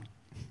this song.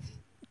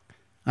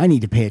 I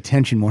need to pay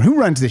attention more. Who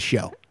runs this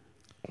show?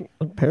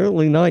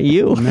 Apparently not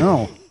you.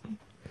 No.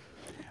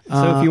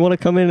 So if you want to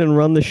come in and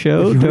run the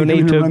show, if you wanna donate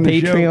come in to and run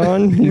the show.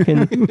 Patreon. You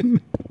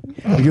can.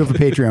 We do have a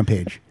Patreon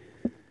page.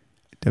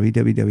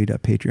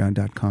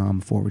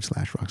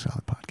 www.patreon.com/Rock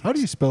Solid Podcast. How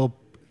do you spell?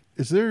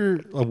 Is there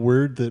a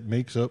word that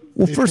makes up?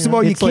 Well, first of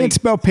all, you It's can't like-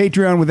 spell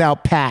Patreon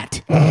without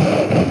Pat.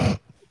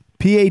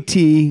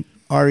 Patreon.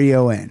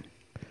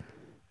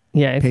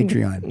 Yeah, I think-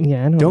 Patreon.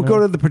 Yeah, I don't Don't know. go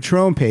to the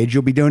Patron page.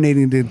 You'll be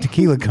donating to the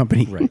tequila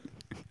company. Right.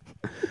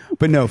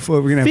 But no,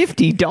 we're going to have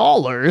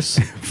 $50.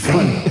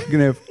 fun. We're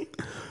gonna have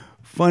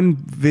fun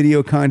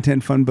video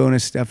content, fun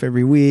bonus stuff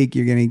every week.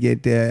 You're gonna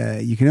get.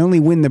 You can only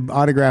win the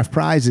autograph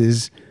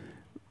prizes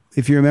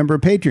if you're a member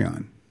of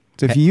Patreon.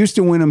 So if you used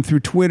to win them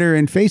through Twitter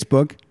and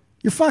Facebook,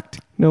 you're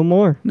fucked. No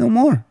more. No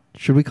more.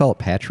 Should we call it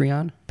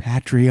Patreon?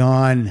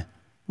 Patreon.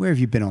 Where have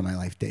you been all my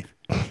life, Dave?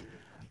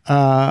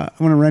 I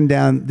want to run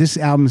down. This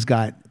album's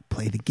got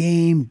Play the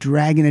Game,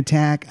 Dragon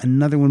Attack,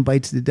 another one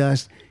Bites the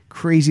Dust,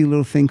 Crazy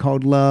Little Thing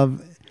Called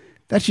Love.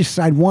 That's just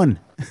side one.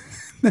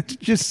 That's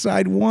just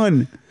side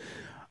one.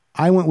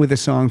 I went with a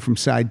song from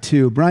side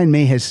two. Brian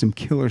May has some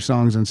killer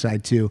songs on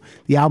side two.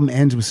 The album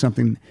ends with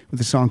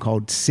a song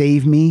called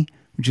Save Me,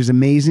 which is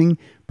amazing.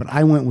 But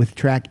I went with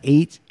track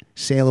 8,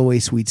 Sail Away,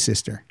 Sweet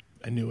Sister.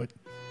 I knew it.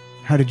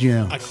 How did you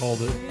know? I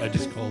called it. I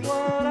just called it.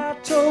 What I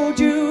told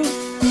you,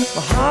 my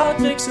heart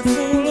makes a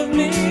fool of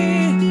me.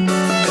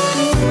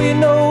 You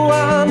know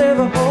I'll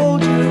never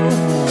hold you. I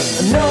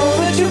know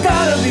that you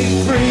gotta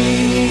be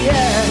free.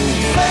 Yeah.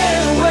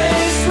 Sail away,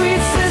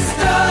 sweet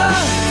sister.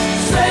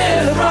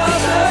 Sail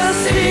across the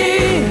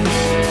sea.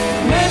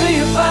 Maybe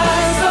you'll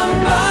find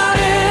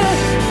somebody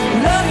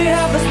who love you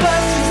half as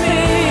much as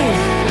me.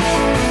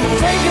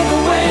 Take it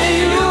the way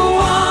you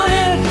want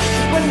it.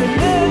 When they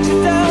let you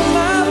down,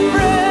 my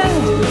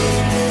friend.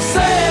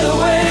 Sail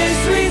away,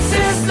 sweet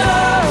sister.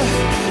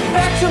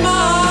 Back to my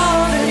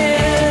arms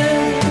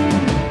again.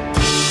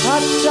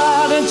 Hot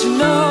child, don't you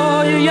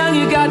know you're young,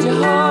 you got your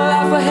whole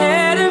life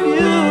ahead of you.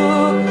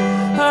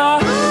 Oh,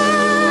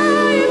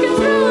 you can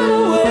throw it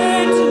away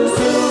too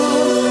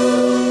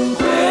soon.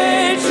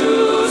 Way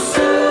too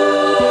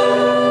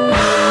soon.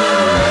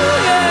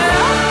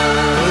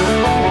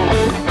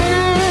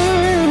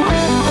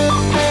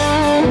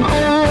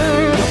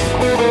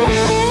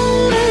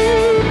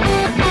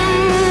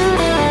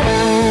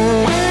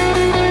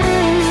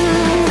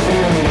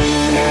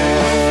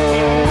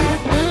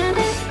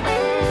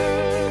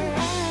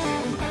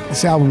 The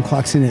This album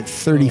clocks in at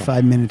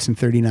 35 minutes and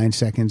 39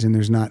 seconds, and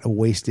there's not a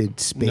wasted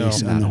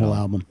space No, on not the at whole all.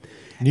 album.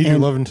 Need Your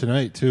And- Lovin'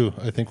 Tonight, too.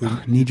 I think we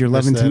Need Your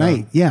missed Lovin' that Tonight,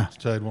 on yeah.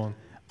 Side one.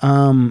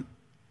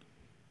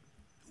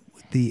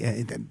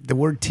 The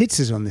word tits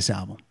is on this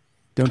album.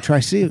 Don't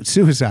try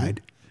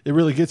suicide. It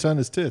really gets on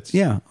his tits.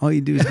 Yeah, all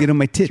you do is get on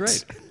my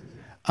tits.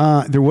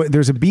 That's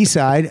There's a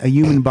B-side, A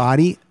Human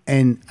Body,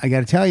 and I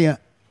got to tell you,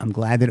 I'm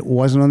glad that it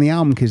wasn't on the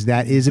album because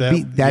that's a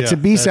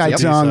B-side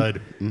that's a song.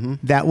 B-side.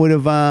 That would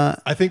have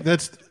I think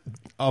that's,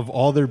 of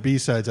all their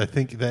B-sides, I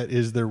think that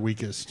is their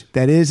weakest.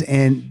 this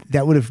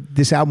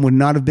album would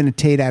not have been a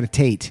Tate out of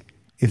Tate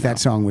if that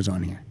song was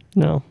on here.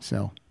 No.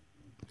 So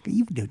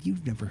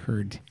you've never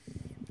heard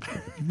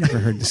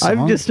the song.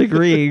 I'm just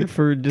agreeing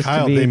for just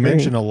Kyle, to be they agreeing.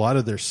 mention a lot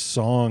of their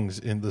songs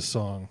in the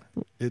song.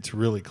 It's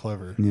really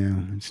clever. Yeah,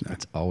 it's not.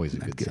 That's always a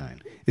good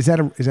sign. Is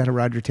that a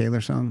Roger Taylor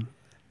song?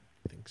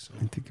 I think so.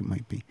 I think it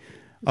might be.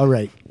 All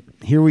right,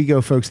 here we go,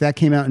 folks. That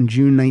came out in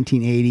June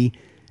 1980.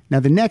 Now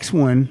the next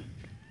one,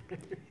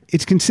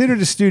 it's considered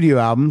a studio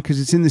album because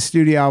it's in the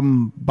studio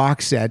album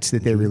box sets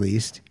that they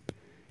released,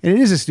 and it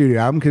is a studio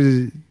album because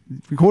it's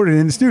recorded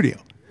in the studio.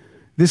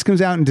 This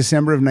comes out in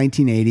December of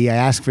 1980. I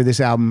asked for this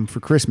album for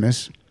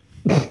Christmas.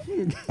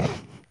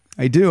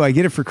 I do. I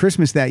get it for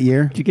Christmas that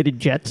year. Did you get a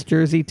Jets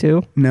jersey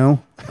too?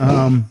 No.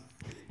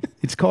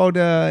 It's called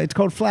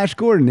Flash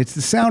Gordon. It's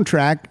the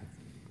soundtrack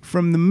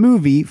from the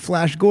movie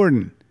Flash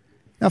Gordon.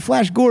 Now,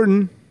 Flash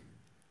Gordon,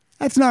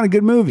 that's not a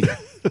good movie.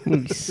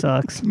 Movie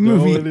sucks.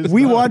 Movie. it is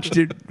We not. watched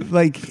it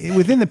like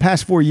within the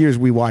past 4 years.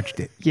 We watched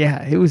it.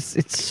 Yeah,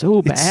 it's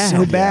so bad. It's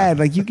so bad.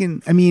 Like you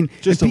can. I mean,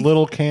 Just a and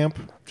little camp.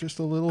 Just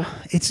a little.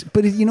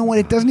 But you know what?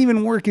 It doesn't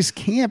even work as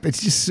camp.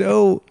 It's just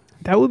so.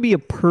 That would be a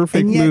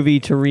perfect And yet- movie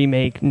to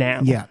remake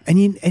now. Yeah,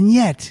 and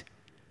yet,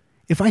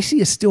 if I see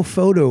a still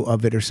photo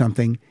of it or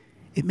something,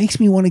 it makes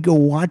me want to go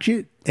watch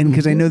it. And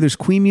because I know there's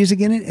Queen music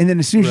in it, and then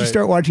as soon as you Right.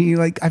 start watching, you're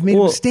like, I've made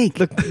a mistake.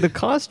 The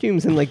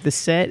costumes and like the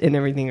set and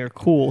everything are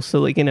cool. So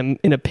like in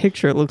a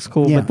picture it looks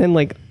cool, Yeah. but then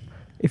like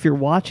if you're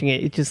watching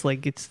it, it just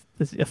like the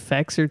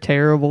effects are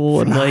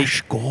terrible and like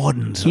Flash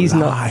Gordon's he's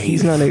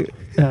alive. not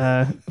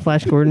a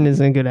Flash Gordon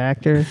isn't a good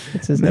actor.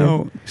 What's his name?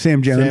 No,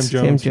 Sam Jones. Sam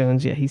Sam Jones.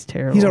 Jones. Yeah, he's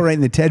terrible. He's all right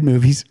in the Ted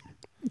movies.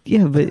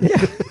 Yeah, but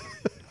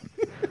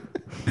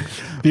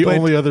The But-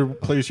 only other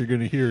place you're going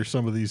to hear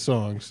some of these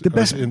songs The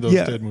best, in those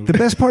Ted movies. the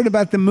best part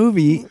about the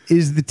movie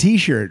is the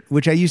T-shirt,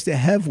 which I used to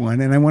have one,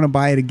 and I want to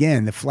buy it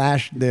again. The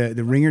Flash, the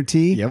Ringer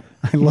tee. Yep.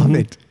 I love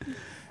it.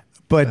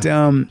 But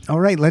all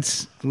right,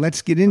 let's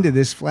get into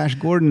this Flash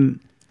Gordon.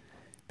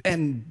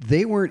 And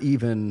they weren't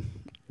even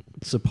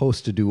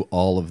supposed to do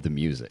all of the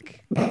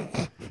music.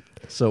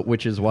 So,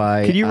 which is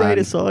why. can you write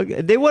a song?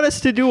 They want us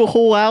to do a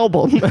whole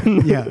album.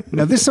 Yeah.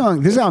 Now this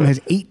album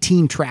has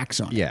 18 tracks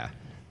on it. Yeah.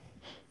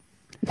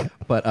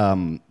 But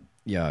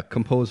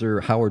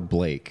composer Howard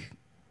Blake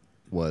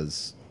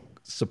was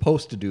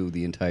supposed to do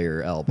the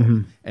entire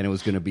album, and it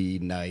was going to be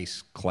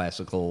nice,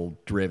 classical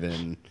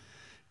driven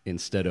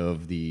instead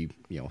of the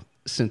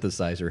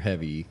synthesizer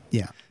heavy,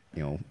 Yeah.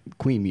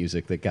 Queen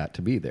music that got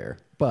to be there.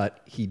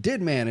 But he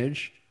did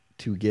manage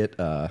to get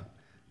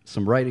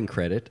some writing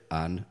credit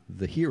on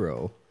The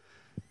Hero,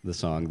 the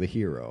song The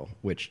Hero,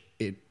 which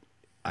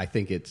I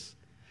think it's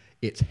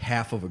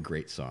half of a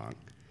great song.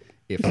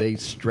 If they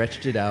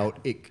stretched it out,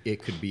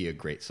 it could be a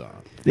great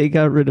song. They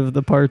got rid of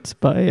the parts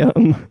by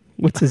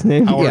what's his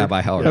name? Yeah,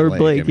 by Howard Blake,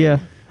 Blake. I mean.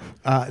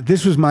 Yeah.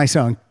 This was my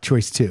song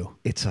choice too.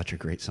 It's such a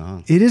great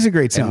song. It is a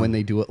great song. And when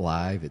they do it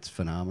live, it's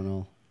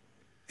phenomenal.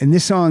 And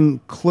this song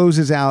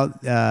closes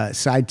out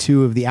side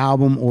 2 of the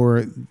album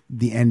or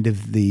the end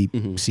of the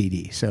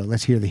CD. So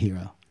let's hear The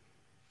Hero.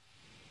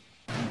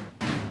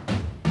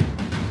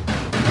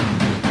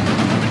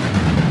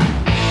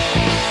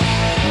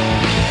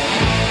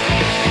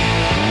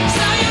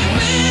 So you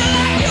feel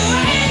like you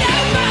ain't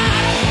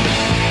nobody.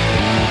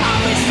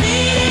 Always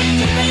needed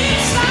to be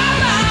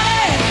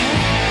somebody.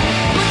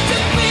 Put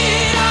your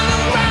feet on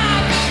the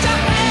ground, put your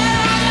head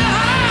on your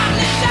heart,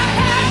 lift your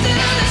hands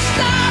into the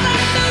sky,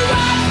 let the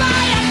road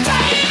fire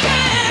take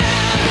it.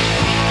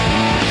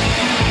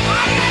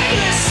 I ain't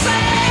the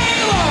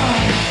same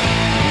one.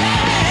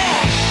 Yeah.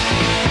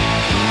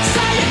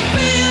 So you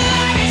feel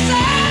like it's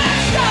a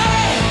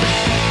story.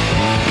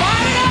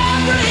 Find out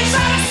breeze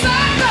on a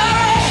Sunday.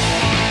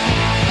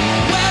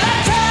 Well, I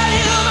tell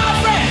you, my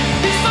friend,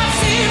 this might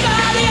seem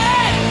like the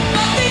end,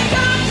 but the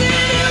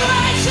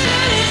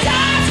continuation is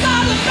as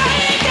for the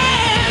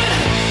making.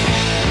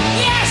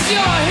 Yes,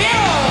 you're a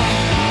hero.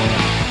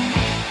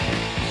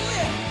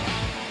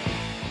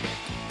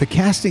 The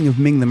casting of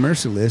Ming the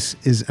Merciless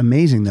is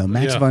amazing, though.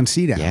 Max Yeah. von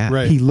Sydow. Yeah.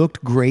 Right. He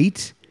looked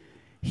great.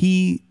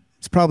 He's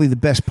probably the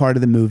best part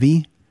of the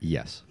movie.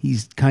 Yes.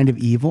 He's kind of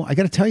evil. I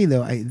got to tell you,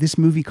 though, this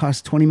movie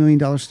cost $20 million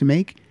to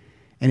make,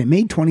 and it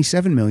made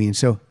 $27 million.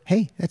 So,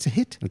 hey, that's a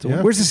hit. That's a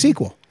win. Where's the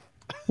sequel?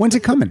 When's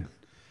it coming?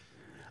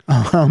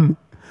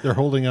 They're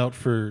holding out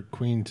for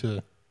Queen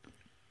to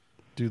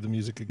do the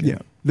music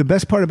again. The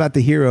best part about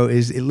The Hero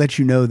is it lets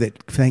you know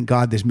that, thank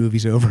God, this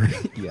movie's over.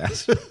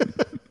 Yes.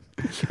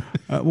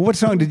 What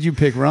song did you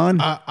pick, Ron?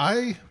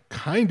 I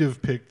kind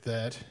of picked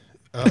that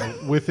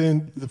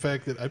within the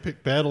fact that I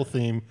picked Battle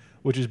Theme,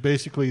 which is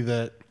basically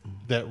that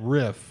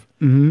riff.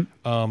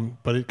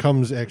 But it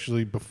comes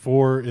actually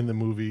before in the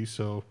movie,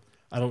 so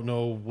I don't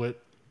know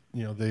what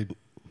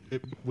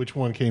which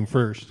one came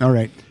first. All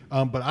right.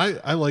 But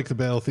I like the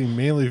Battle Theme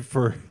mainly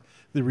for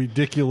the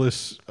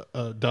ridiculous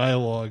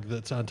dialogue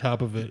that's on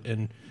top of it,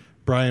 and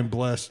Brian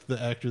Blessed, the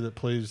actor that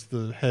plays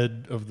the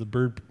head of the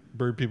bird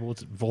people,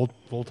 what's it,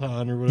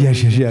 Voltan or whatever?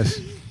 Yes.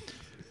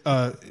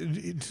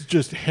 It's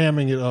just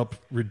hamming it up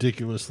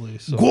ridiculously.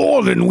 So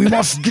Gordon, we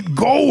must get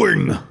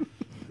going.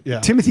 yeah,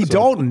 Timothy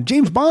Dalton,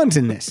 James Bond's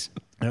in this.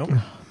 Yep.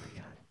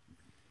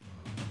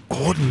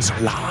 Gordon's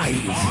alive.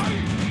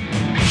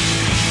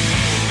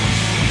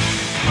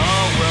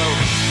 Oh, well,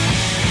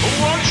 who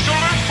wants to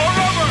live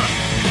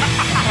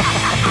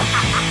forever?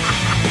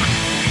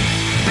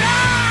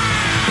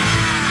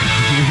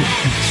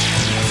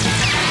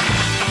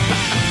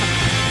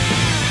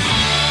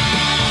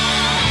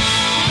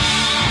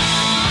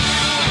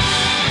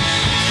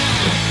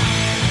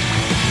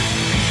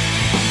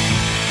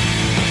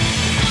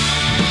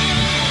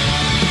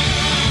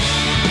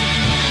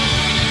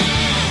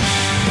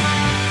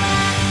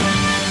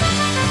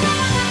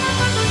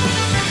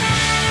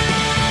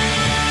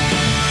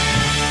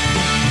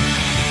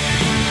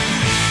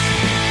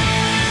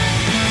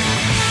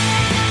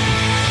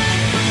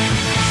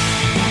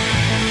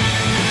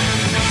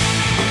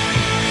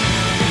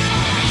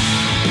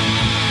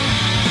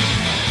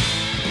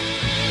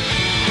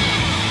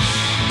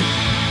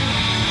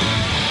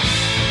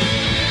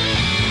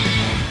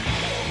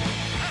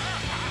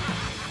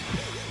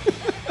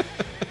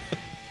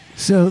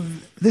 So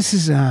this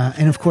is,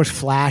 and of course,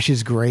 Flash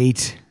is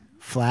great.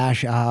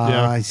 Flash,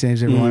 he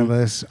saves every one of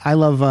us. I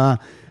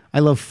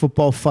love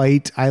Football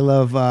Fight. I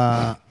love,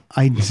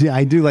 I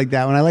do like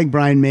that one. I like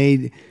Brian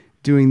May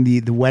doing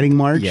the wedding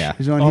march. Yeah.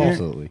 Is on here.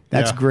 Absolutely.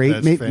 That's Yeah, great.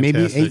 that's Maybe hey,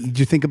 fantastic. did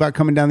you think about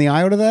coming down the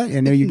aisle to that?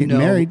 I know you're getting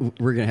married.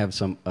 We're gonna have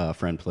some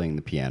friend playing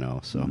the piano,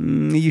 so Are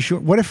you sure?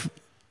 What if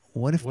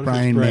it's Brian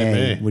Brian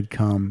May May? would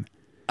come,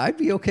 I'd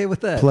be okay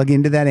with that. plug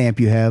into that amp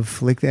you have,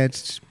 flick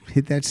that,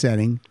 hit that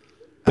setting.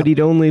 But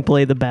he'd only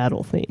play the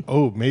battle theme.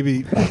 Oh,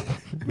 maybe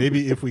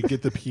if we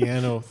get the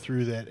piano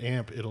through that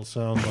amp, it'll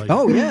sound like.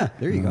 Oh yeah,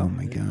 there you Oh go.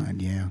 my God,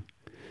 yeah.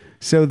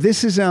 So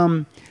this is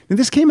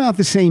this came out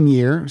the same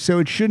year, so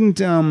it shouldn't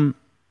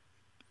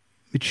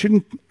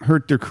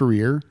hurt their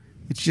career.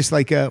 It's just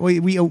like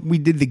we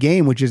did the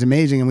game, which is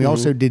amazing, and we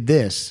also did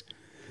this.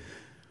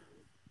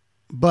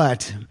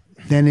 But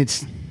then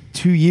it's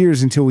 2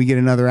 years until we get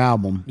another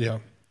album. Yeah.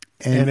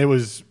 And- And it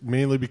was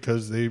mainly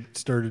because they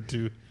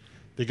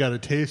got a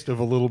taste of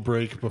a little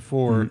break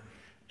before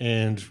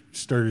and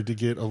started to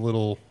get a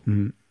little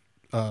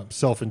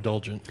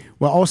self-indulgent.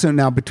 Well, also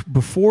now,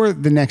 before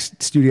the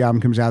next studio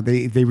album comes out,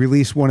 they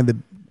release one of the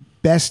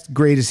best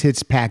greatest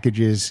hits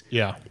packages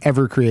Yeah.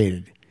 ever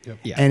created. Yep.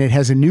 Yeah. And it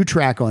has a new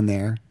track on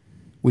there,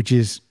 which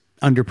is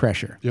Under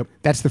Pressure. Yep.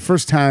 That's the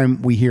first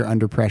time we hear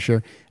Under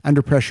Pressure.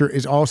 Under Pressure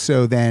is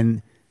also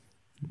then,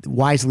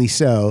 wisely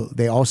so,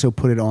 they also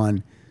put it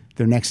on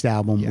their next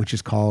album, which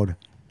is called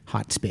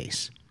Hot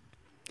Space.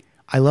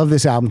 I love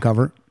this album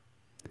cover.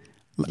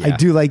 I Yeah.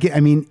 do like it. I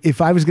mean,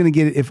 if I was going to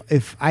get it,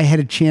 if I had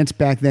a chance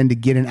back then to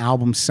get an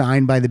album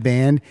signed by the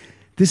band,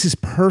 this is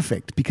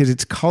perfect because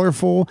it's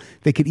colorful.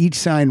 They could each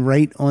sign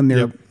right on their,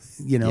 Yep.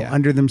 Yeah.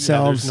 under Yeah,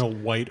 themselves. there's no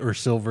white or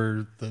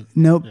silver.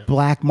 Nope,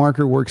 black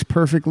marker works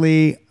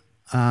perfectly.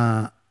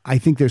 I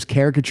think there's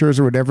caricatures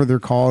or whatever they're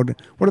called.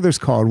 What are those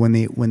called when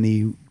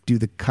they do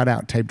the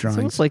cutout type It's drawings?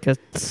 almost like a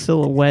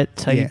silhouette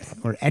type. Yeah,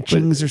 or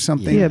etchings or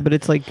something. Yeah, but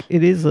it's like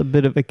it is a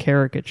bit of a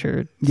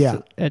caricature. Yeah.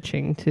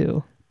 Etching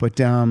too. But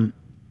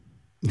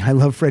I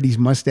love Freddie's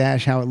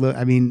mustache, how it looks.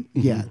 I mean,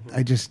 yeah,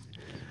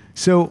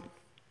 so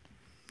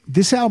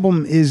this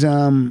album is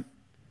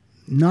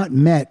not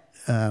met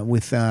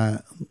with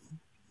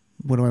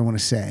what do I want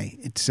to say?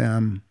 It's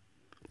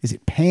is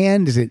it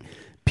panned? Is it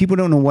people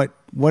don't know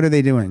what are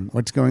they doing?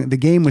 What's going? The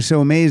game was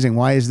so amazing.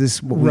 Why is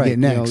this what we get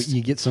next?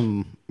 You get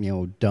some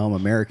dumb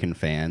American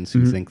fans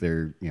who think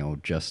they're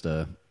just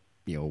a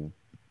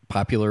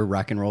popular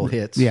rock and roll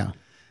hits. Yeah.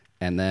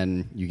 And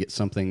then you get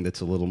something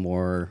that's a little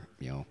more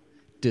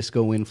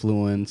disco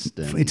influenced.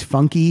 And It's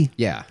funky.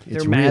 yeah,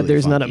 it's They're mad really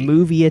there's not a funky.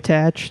 movie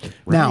attached.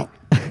 Now,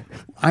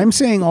 I'm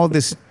saying all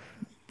this.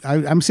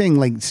 I'm saying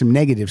like some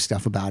negative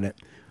stuff about it,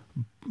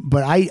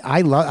 but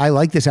I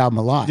like this album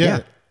a lot.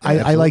 Yeah.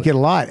 I like it a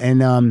lot,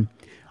 and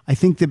I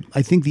think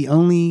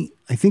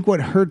what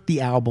hurt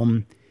the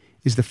album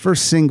is the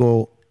first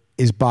single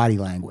is Body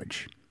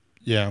Language,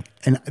 Yeah.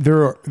 and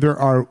there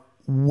are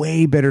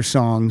way better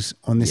songs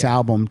on this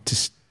album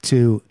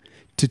to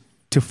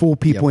fool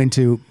people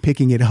into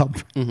picking it up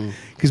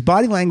because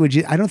Body Language.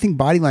 I don't think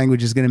Body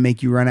Language is going to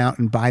make you run out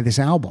and buy this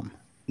album.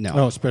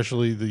 No,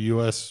 especially the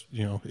U.S.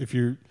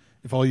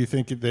 If all you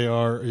think they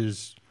are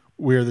is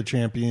We're the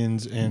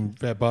Champions and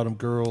Fat Bottom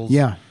Girls,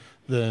 Yeah.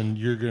 then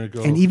you're gonna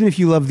go. And even if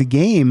you love the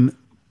game,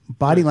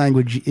 Body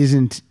Language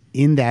isn't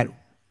in that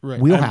Right.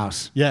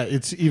 wheelhouse. Yeah,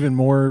 it's even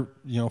more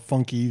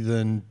funky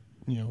than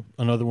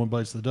Another One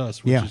Bites the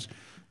Dust, which Yeah. is,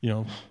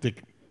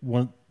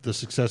 the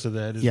success of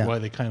that is Yeah. why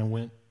they kind of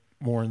went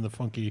more in the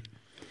funky.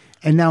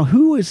 And now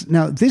is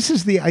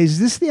this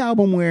the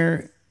album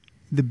where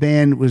the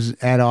band was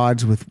at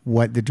odds with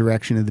what the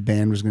direction of the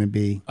band was going to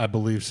be? I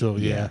believe so.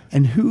 Yeah.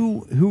 And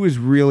who was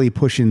really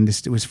pushing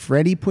this? Was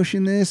Freddie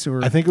pushing this,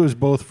 or I think it was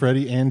both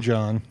Freddie and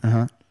John.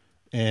 Uh-huh.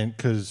 And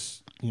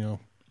because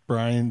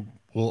Brian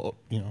will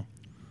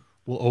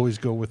always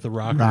go with the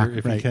rocker Rock,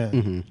 if right. he can.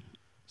 Mm-hmm.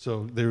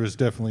 So there was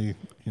definitely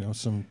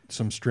some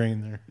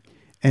strain there.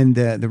 And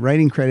the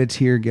writing credits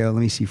here go. Let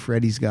me see.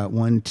 Freddie's got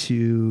 1,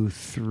 2,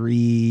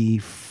 3,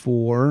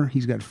 4.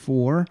 He's got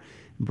 4.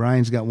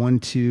 Brian's got 1,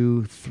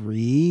 2,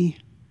 3.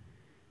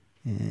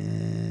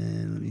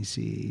 And let me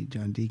see.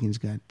 John Deacon's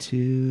got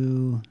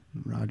 2.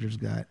 Roger's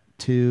got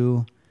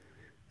 2.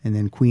 And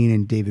then Queen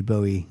and David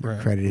Bowie Right.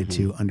 credited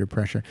to Under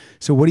Pressure.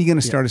 So what are you going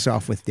to start us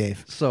off with,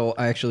 Dave? So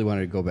I actually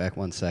wanted to go back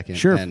 1 second.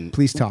 Sure, And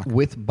please talk.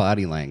 With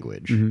body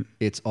language,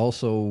 it's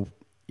also,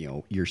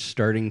 you're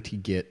starting to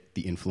get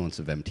the influence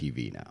of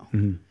MTV now.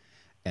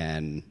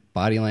 And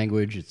body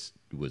language,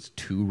 was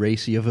too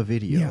racy of a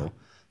video. Yeah.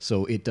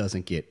 So it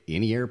doesn't get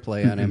any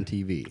airplay on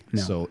MTV.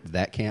 No. So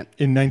that can't.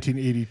 In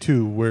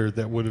 1982, where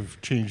that would have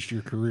changed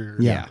your career.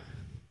 Yeah.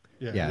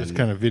 Yeah. This and-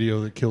 kind of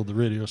video that killed the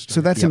radio star. So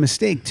that's a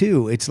mistake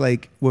too. It's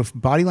like, well, if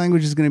Body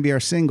Language is going to be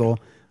our single,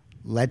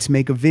 let's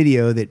make a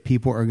video that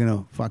people are going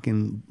to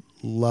fucking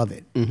love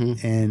it.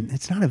 And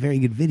it's not a very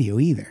good video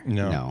either.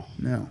 No.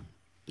 No.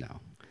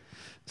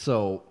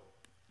 So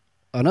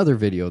another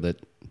video that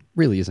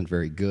really isn't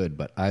very good,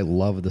 but I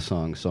love the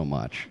song so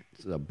much.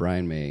 It's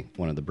Brian May,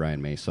 one of the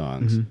Brian May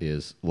songs,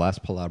 is Las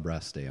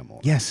Palabras de Amor.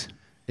 Yes.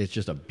 It's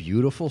just a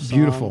beautiful song.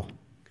 Beautiful.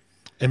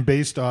 And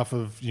based off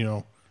of,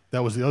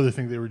 that was the other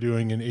thing they were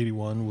doing in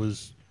 81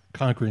 was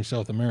conquering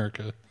South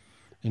America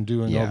and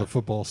doing all Yeah. the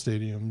football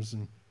stadiums.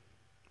 And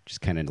Just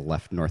kind of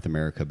left North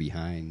America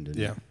behind and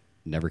Yeah.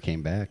 never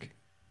came back.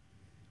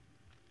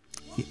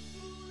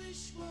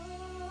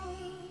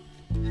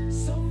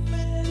 So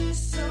many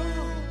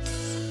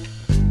songs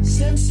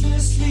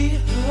senselessly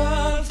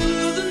heard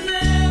through the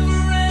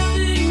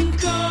never-ending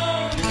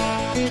call,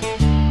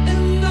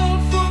 and all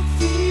for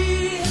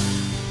fear,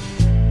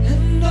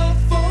 and all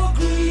for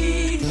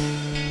greed.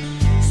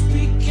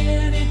 Speak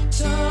any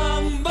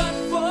tongue, but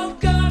for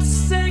God's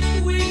sake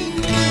we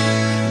need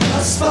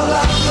las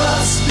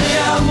palabras de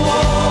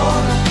amor.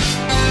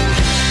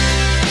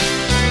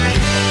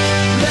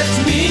 Let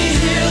me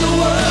hear the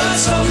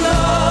words of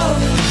love.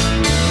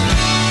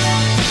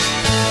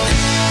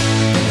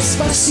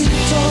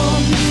 Despacito,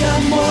 mi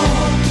amor,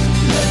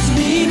 let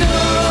me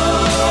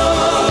know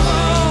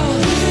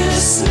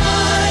this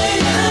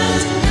night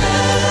and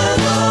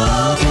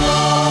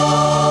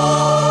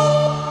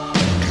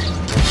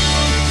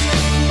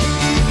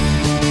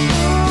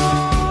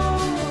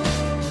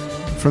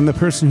evermore. From the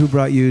person who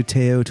brought you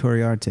Teo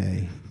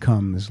Toriarte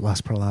comes Las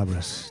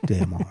Palabras de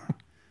Amor.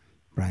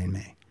 Brian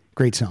May.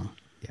 Great song.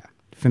 Yeah.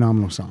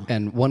 Phenomenal song.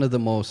 And one of the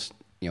most,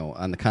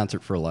 on the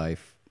Concert for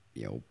Life,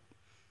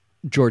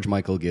 George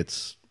Michael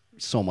gets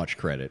so much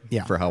credit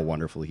Yeah. for how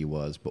wonderful he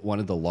was. But one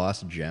of the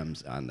lost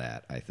gems on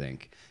that, I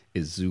think,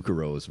 is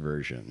Zuccaro's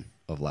version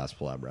of Las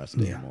Palabras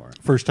de Amor.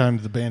 first time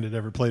the band had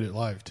ever played it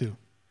live, too.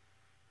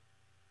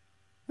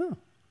 Oh,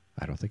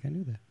 I don't think I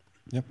knew that.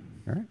 Yep.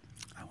 All right.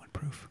 I want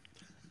proof.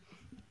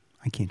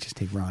 I can't just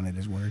take Ron at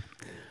his word.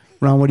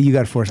 Ron, what do you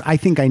got for us? I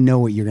think I know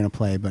what you're going to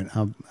play, but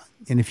I'll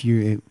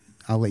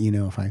let you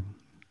know if I.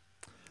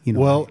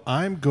 Well,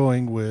 I'm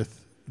going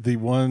with the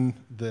one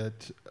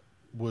that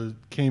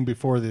came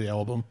before the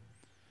album.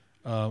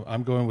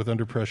 I'm going with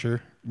Under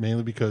Pressure,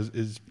 mainly because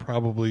it's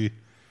probably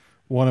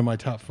one of my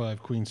top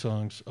 5 Queen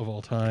songs of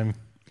all time.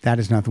 that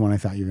is not the one I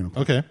thought you were going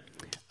to play.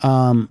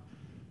 Okay.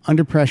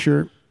 Under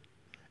Pressure.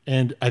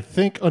 And I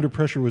think Under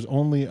Pressure was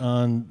only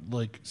on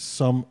I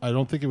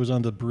don't think it was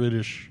on the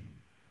British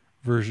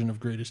version of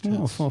Greatest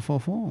Hits. Oh,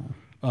 fall.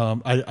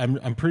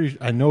 I'm pretty.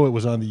 I know it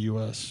was on the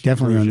U.S.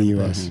 Definitely on the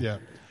version, US. but,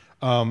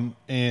 yeah.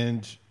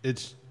 And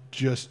it's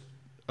just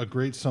a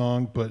great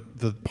song, but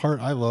the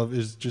part I love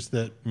is just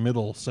that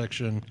middle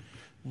section,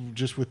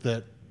 just with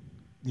that,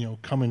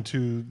 coming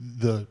to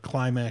the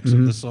climax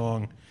of the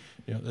song.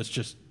 That's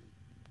just,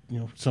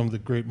 some of the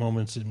great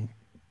moments in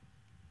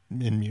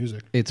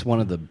music. It's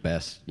one of the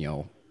best,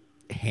 the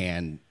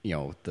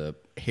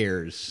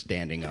hairs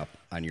standing up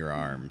on your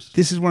arms.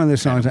 This is one of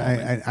those songs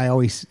Kind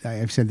of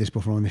I've said this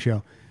before on the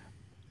show.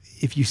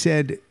 If you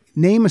said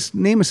name a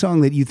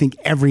song that you think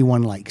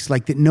everyone likes,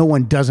 like that no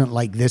one doesn't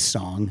like this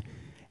song,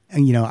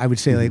 and I would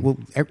say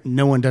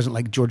no one doesn't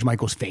like George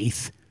Michael's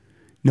Faith,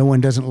 no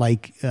one doesn't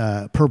like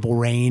Purple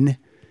Rain,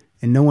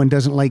 and no one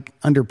doesn't like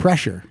Under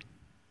Pressure,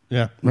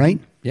 Yeah. right?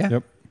 Yeah.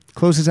 Yep.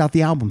 Closes out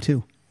the album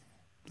too.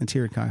 Let's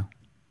hear it, Kyle.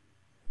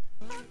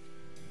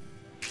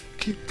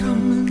 Keep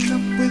coming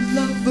up with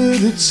love,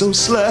 but it's so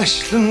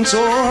slashed and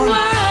torn.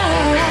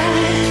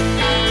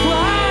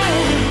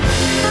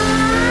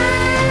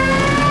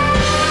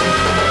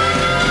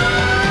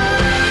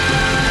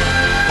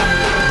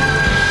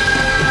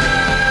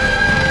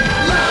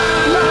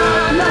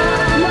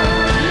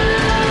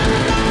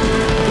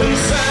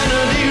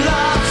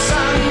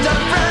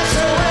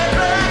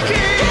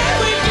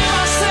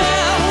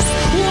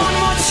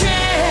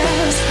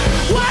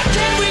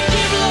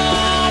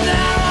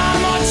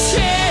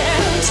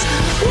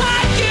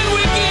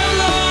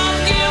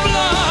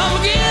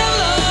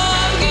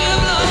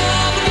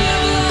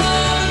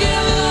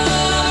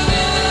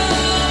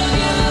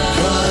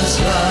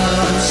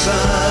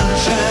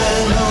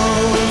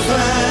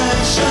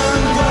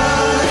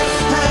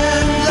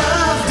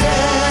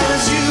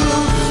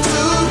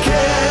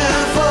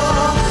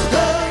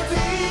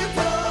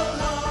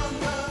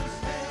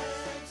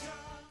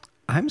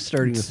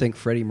 starting to think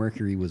Freddie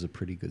Mercury was a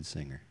pretty good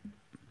singer.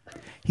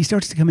 He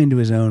starts to come into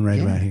his own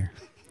right about here.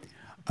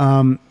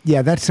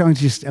 Yeah, that song's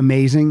just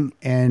amazing.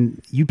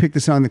 And you picked the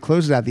song that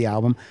closes out the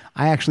album.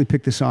 I actually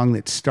picked the song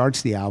that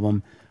starts the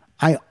album.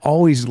 I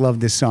always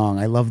loved this song.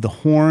 I love the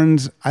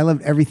horns. I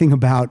loved everything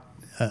about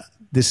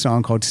this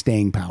song called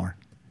Staying Power.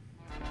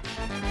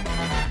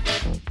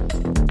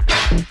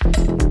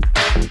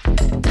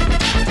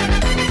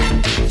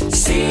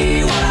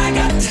 See what I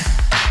got?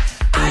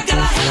 I got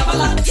a hell of a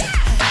lot.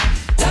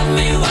 Tell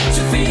me what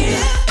you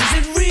feel. Is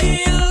it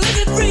real? Is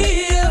it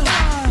real?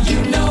 You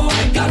know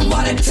I got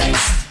what it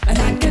takes, and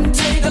I can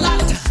take a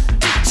lot.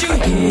 Did you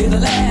hear the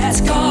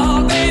last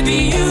call,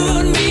 baby? You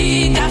and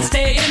me got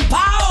staying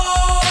power.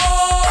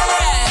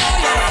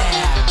 Yeah.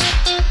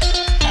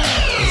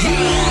 You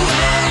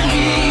and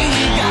me,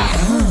 we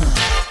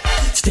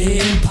got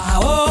staying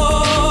power.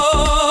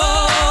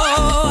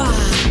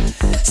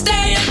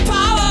 Staying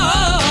power.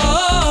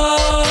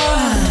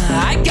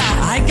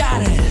 I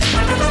got it.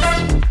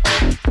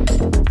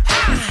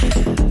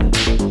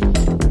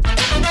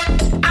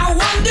 I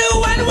wonder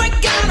when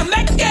we're gonna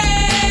make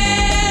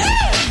it.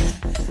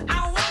 I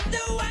wonder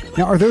when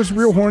Now, are those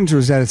real horns or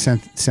is that a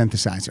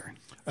synthesizer?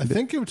 I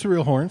think it's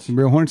real horns.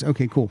 Real horns?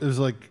 Okay, cool. It was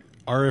like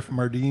R.F.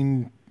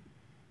 Mardin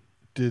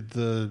did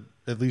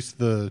at least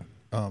the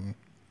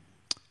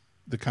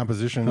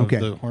composition Okay.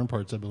 of the horn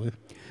parts, I believe.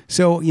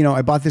 So,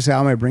 I bought this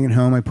album, I bring it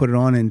home, I put it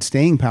on, and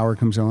Staying Power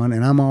comes on,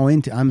 and I'm all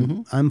into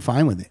I'm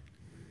fine with it.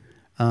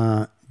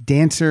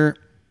 Dancer,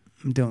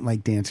 don't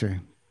like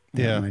Dancer.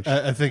 that Yeah, much.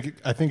 I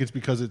think it's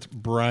because it's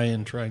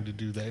Brian trying to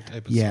do that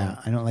type of Yeah,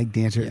 song. I don't like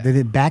Dancer.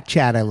 The Back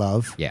Chat I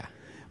love. Yeah.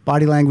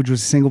 Body Language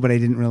was a single, but I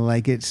didn't really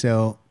like it.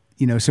 So,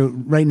 so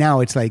right now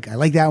it's like, I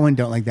like that one,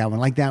 don't like that one,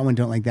 like that one,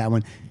 don't like that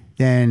one.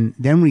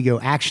 Then we go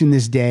Action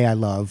This Day, I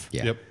love.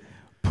 Yeah. Yep.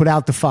 Put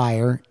Out the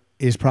Fire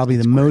is probably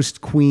the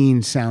most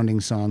Queen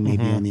sounding song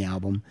maybe on the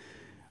album.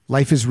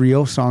 Life is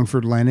Real,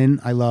 Songford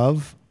Lennon, I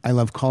love. I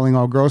love Calling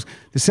All Girls.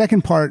 The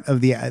second part of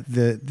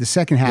the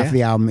second half of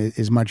the album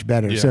is much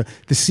better. Yeah. So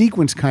the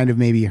sequence kind of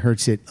maybe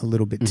hurts it a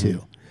little bit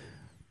too.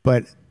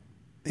 But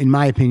in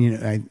my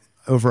opinion,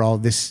 overall,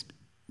 this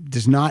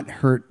does not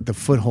hurt the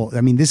foothold. I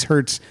mean, this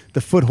hurts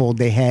the foothold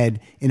they had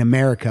in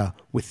America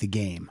with the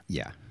Game.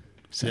 Yeah.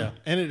 So Yeah,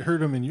 and it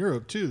hurt him in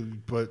Europe too.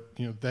 But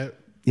that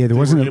Yeah, there they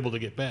wasn't were a- able to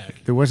get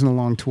back. there wasn't a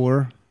long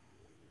tour.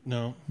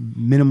 No,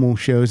 Minimal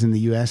shows in the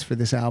U.S. for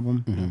this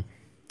album.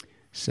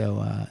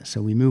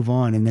 So we move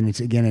on, and then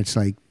it's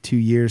like 2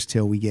 years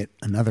till we get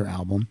another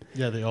album.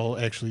 yeah, they all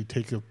actually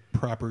take a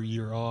proper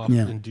year off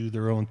Yeah. and do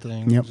their own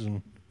things. Yep.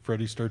 And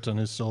Freddie starts on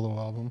his solo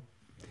album.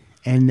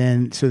 And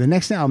then, so the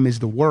next album is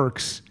The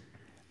Works.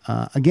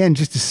 Again,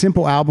 just a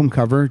simple album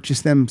cover,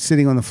 just them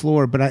sitting on the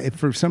floor. But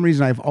for some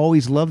reason, I've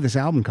always loved this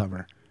album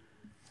cover.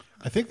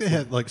 I think they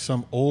had like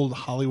some old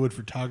Hollywood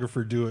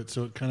photographer do it,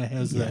 so it kind of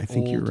has Yeah, that. I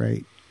think old, you're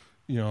right.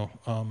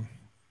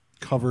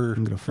 Cover.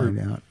 I'm gonna find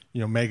out.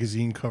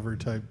 Magazine cover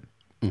type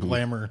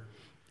glamour.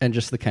 And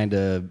just the kind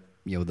of,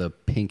 the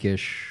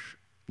pinkish,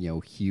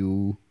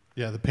 hue.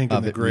 Yeah, the pink of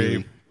and the it gray.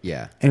 really.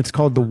 Yeah. And it's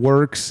called The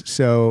Works.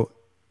 So,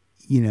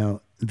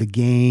 the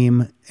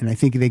Game. And I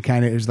think they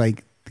kind of, it was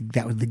like,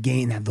 that was the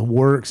Game, that The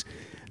Works.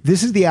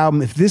 This is the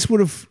album. If this would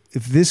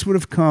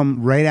have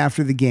come right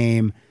after the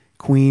Game,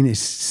 Queen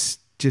is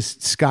just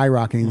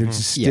skyrocketing. They're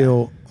just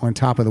still on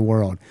top of the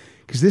world.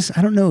 Because this,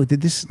 I don't know,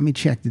 let me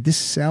check. Did this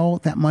sell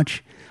that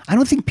much? I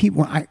don't think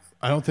people, I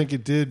don't think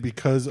it did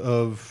because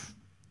of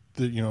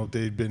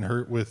they'd been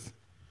hurt with.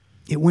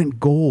 it went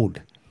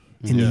gold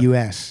in Yeah. the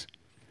U.S.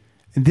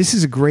 And this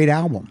is a great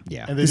album.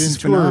 Yeah. And they This didn't is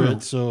tour phenomenal.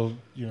 it, so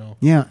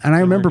Yeah, and I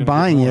they remember weren't gonna get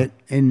buying more. it,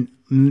 and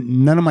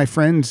none of my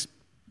friends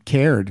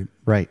cared.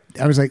 Right.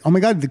 I was like, oh my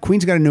God, the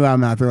Queen's got a new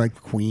album out. They're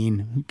like, Queen,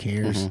 who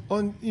cares? Well,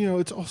 and,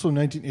 it's also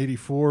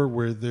 1984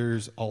 where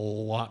there's a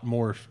lot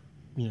more.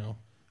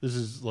 This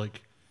is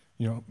like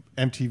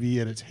MTV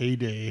at its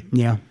heyday.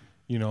 Yeah.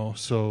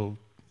 So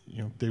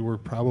they were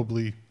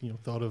probably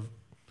thought of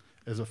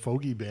as a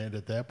folky band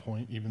at that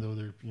point, even though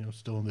they're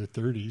still in their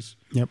 30s.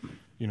 Yep.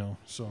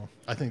 So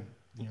I think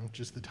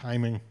just the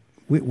timing.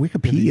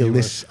 Wikipedia In the US.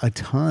 lists a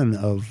ton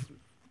of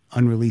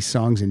unreleased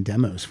songs and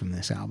demos from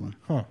this album.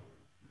 Huh.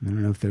 I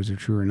don't know if those are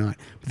true or not.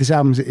 But this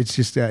album, it's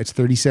just it's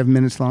 37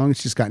 minutes long.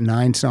 It's just got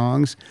 9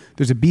 songs.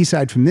 There's a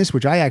B-side from this,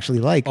 which I actually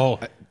like. Oh,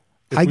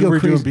 if I we go were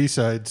crazy. doing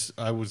B-sides,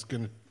 I was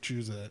going to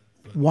choose that.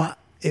 But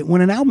When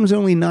an album's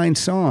only 9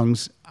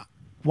 songs,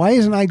 why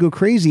isn't I Go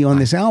Crazy on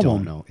this album?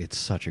 Don't know. It's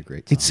such a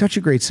great song. It's such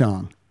a great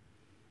song.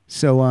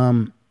 So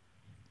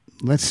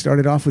let's start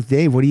it off with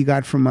Dave. What do you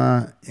got from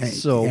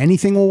So-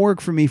 anything will work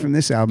for me from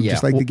this album,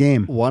 just like the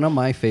Game. One of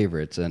my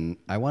favorites, and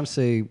I want to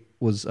say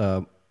was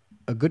a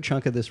good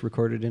chunk of this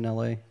recorded in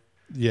L.A.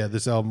 yeah,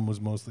 this album was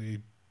mostly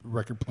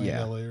Record Plant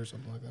Yeah. LA or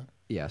something like that.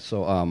 Yeah,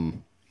 so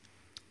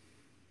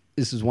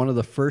this is one of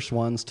the first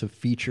ones to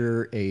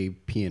feature a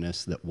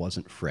pianist that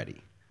wasn't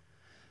Freddie.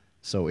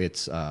 So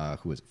it's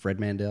who is it? Fred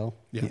Mandel?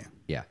 Yeah.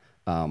 Yeah.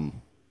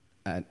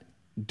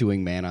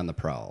 Doing Man on the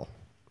Prowl.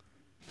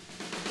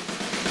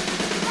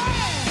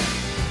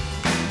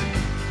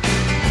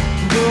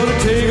 Gonna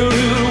take a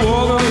little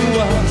walk on the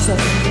wild side.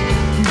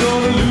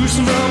 Gonna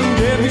loosen up and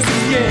get me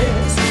some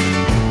gas.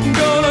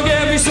 Gonna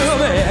get me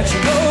some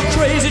action. Go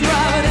crazy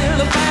driving in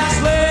the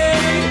fast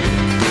lane.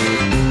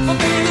 Oh,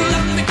 baby,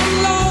 let me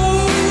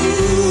alone.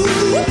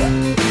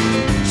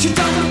 She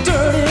done me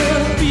dirty and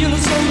I'm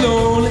feeling so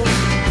lonely.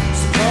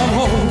 So come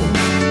home.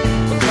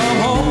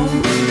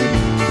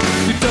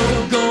 You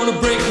don't gonna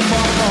break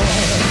my heart.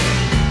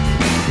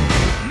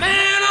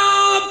 Man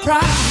on the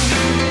prowl.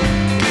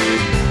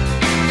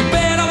 You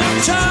better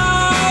watch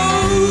out.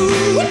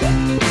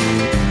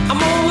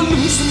 I'm on the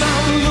loose and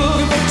I'm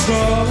looking for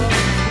trouble.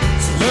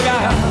 So look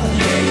out,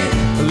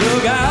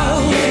 look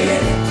out.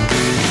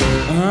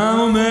 I'm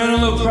a man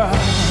on the prowl.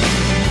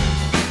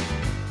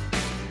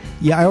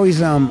 Yeah, I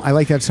always I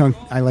like that song.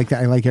 I like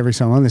that. I like every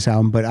song on this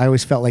album, but I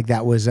always felt like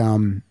that was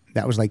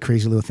like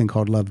Crazy Little Thing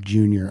Called Love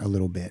Jr. a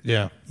little bit.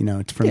 Yeah. You know,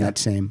 it's from that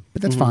same,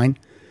 but that's fine.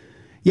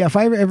 Yeah, if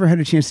I ever had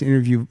a chance to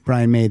interview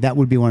Brian May, that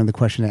would be one of the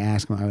questions I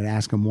ask him. I would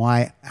ask him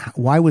why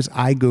was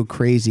I Go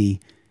Crazy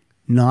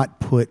not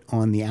put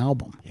on the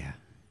album? Yeah.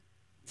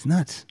 It's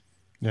nuts.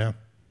 Yeah.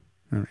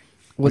 All right.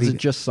 Was it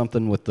just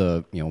something with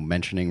the,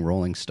 mentioning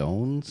Rolling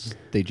Stones?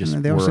 They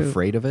just They were also-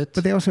 afraid of it?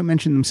 But they also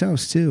mentioned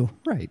themselves too.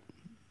 Right.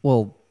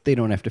 Well, they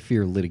don't have to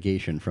fear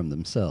litigation from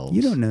themselves.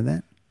 You don't know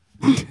that.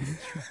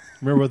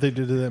 Remember what they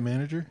did to that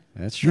manager?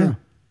 That's true.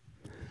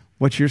 Yeah.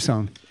 What's your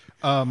song?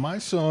 My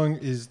song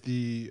is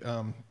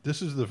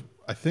this is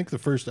I think the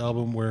first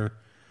album where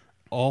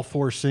all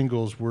 4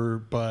 singles were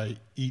by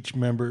each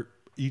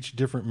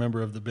different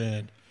member of the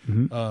band.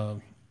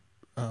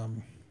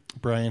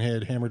 Brian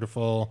had Hammer to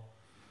Fall,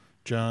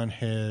 John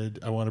had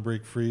I Want to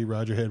Break Free,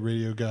 Roger had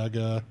Radio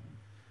Gaga,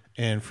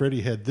 and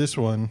Freddie had this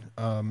one.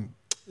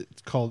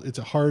 It's called It's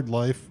a Hard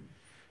Life,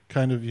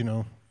 kind of,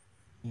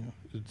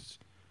 it's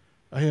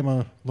I am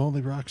a lonely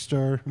rock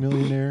star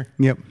millionaire.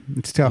 Yep,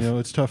 it's tough.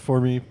 It's tough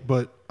for me,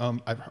 but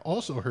I've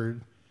also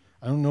heard,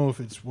 I don't know if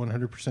it's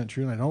 100%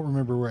 true, and I don't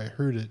remember where I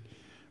heard it,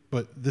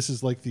 but this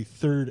is like the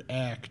third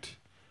act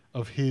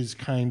of his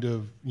kind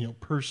of,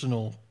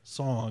 personal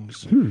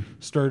songs,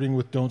 starting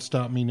with Don't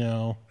Stop Me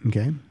Now.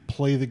 Okay.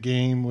 Play the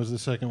Game was the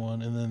second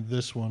one, and then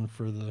this one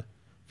for the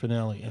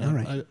finale. And All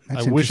right. I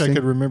That's wish I interesting.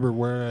 could remember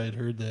where I had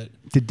heard that.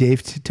 Did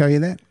Dave tell you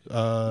that?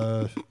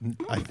 I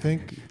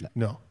think,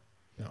 no.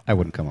 I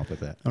wouldn't come up with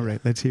that. All right,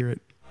 let's hear it.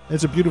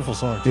 It's a beautiful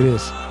song. It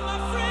is.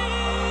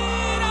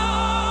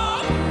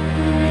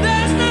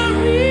 There's no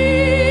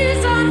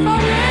reason for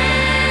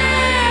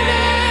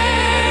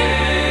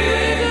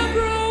a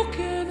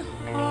broken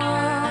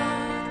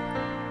heart.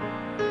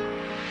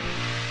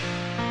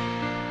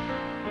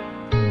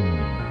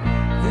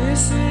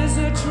 This is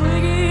a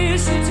tricky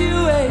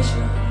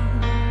situation.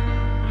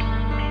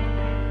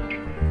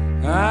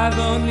 I've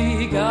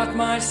only got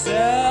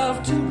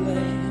myself to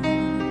blame.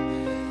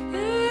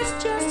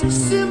 It's just a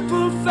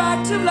simple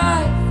fact of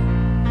life.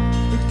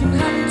 It can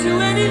happen to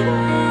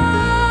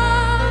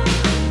anyone.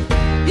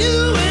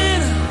 You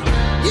win,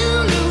 you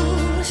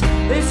lose.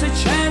 It's a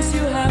chance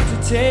you have to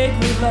take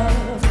with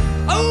love.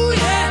 Oh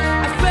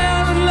yeah, I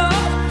fell in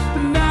love,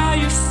 but now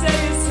you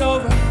say it's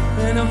over,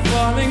 and I'm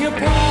falling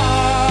apart.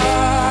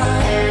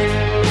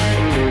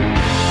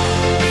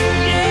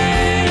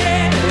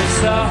 Yeah,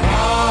 it's a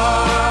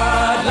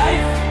hard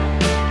life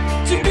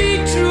to be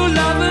true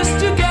lovers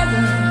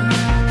together,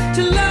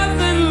 to love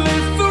and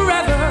live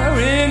forever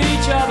in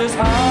each other's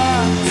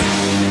hearts.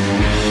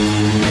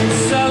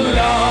 It's a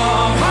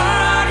long,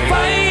 hard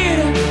fight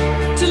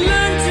to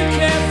learn to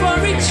care for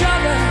each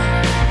other,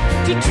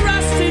 to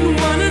trust in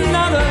one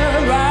another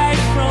right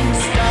from the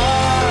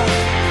start.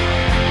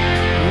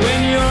 When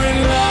you're in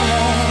love.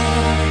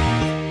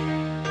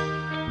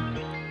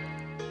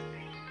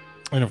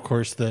 And of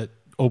course, that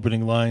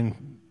opening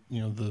line,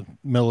 the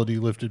melody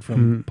lifted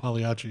from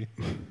Pagliacci.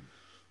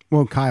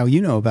 Well, Kyle,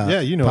 you know about Yeah,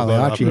 you know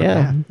about Pagliacci. opera.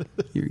 Yeah.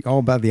 You're all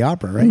about the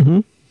opera, right?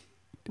 Are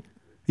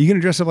you going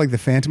to dress up like the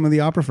Phantom of the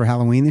Opera for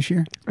Halloween this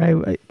year?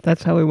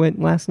 That's how we went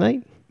last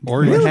night.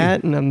 Or A you,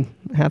 hat and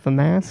half a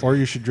mask. or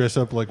you should dress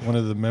up like one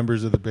of the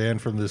members of the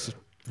band from this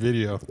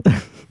video.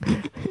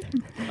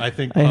 I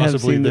think I have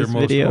possibly seen they're this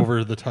most video.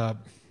 over the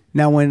top.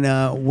 Now,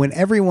 when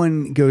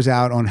everyone goes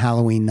out on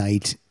Halloween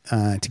night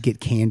to get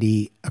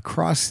candy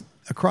across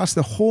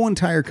the whole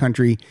entire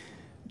country,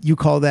 you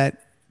call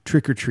that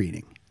trick or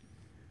treating.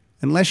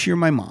 Unless you're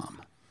my mom,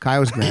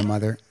 Kyle's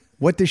grandmother.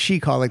 What does she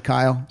call it,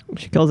 Kyle?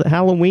 She calls it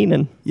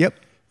Halloweening. Yep.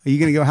 Are you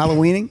going to go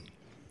Halloweening?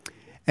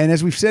 And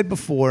as we've said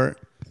before,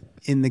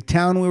 in the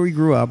town where we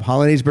grew up,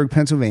 Hollidaysburg,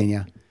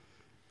 Pennsylvania,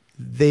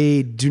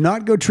 they do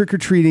not go trick or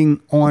treating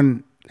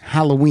on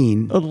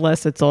Halloween.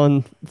 Unless it's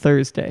on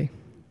Thursday.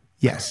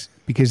 Yes,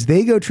 because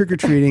they go trick or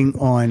treating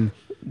on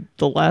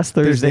The last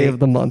Thursday of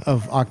the month.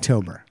 of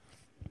October.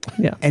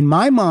 Yeah. And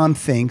my mom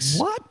thinks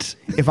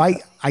if I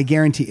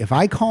guarantee if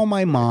I call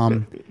my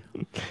mom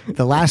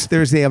the last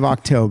Thursday of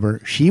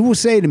October, she will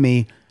say to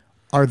me,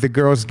 "Are the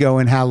girls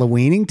going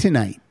Halloweening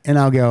tonight?" And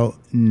I'll go,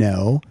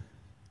 "No."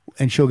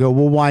 And she'll go,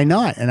 "Well, why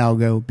not?" And I'll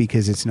go,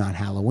 "Because it's not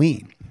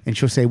Halloween." And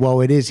she'll say,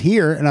 "Well, it is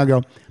here." And I'll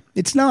go,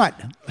 It's not.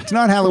 It's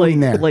not Halloween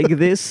there. Like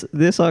this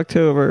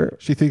October.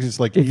 She thinks it's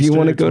like If you Easter,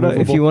 want to it's go to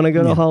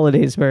movable.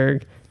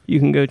 Hollidaysburg, you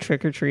can go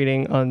trick or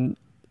treating on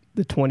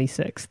the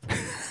 26th.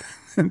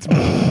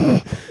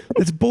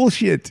 That's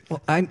bullshit.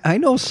 Well, I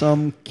know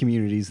some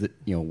communities that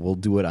will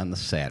do it on the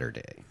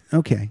Saturday.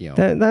 Okay.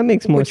 That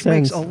makes more which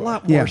sense. makes a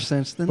lot more Yeah.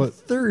 sense than But-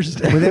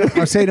 Thursday. Well, then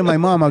I'll say to my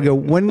mom, I'll go,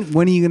 when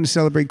are you going to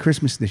celebrate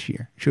Christmas this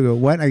year? She'll go,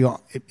 what? I go,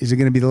 is it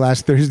going to be the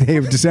last Thursday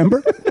of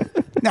December?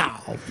 No,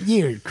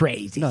 you're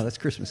crazy. No, that's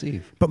Christmas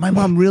Eve. But my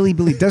mom really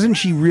believes, doesn't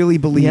she really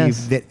believe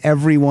Yes. that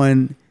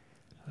everyone,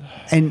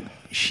 and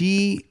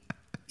she,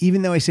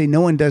 even though I say no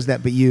one does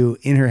that but you,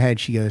 in her head,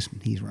 she goes,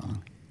 he's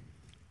wrong.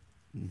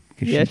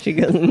 'Cause Yeah, she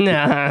goes,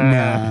 nah.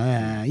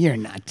 Nah, you're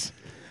nuts.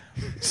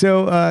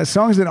 So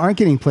songs that aren't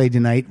getting played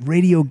tonight,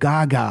 Radio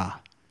Gaga,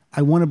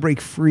 I Want to Break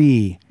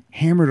Free,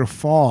 Hammer to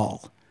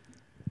Fall.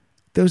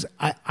 Those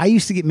I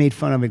used to get made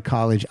fun of at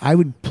college. I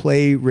would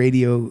play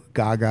Radio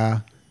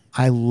Gaga.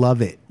 I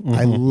love it.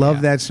 I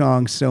love that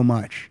song so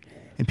much.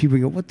 And people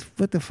go,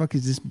 what the fuck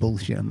is this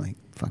bullshit? I'm like,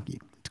 fuck you.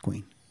 It's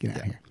Queen. Get out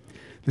of here.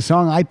 The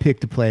song I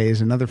picked to play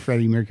is another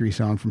Freddie Mercury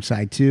song from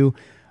side 2,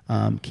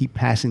 Keep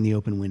Passing the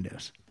Open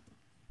Windows.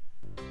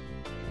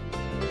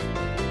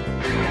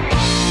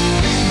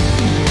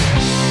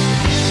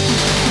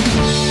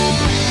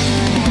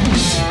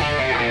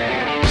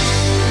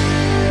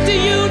 Do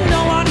you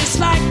know what it's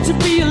like to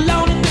be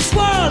alone in this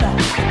world?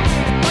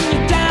 When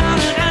you're down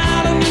and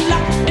out on your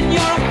luck and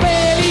you're a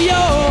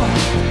failure.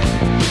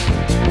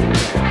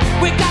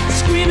 Wake up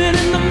screaming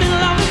in the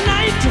middle of the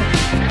night.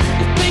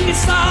 You think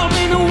it's all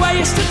been a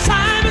waste of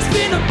time, it's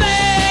been a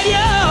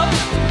failure.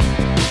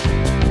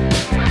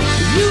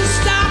 You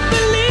stop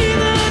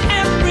believing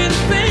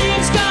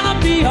everything's gonna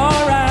be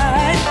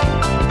alright.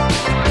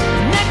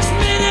 Next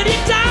minute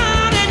you're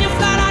down and you're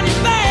flat on your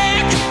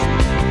back.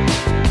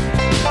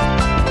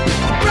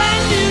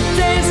 Brand new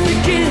day's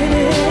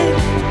beginning.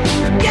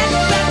 Get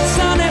that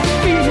sunny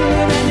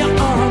feeling and you're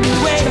on your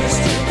way.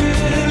 Just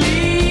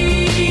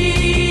believe.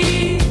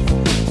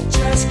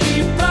 Just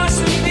keep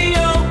passing the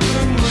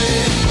open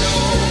window.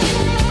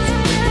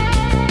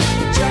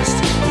 Just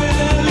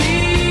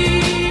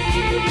believe.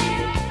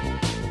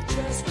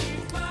 Just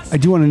keep passing. I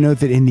do want to note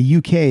that in the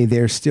UK,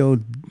 they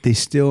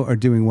still are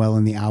doing well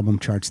in the album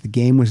charts. The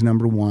Game was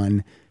number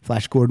 1,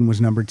 Flash Gordon was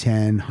number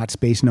 10, Hot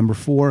Space number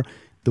 4,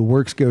 The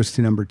Works goes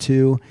to number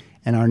 2,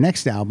 and our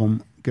next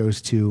album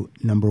goes to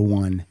number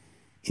 1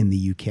 in the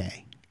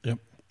UK, Yep.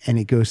 and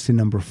it goes to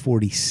number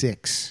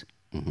 46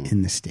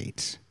 in the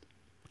States.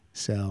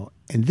 So,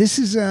 and this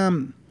is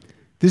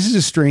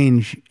a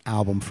strange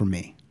album for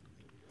me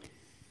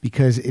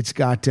because it's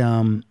got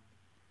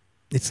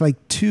it's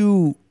like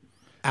two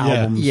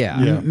albums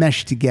Yeah.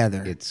 meshed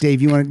together. It's-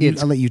 Dave,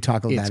 I'll let you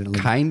talk about It's it a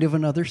little. kind of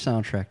another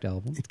soundtrack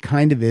album It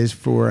kind of is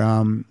for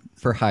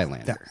for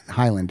Highlander,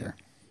 Highlander.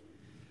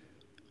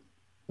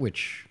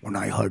 which When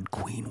I heard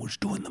Queen was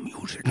doing the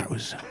music, I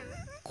was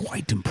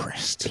quite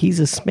impressed. He's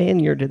a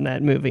Spaniard in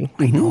that movie.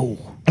 I know.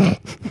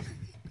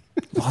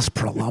 Las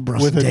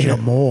Palabras With de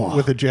Amor.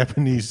 with a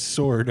Japanese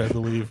sword, I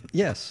believe.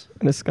 yes,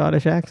 In a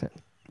Scottish accent.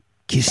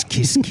 Kiss,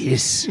 kiss,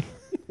 kiss.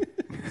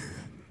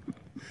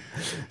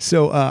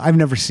 So I've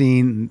never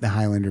seen the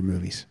Highlander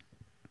movies.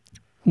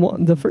 Well,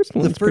 the first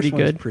one's the first pretty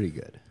one's good. pretty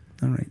good.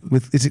 All right.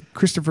 Is it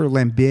Christopher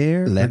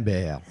Lambert?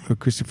 Lambert, Or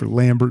Christopher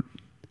Lambert?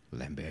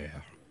 Lambert.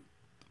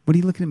 What are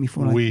you looking at me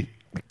for?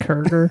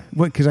 Kurger.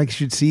 What? Because I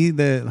should see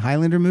the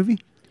Highlander movie?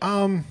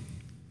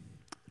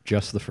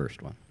 Just the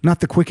first one. Not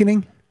The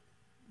Quickening?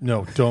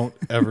 No, don't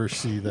ever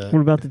see that. What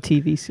about the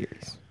TV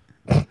series?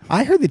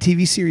 I heard the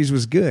TV series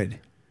was good.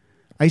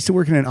 I used to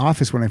work in an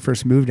office when I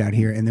first moved out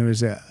here, and there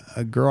was a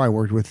girl I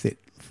worked with that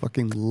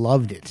fucking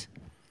loved it.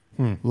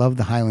 Loved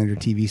the Highlander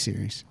TV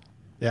series.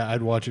 Yeah,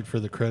 I'd watch it for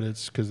the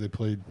credits because they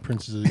played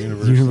Princes of the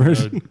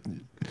Universe.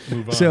 and I'd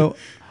move on. So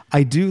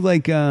I do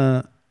like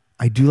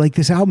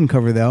this album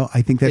cover though.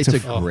 I think that's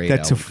It's a great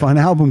that's a album fun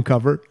album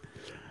cover.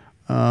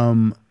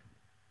 I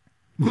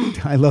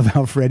love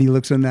how Freddie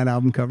looks on that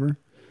album cover.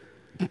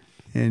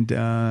 And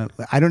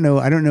I don't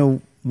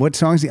know what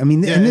songs. I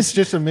mean, yeah, and it's this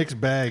just a mixed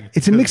bag.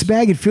 it's a mixed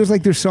bag. It feels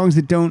like there's songs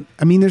that don't.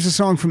 I mean, there's a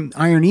song from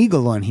Iron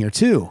Eagle on here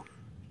too.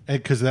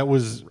 Because that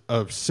was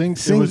a Sing-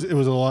 It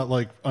was a lot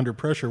like Under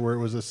Pressure, where it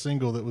was a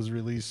single that was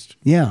released,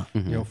 Yeah.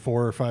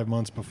 4 or 5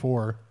 months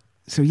before.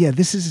 So yeah,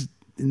 this is.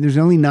 There's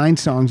only 9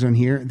 songs on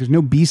here. There's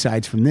no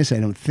B-sides from this, I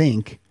don't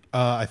think.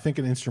 I think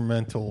an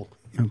instrumental,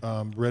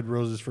 "Red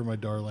Roses for My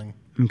Darling,"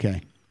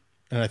 Okay.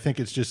 and I think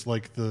it's just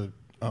like the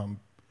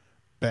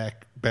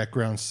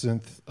background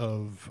synth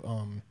of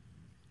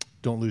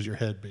 "Don't Lose Your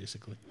Head,"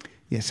 basically.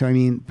 Yeah. So I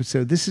mean,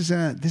 so this is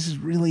a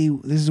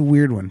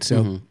weird one.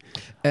 So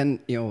And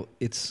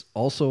it's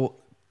also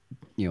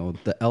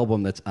the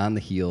album that's on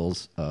the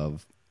heels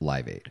of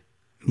Live Aid.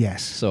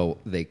 yes. So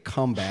they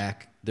come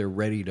back, they're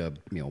ready to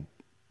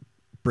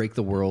break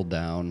the world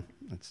down.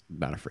 That's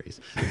not a phrase.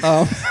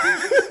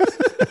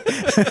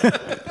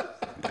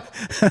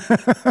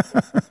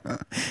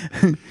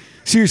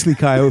 Seriously,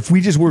 Kyle, if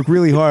we just work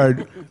really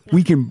hard,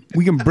 we can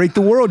break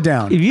the world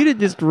down. If you'd have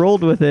just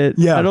rolled with it,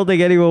 Yeah. I don't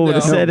think anyone would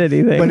have said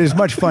anything. But it's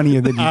much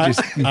funnier than you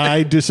just.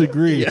 I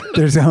disagree.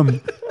 There's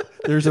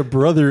There's a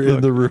brother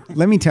in the room.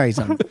 Let me tell you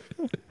something.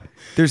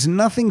 There's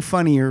nothing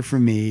funnier for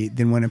me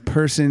than when a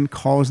person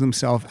calls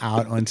themselves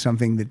out on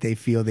something that they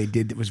feel they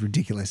did that was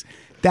ridiculous.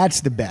 That's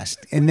the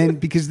best. And then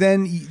because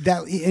then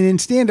that and in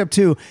stand up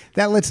too,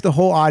 that lets the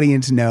whole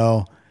audience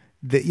know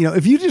that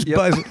if you just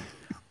buzz.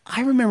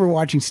 I remember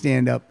watching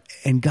stand up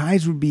and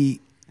guys would be,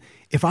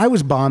 if I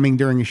was bombing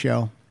during a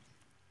show,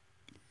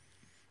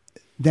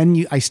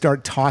 then I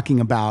start talking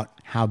about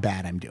how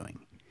bad I'm doing.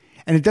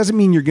 And it doesn't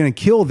mean you're going to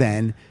kill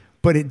then,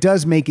 but it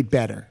does make it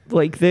better.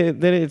 Like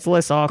then it's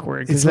less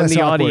awkward because It's then less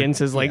the awkward. audience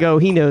is like, oh,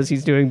 he knows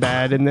he's doing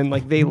bad, and then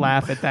like they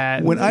laugh at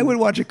that. When I would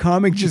watch a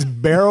comic just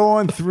barrel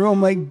on through,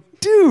 I'm like,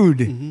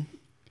 dude,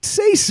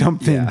 say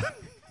something.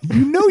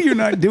 You know you're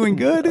not doing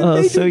good. And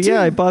they So do too.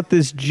 I bought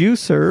this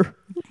juicer.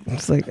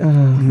 It's like,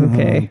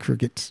 okay.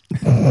 Crickets.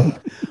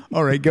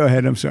 All right, go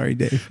ahead. I'm sorry,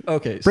 Dave.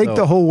 Okay, Break so-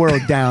 the whole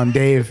world down,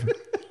 Dave.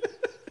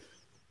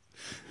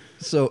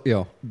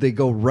 So, they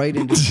go right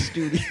into the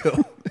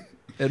studio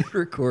and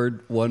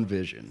record One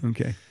Vision.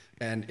 Okay.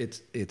 And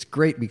it's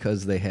great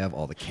because they have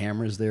all the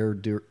cameras there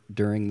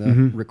during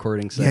the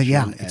recording session.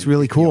 Yeah, it's and,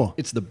 really cool.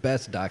 It's the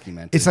best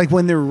documented. It's like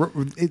when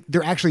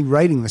they're actually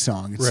writing the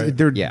song. It's, Right.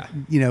 They're, Yeah.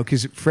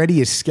 because Freddie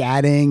is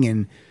scatting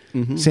and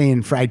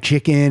saying fried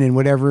chicken and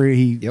whatever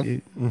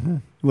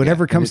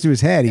whatever Yeah, comes and to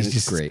his head, and he's it's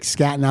just great.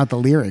 scatting out the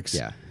lyrics.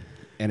 Yeah.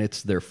 And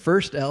it's their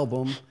first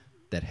album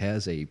that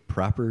has a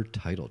proper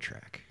title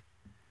track.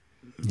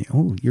 Yeah,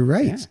 oh, you're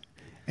right. Yeah.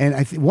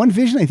 And One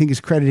Vision, I think, is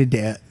credited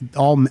to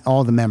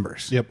all the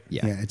members. Yep.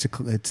 Yeah. It's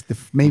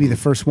maybe the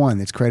first one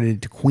that's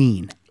credited to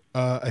Queen.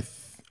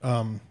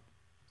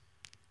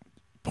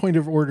 Point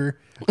of order.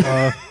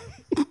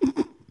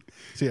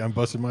 See, I'm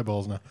busting my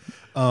balls now.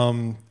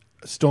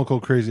 Stone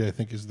Cold Crazy, I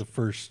think, is the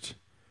first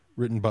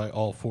written by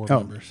all four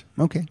members.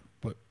 Okay.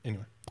 But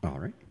anyway. All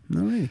right.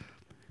 All right.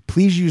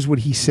 Please use what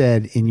he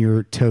said in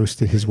your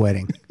toast at his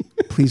wedding.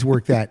 Please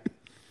work the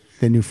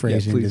new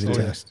phrase into please the do.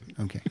 toast.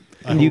 Okay.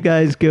 And you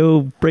guys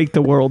go break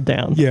the world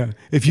down. Yeah.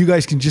 If you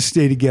guys can just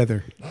stay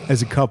together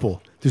as a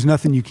couple, there's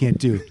nothing you can't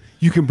do.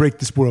 You can break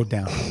this world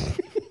down.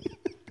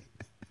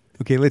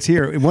 Okay, let's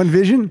hear it. One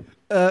Vision?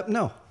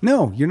 No.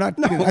 No, you're not.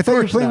 No, I thought you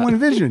were course playing not. One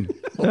Vision.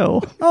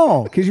 No.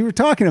 Oh, because you were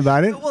talking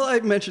about it. Well, I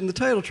mentioned the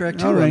title track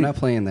too. All right. I'm not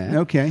playing that.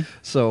 Okay.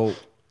 So,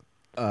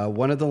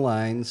 one of the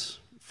lines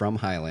from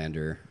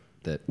Highlander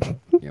that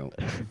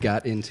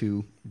got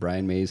into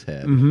Brian May's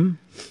head,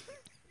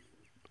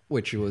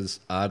 which was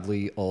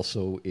oddly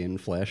also in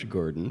Flash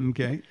Gordon,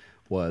 Okay.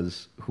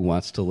 was "Who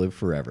Wants to Live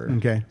Forever."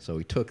 Okay. So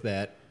he took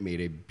that,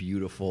 made a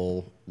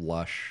beautiful,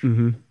 lush,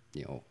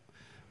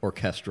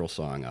 orchestral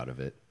song out of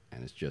it,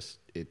 and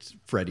it's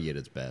Freddie at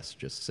its best,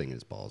 just singing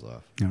his balls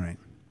off. All right.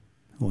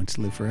 Who wants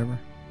to live forever?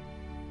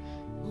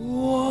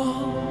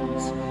 Want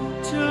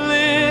to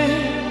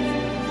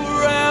live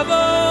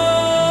forever.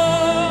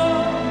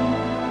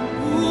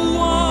 Who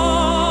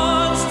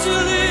wants to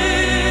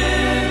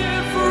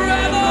live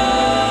forever?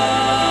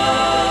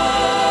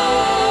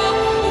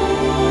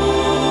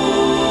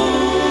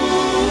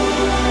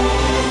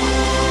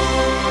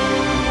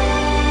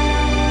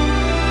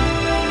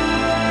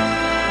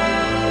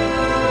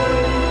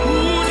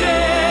 Who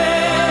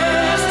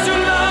dares to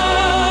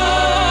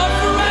love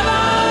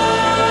forever?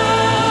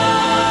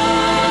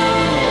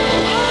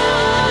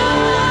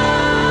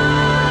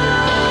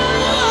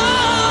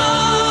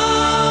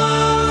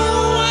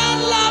 When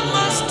love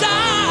must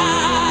die.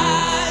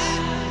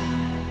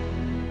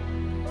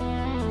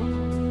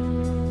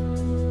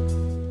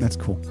 That's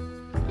cool.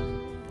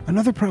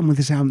 Another problem with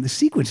this album, the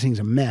sequencing's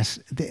a mess.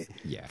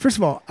 Yeah. First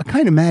of all, A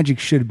Kind of Magic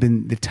should have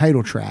been the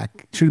title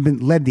track, should have been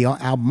led the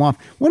album off.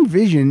 One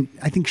Vision,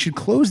 I think, should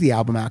close the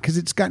album out because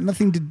it's got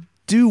nothing to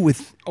do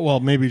with. Well,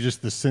 maybe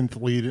just the synth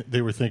lead.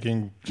 They were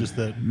thinking just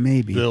that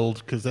Maybe. build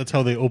because that's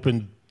how they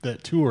opened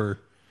that tour.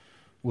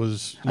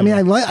 Was I mean,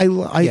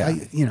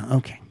 Yeah.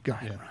 okay, go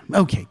ahead,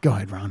 Ron. Okay, go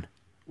ahead, Ron.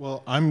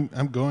 well, I'm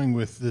going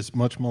with this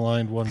much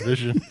maligned One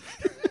Vision.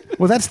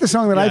 Well, that's the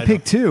song that Yeah, I I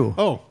picked too.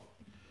 Oh,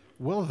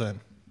 well then,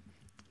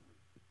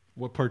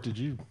 what part did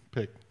you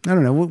pick? I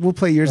don't know. We'll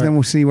play yours, then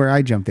we'll see where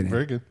I jumped in.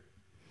 Very good.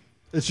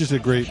 It's just a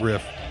great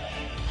riff.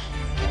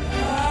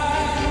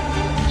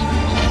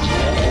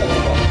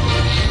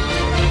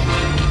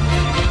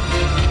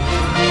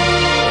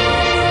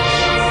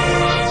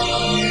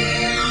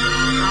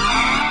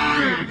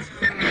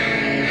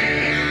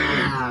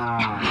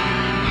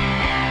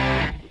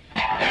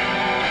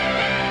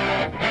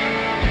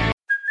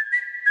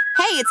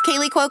 Hey, it's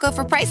Kaylee Cuoco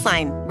for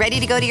Priceline.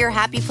 Ready to go to your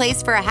happy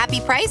place for a happy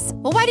price?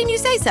 Well, why didn't you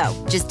say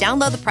so? Just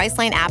download the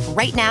Priceline app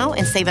right now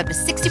and save up to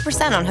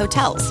 60% on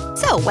hotels.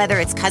 So whether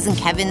it's Cousin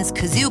Kevin's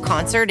Kazoo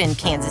Concert in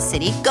Kansas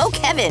City, go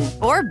Kevin,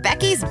 or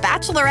Becky's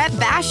Bachelorette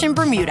Bash in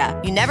Bermuda,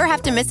 you never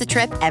have to miss a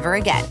trip ever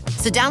again.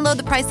 So download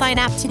the Priceline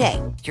app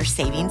today. Your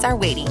savings are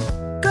waiting.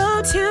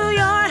 Go to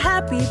your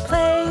happy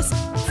place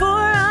for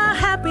a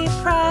happy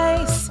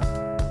price.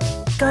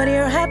 Go to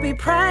your happy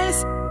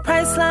price,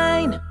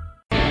 Priceline.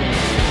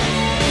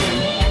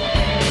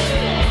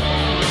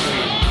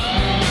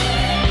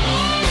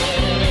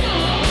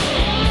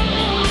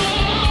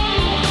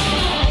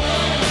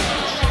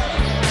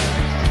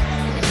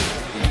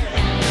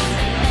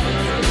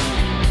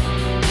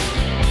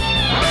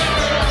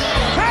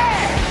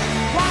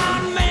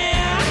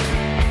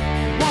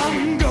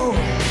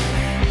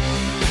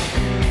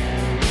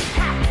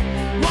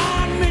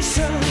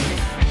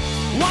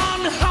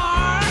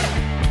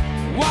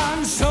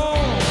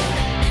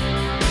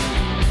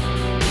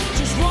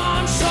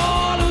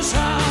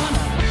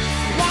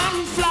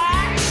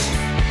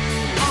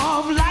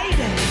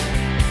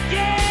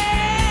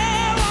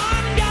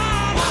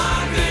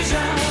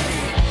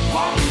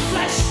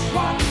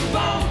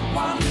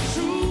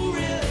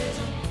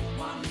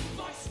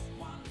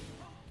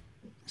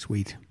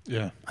 Sweet.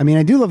 Yeah. I mean,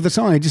 I do love the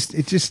song.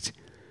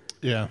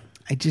 Yeah.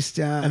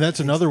 And that's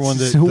another one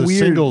that so the weird.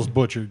 singles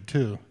butchered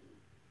too.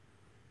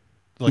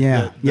 Like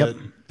Yeah, that, yep.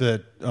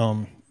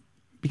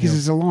 Because you know,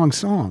 it's a long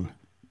song,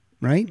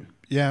 right?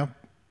 yeah,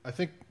 I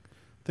think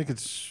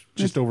it's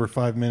just over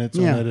 5 minutes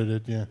Yeah.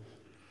 unedited. Yeah.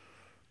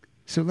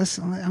 So I'm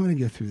going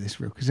to go through this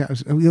real,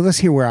 because let's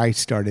hear where I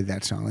started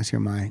that song. Let's hear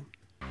my.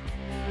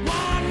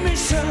 One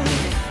mission,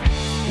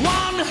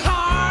 one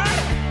heart,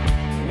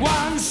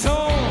 one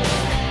soul.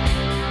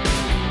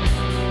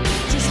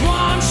 Just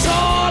one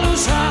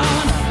solution,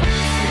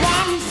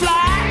 one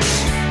flash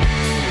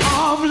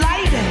of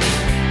light.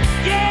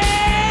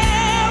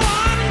 Yeah,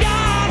 one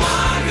God,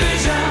 one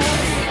vision,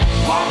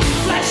 one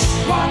flesh,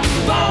 one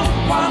bone,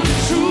 one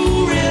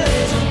true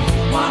realism,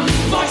 one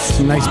voice.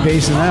 Some nice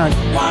bass in that.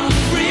 One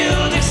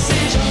real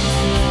decision.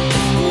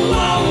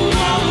 Whoa,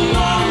 whoa,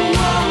 whoa,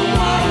 whoa,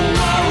 whoa,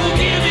 whoa.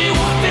 Give me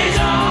one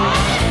vision.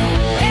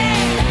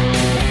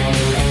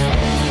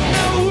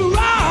 No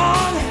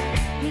wrong,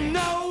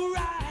 no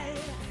right.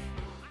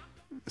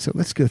 So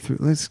let's go through.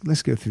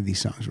 Let's go through these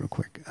songs real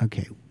quick.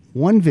 Okay,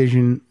 One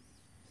Vision.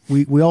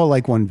 We all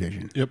like One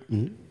Vision. Yep.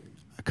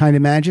 Kind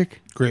of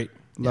Magic. Great.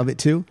 Love it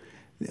too.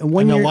 And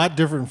a lot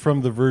different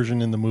from the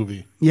version in the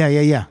movie. Yeah.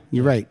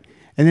 You're right.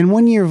 And then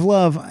 1 Year of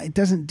Love, it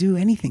doesn't do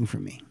anything for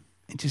me.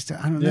 It just,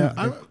 I don't know.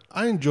 Yeah,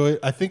 I enjoy it.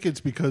 I think it's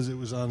because it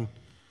was on,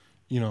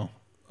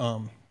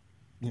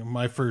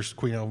 my first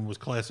Queen album was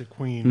Classic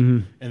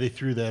Queen, and they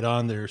threw that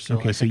on there. So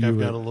Okay, I so think you I've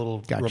were- got a little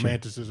gotcha.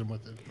 romanticism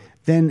with it.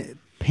 Then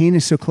Pain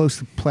Is So Close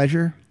to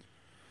Pleasure.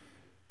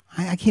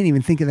 I can't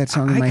even think of that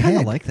song in my I kind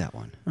head. of like that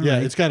one. Yeah,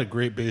 it's got a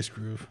great bass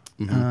groove.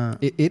 Uh,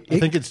 I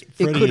think it's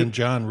Freddie and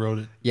John wrote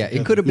it. Yeah,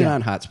 it could have been Yeah.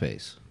 on Hot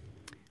Space.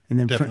 And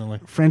then Definitely.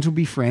 Friends Will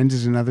Be Friends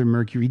is another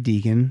Mercury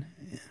Deacon.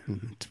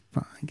 It's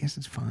fine. I guess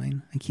it's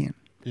fine. I can't.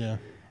 Yeah.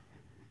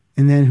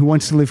 And then Who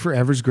Wants to Live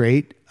Forever is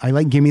great. I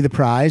like Gimme the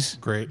Prize.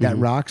 Great. That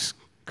rocks.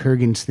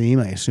 Kurgan's theme.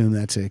 I assume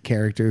that's a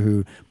character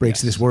who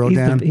breaks this world He's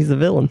down. he's the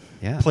villain.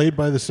 Yeah. Played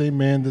by the same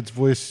man that's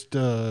voiced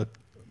Mr.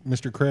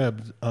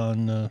 Krabs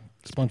on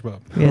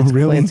SpongeBob. Yeah, it's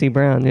really? Clancy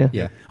Brown. Yeah.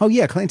 Yeah. Oh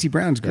yeah, Clancy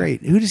Brown's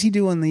great. Who does he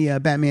do on the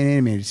Batman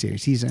animated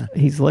series? He's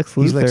He's Lex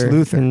Luthor. He's Lex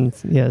Luthor. And,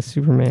 yeah,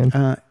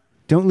 Superman.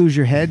 Don't Lose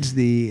Your Heads,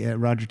 the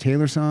Roger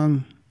Taylor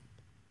song.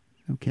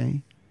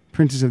 Okay,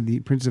 Princess of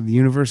the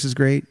Universe is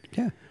great.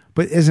 Yeah.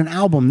 But as an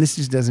album, this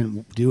just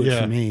doesn't do it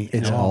Yeah. for me.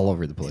 It's at all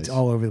over the place. It's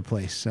all over the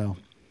place. So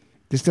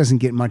this doesn't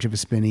get much of a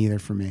spin either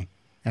for me,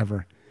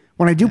 ever.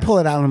 When I do pull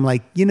it out, I'm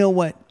like, you know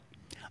what?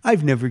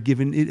 I've never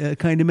given it a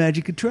Kind of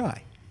Magic a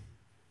try.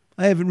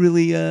 I haven't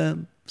really.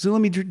 So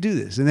let me do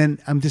this, and then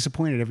I'm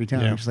disappointed every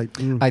time. Yeah. I'm just like,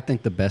 I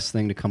think the best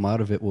thing to come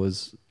out of it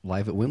was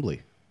live at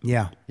Wembley.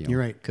 yeah, you're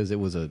right. Because it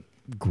was a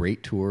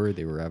great tour.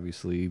 They were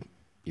obviously,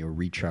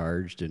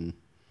 recharged and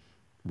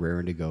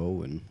raring to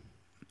go. And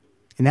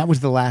And that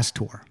was the last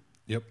tour.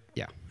 Yep.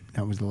 yeah.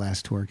 That was the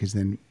last tour because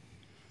then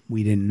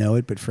we didn't know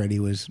it, but Freddie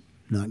was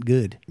not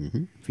good,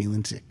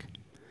 feeling sick.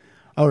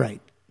 All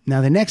right.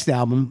 Now the next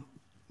album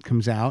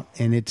comes out,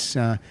 and it's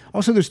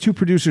also there's two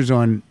producers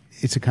on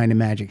It's a Kind of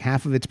Magic.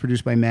 Half of it's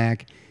produced by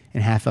Mac,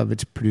 and half of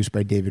it's produced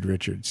by David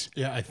Richards.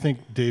 Yeah, I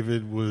think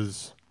David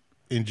was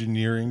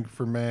engineering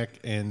for Mac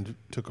and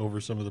took over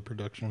some of the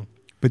production.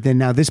 But then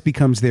now this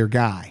becomes their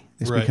guy.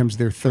 This Right. becomes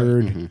their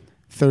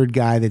third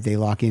guy that they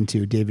lock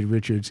into, David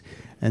Richards.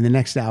 And the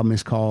next album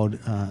is called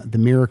The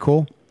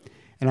Miracle.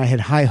 And I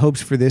had high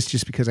hopes for this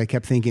just because I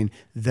kept thinking,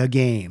 The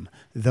Game,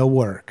 The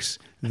Works,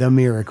 The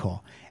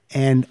Miracle.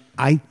 And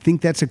I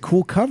think that's a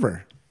cool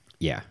cover.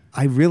 Yeah.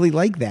 I really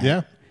like that.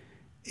 Yeah.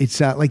 It's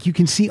like you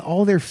can see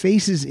all their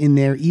faces in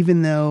there,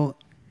 even though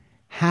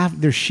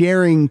they're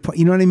sharing.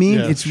 You know what I mean?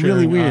 Yeah, it's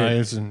really sharing weird.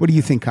 eyes and- What do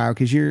you think, Kyle?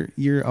 Because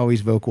you're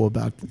always vocal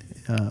about.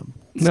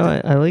 No,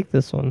 I like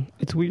this one.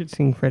 It's weird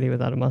seeing Freddie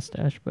without a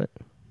mustache, but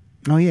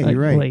Oh yeah,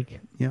 you're right. Like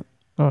Yep.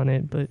 on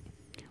it, but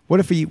What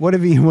if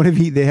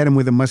they had him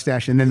with a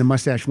mustache and then the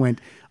mustache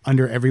went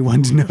under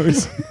everyone's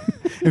nose?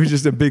 It was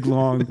just a big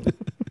long.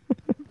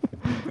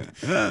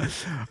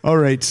 All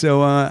right,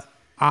 so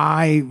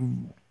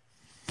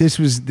this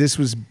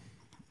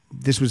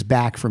was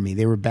back for me.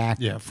 They were back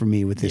Yeah. for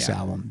me with this Yeah.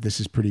 album. This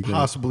is pretty great.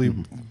 Possibly,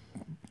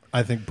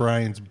 I think,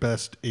 Brian's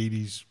best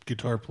 80s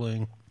guitar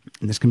playing.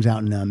 And this comes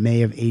out in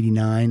May of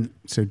 '89.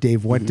 So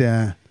Dave, what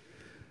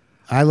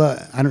I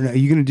don't know. Are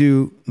you going to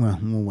do? Well,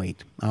 we'll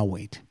wait. I'll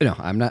wait. No,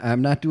 I'm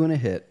not doing a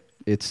hit.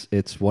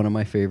 It's one of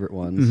my favorite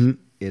ones.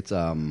 It's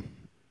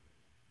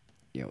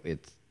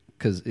it's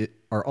because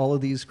are all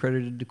of these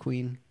credited to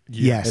Queen?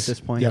 Yes. At this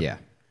point, Yep.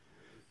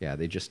 yeah.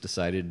 They just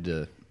decided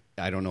to.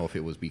 I don't know if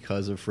it was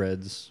because of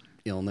Fred's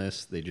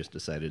illness. They just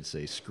decided to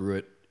say, "Screw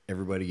it!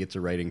 Everybody gets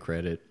a writing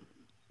credit."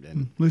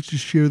 And Let's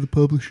just share the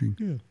publishing.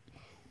 Yeah.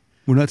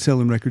 We're not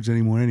selling records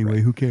anymore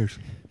anyway. Who cares?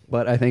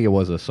 but I think it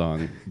was a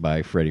song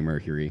by Freddie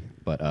Mercury.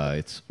 But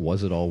it's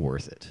 "Was It All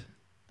Worth It?"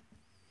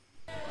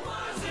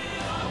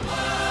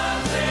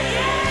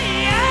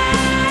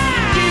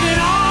 Giving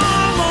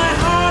all my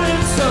heart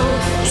and soul,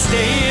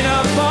 staying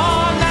up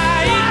all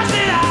night. Was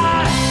it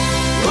all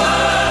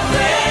worth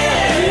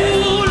it?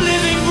 Ooh,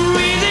 living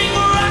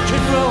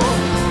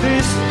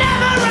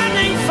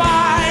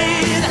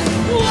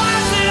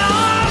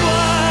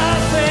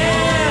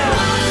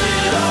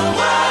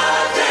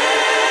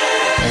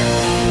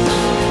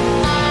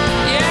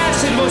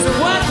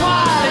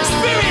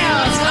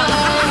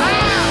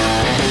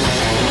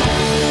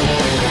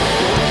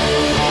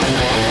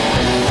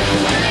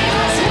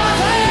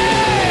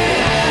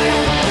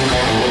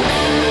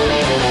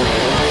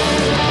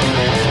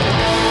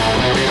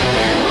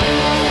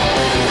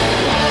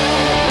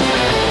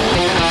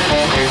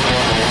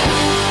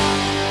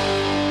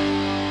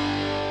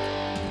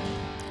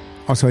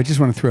Also, I just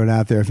want to throw it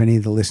out there. If any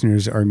of the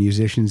listeners are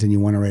musicians and you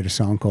want to write a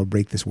song called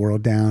Break This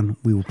World Down,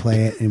 we will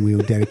play it and we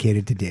will dedicate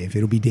it to Dave.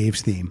 It'll be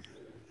Dave's theme.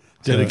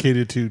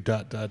 Dedicated to ...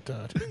 Dot. Yeah.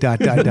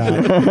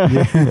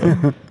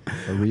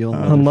 A real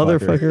A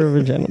motherfucker of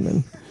a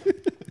gentleman.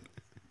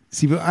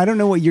 See, but I don't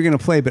know what you're going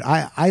to play, but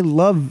I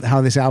love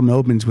how this album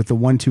opens with the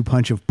 1-2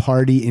 punch of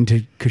Party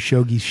into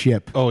Khashoggi's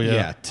Ship. Oh, yeah.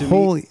 Yeah, to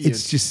Holy, me,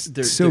 it's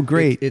just so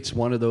great. It's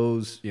one of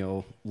those,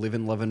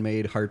 Livin' Lovin'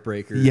 Made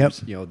heartbreakers.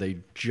 Yep. They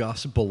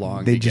just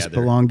belong They together. just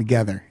belong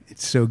together.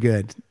 It's so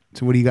good.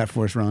 So what do you got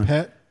for us, Ron?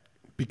 Pat,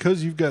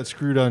 because you've got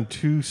screwed on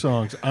 2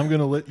 songs, I'm going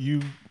to let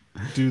you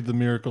do the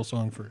Miracle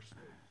song first.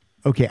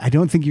 Okay, I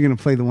don't think you're going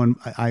to play the one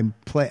I'm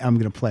going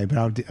to play, but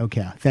I'll do.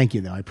 Okay, thank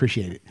you though. I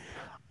appreciate it.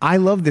 I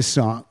love this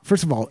song.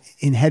 First of all,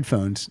 in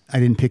headphones,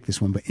 I didn't pick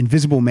this one, but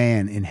Invisible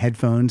Man in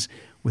headphones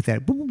with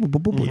that boop, boop,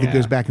 boop, boop, that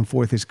goes back and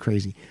forth is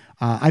crazy.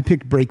 I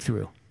picked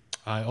Breakthrough.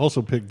 I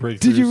also picked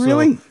Breakthrough. Did you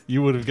really? So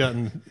you would have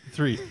gotten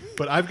 3,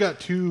 but I've got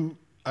two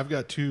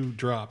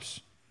drops.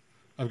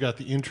 I've got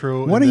the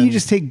intro. Why don't you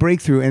just take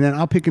Breakthrough and then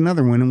I'll pick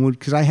another one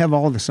because I have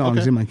all the songs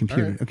Okay. in my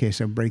computer. All right. Okay,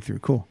 so Breakthrough,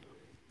 cool.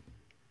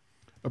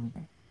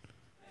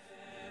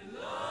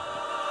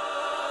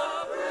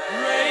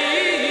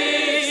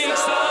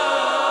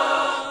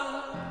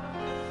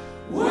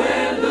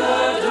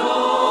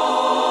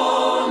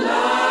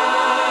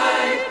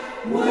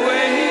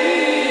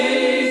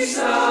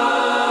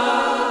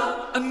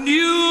 A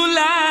new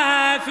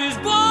life is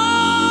born.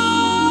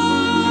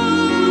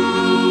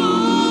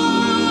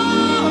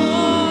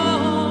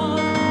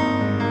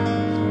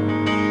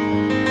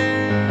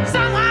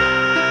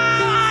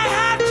 Somehow I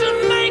have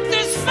to make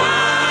this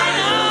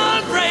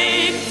final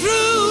breakthrough.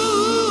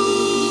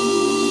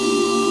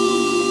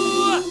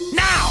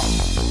 Now.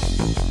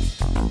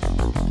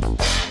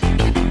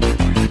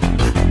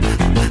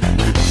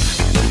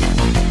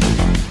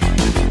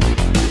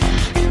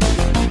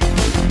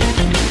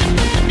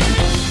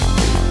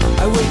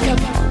 I wake up,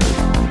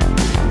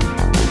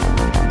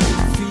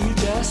 feel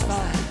just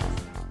fine.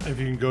 If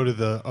you can go to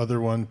the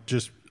other one,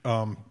 just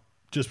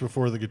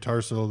before the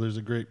guitar solo, there's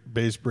a great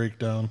bass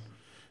breakdown,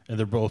 and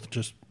they're both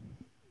just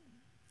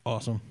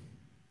awesome.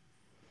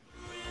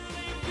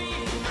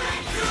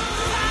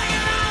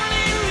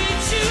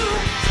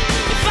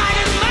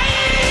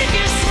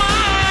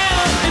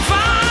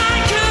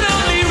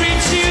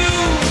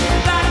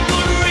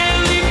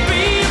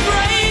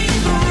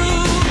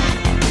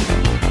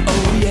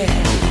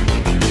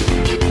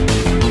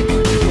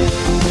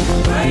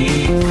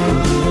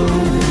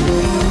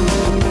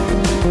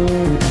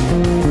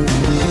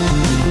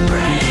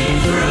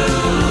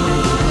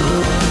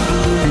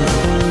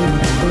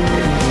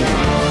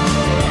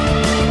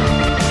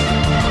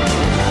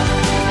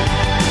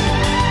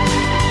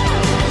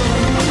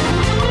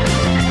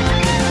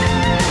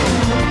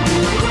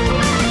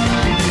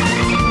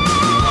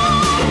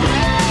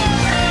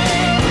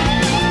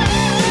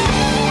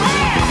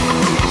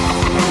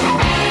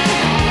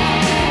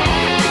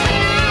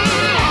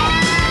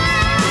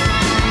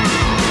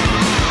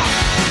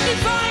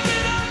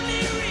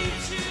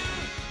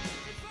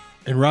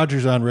 And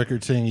Roger's on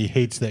record saying he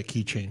hates that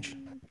key change.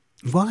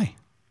 Why?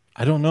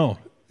 I don't know.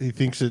 He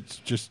thinks it's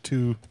just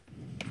too.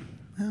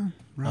 Well,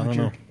 I don't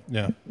Roger. know.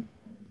 Yeah.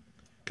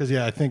 Because,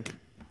 I think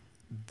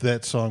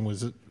that song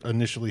was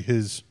initially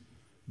his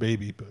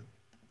baby, but.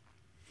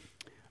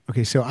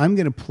 Okay, so I'm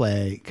going to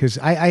play, because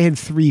I had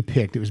 3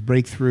 picked. It was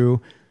Breakthrough,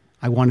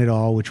 I Want It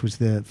All, which was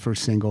the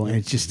first single, and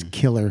it's just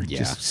killer,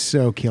 just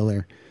so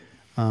killer.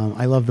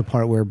 I love the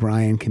part where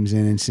Brian comes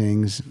in and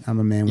sings, I'm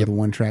a man with a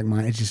one-track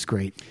mind. It's just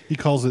great. He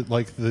calls it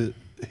like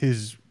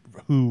his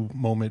Who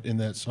moment in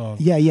that song.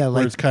 Yeah, Where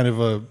like- it's kind of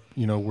a,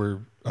 where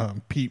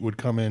Pete would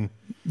come in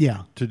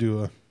Yeah. to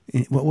do a.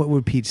 What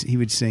would Pete, he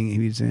would sing,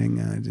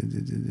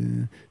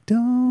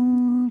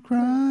 don't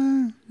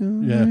cry.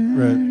 Yeah,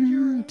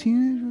 right.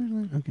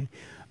 Teenage. Okay.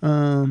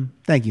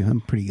 Thank you. I'm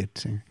a pretty good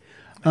singer.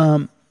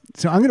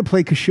 So I'm going to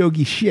play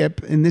Khashoggi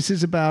Ship, and this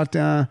is about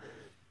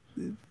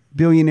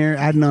billionaire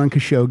Adnan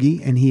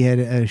Khashoggi, and he had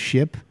a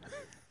ship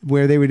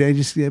where they would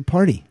just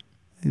party.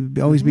 It would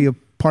always be a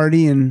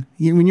party, and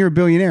when you're a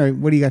billionaire,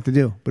 what do you got to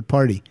do but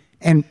party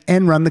and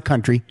run the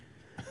country?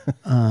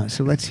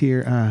 So let's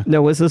hear.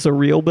 No, was this a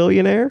real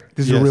billionaire?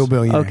 This is a real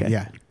billionaire. Okay.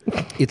 Yeah.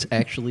 It's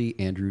actually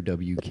Andrew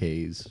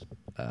WK's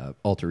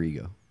alter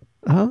ego.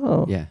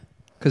 Oh. Yeah,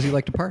 because he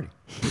liked to party.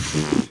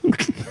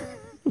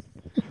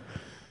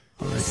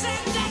 Said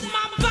that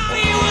my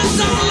body was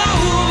all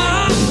over.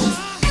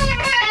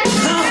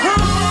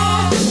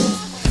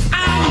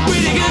 I'm in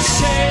pretty good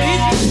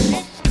shape.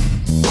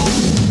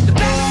 The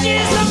best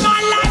years of my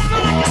life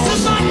are like a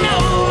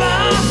supernova.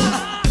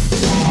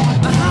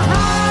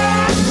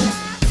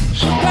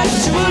 Right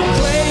to a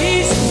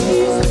place.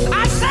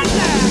 I said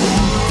that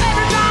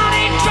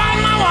everybody drank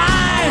my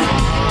wine.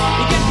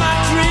 You get my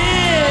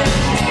drift.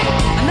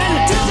 And then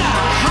it took a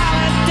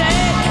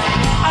holiday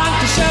on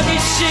Khashoggi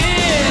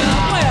ship.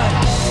 Well,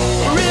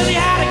 really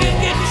had a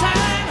good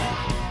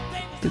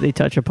time. Did they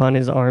touch upon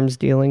his arms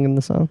dealing in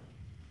the song?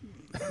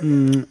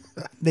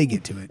 They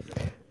get to it.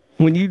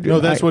 When you No,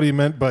 that's what he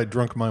meant by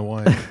drunk my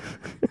wine.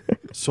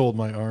 Sold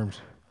my arms.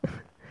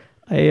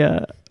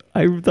 I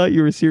thought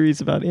you were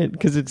serious about it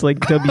because it's like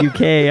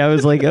WK. I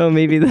was like, oh,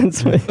 maybe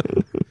that's what.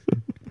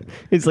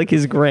 It's like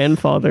his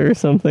grandfather or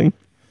something.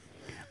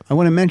 I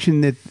want to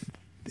mention that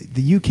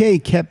the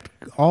UK kept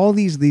all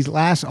these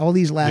last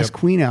Yep.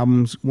 Queen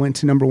albums went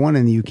to number 1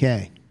 in the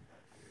UK,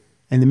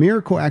 and The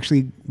Miracle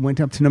actually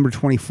went up to number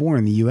 24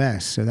 in the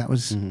US. So that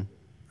was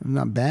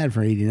not bad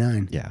for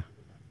 '89. Yeah.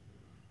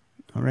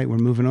 All right, we're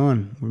moving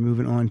on. We're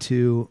moving on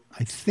to,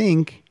 I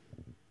think,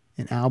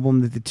 an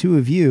album that the two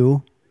of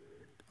you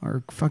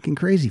are fucking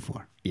crazy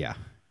for. Yeah,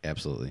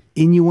 absolutely.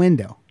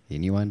 Innuendo.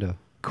 Innuendo.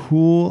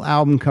 Cool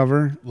album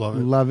cover. Love it.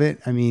 Love it.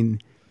 I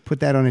mean, put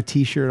that on a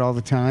t-shirt all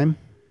the time.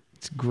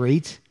 It's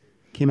great.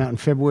 Came out in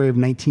February of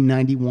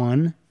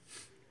 1991.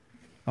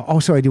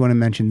 Also, I do want to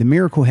mention The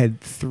Miracle had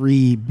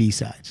 3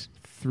 B-sides.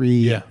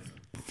 Three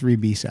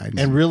B-sides.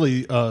 And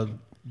really,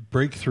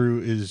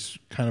 Breakthrough is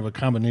kind of a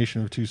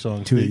combination of 2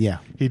 songs. Yeah.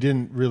 He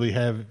didn't really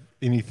have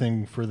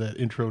anything for that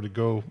intro to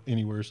go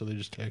anywhere, so they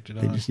just tacked it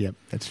on. Yep,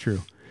 that's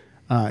true.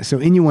 So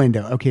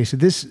Innuendo. Okay, so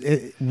this,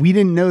 we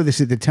didn't know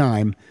this at the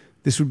time.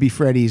 This would be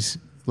Freddie's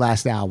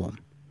last album.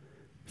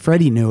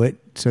 Freddie knew it,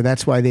 so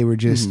that's why they were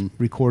just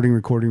recording.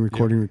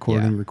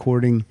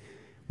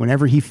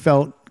 Whenever he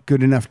felt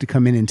good enough to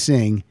come in and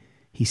sing,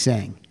 he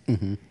sang.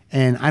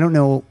 And I don't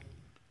know,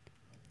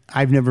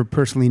 I've never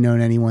personally known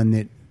anyone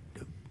that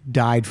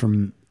died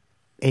from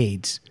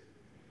AIDS,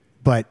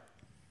 but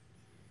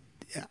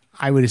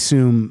I would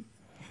assume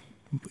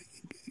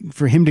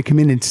for him to come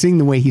in and sing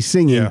the way he's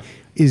singing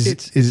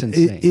It's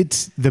insane.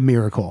 it's the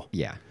miracle.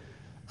 Yeah.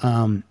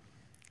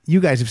 You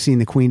guys have seen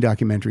the Queen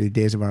documentary, The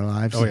Days of Our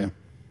Lives. Oh, yeah.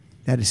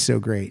 That is so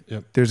great.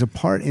 Yep. There's a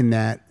part in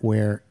that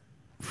where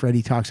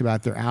Freddie talks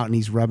about they're out and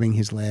he's rubbing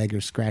his leg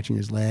or scratching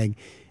his leg,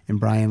 and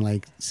Brian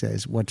like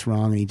says, "What's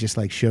wrong?" and he just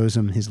like shows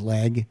him his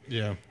leg.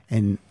 Yeah.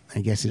 And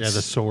I guess it's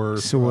the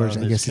sores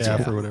I on guess his it's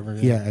calf or whatever.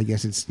 Yeah, I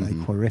guess it's like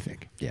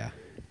horrific. Yeah.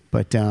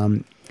 But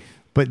the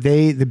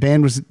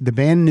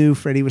band knew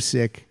Freddie was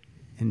sick,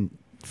 and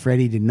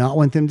Freddie did not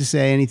want them to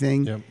say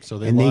anything. Yep, so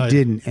they and lied. they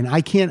didn't. And I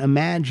can't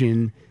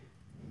imagine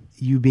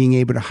you being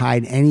able to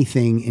hide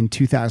anything in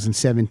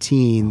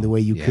 2017 the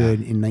way you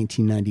could in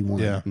 1991.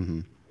 Yeah.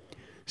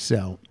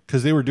 So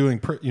Because they were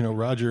doing,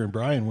 Roger and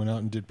Brian went out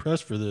and did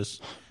press for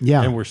this.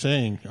 Yeah. And we're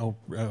saying,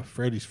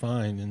 Freddie's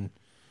fine. And,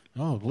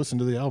 listen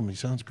to the album. He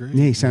sounds great.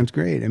 yeah, he sounds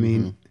great. I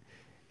mean,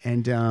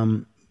 and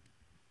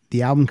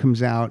the album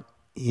comes out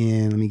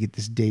in, let me get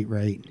this date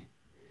right.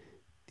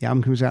 The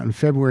album comes out in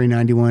February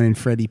 91 and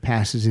Freddie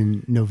passes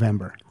in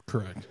November.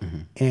 Correct.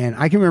 And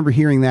I can remember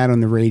hearing that on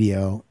the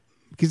radio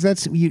because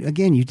that's, you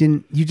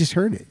just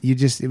heard it.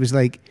 It was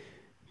like,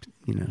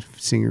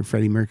 singer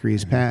Freddie Mercury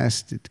has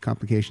passed, the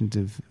complications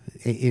of,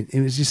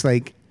 it was just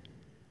like,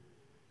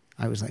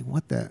 I was like,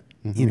 what the,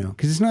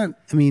 because it's not,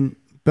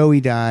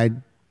 Bowie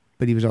died,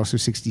 but he was also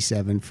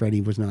 67.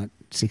 Freddie was not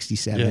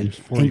 67. Yeah, he was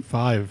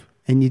 45.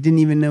 And you didn't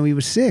even know he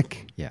was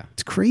sick. Yeah.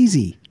 It's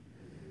crazy.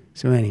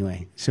 So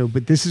anyway,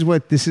 but this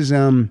is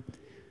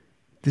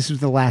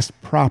the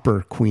last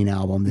proper Queen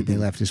album that they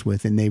left us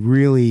with, and they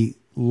really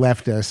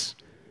left us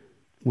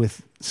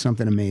with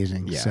something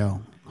amazing. Yeah.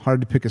 So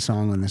hard to pick a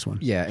song on this one.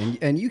 Yeah,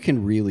 and you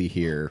can really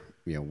hear,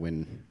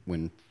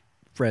 when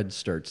Fred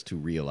starts to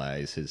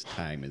realize his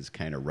time is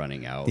kind of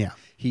running out. Yeah.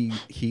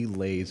 He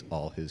lays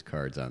all his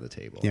cards on the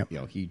table.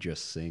 Yep. He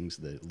just sings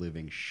the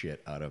living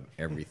shit out of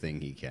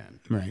everything he can.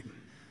 Right.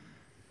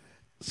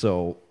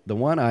 So the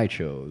one I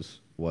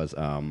chose was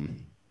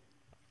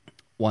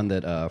one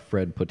that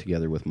Fred put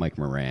together with Mike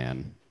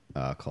Moran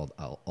called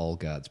All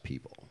God's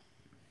People.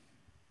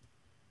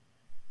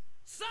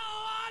 So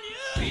all you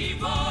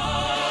people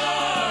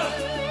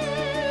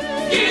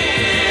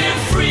give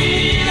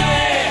freely,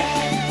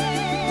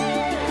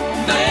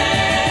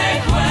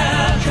 make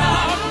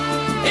welcome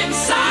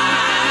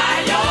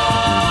inside your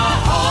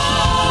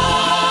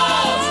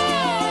halls.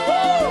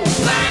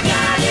 Thank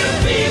all you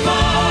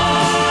people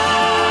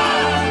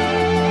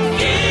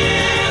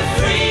give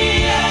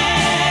freely.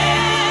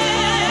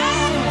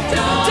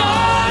 Don't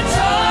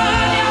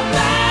turn your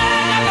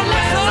back and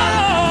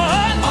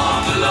listen on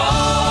the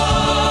Lord.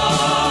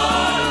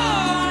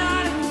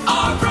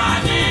 Our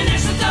Prime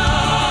Minister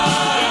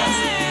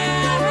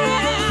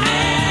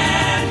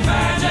and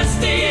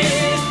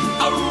majesties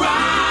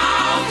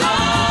around the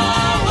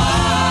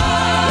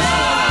world.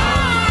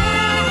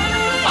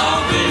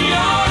 Open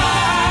your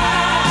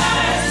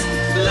eyes,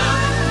 look,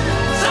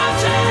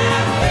 touch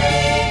and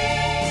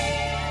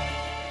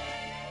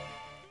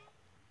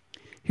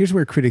Here's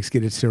where critics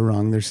get it so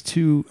wrong. There's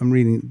two, I'm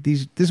reading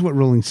these. This is what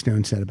Rolling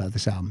Stone said about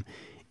this album.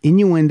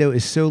 Innuendo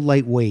is so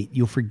lightweight,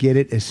 you'll forget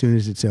it as soon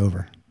as it's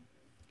over.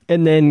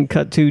 And then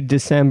cut to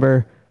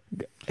December.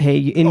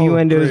 Hey,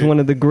 Innuendo is great. one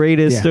of the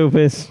greatest Yeah.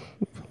 opus.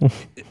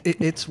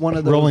 It's one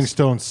of those. Rolling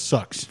Stone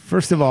sucks.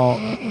 First of all,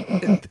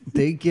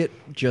 They get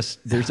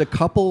there's a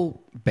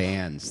couple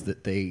bands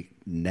that they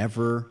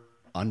never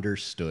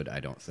understood, I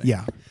don't think.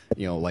 Yeah.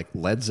 Like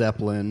Led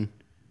Zeppelin,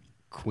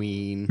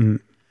 Queen,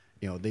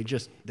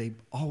 they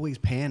always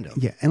panned him.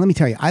 Yeah, and let me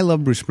tell you, I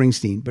love Bruce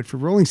Springsteen, but for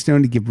Rolling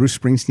Stone to give Bruce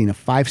Springsteen a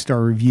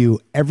 5-star review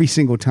every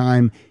single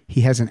time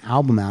he has an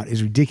album out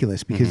is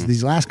ridiculous, because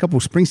these last couple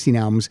of Springsteen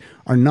albums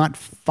are not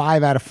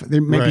 5 out of, they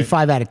might be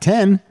 5 out of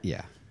 10.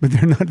 Yeah. But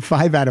they're not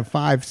 5 out of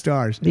 5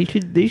 stars. They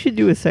should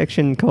do a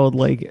section called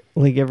like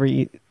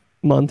every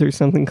month or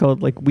something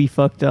called like We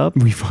Fucked Up.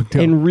 We Fucked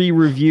Up. And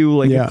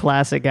re-review a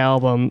classic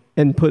album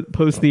and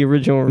post the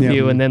original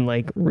review and then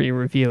like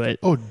re-review it.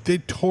 Oh, they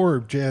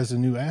tore Jazz a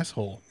new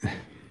asshole.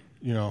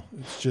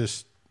 It's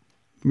just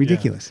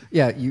ridiculous.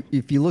 Yeah,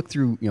 if you look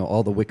through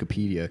all the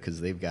Wikipedia,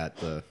 because they've got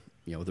the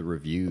the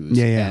reviews.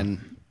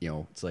 And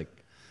it's like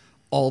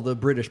all the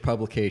British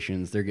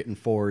publications, they're getting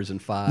 4s and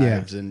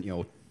 5s and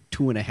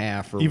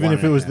 2.5 or even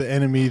if it was 1.5. the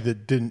enemy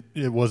that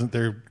it wasn't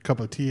their cup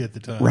of tea at the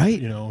time, Right.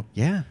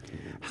 Yeah.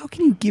 How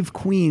can you give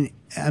Queen,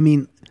 I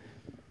mean,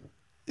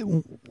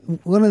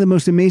 one of the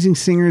most amazing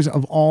singers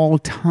of all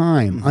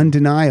time,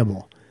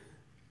 undeniable.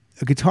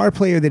 A guitar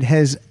player that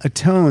has a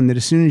tone that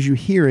as soon as you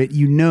hear it,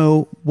 you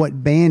know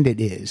what band it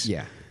is.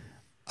 Yeah.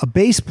 A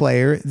bass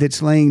player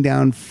that's laying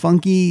down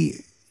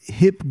funky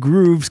hip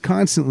grooves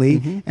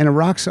constantly, and a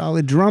rock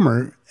solid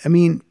drummer. I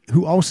mean,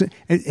 who also,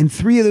 and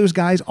 3 of those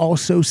guys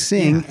also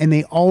sing, and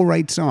they all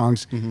write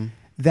songs.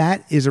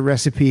 That is a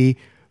recipe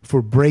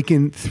for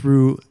breaking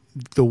through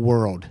the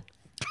world.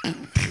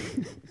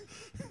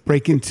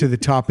 Breaking to the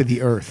top of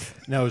the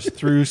earth. Now, is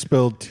through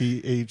spelled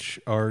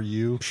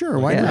THRU? Sure,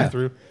 why not?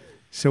 Through.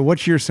 So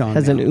what's your song?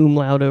 Has now? an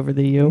umlaut over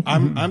the U.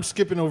 I'm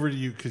skipping over to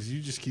you because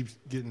you just keep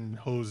getting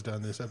hosed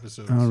on this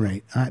episode. All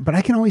right. But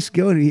I can always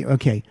go to you.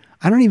 Okay.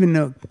 I don't even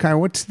know. Kyle,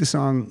 what's the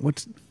song?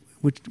 What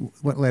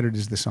letter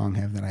does the song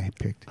have that I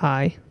picked?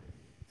 I.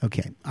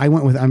 Okay. I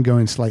went with I'm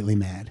Going Slightly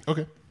Mad.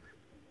 Okay.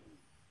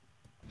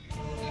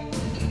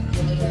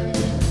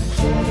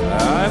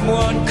 I'm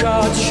 1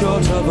 card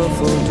short of a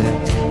full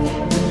deck.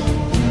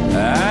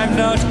 I'm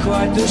not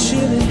quite the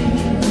shilling.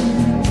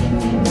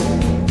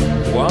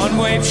 1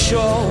 wave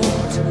short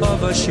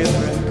of a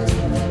shipwreck.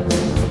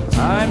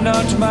 I'm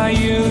not my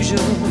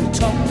usual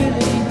top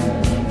billing.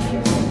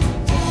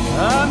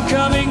 I'm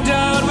coming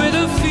down with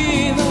a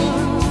fever.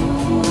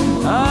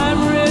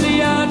 I'm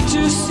really out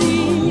to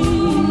sea.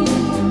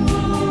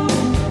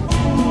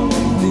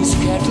 This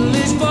kettle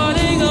is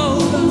boiling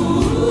over.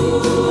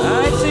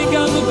 I think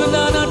I'm a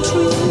banana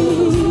tree.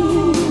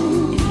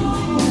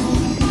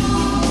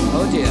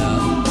 Oh dear.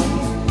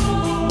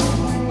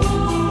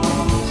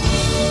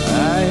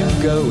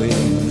 I'm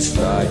going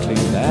slightly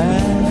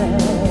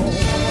mad.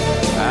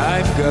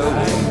 I'm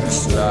going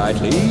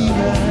slightly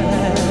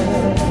mad.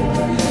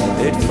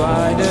 It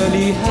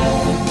finally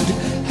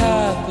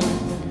happened.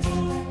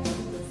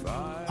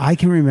 I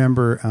can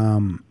remember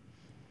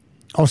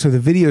also the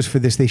videos for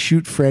this. They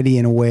shoot Freddie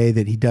in a way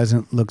that he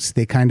doesn't look.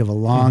 They kind of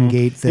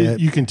elongate the.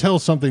 You can tell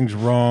something's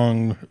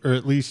wrong, or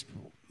at least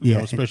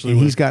especially and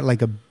when he's got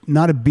like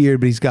not a beard,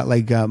 but he's got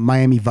like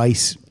Miami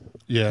Vice.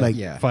 like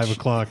 5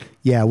 o'clock.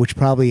 Yeah, which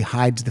probably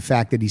hides the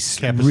fact that he's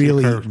Kaposi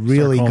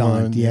really sarcoma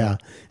gone. and- Yeah,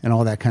 and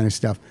all that kind of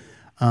stuff.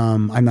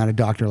 I'm not a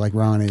doctor like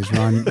Ron is.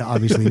 Ron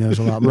obviously knows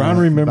a lot more. Ron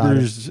about it.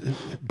 remembers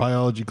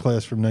biology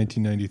class from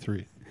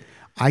 1993.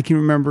 I can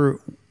remember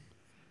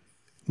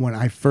when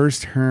I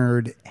first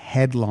heard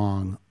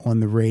Headlong on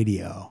the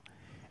radio,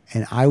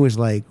 and I was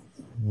like,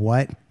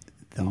 what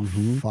the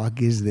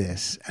fuck is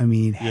this? I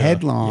mean,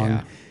 Headlong.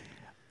 Yeah.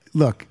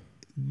 Look,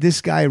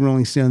 this guy at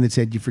Rolling Stone that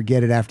said you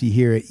forget it after you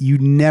hear it, you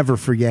never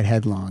forget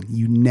Headlong.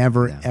 You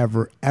never,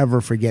 ever,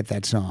 ever forget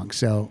that song.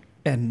 So,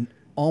 And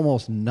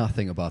almost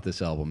nothing about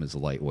this album is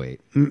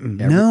lightweight.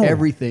 No.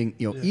 Everything,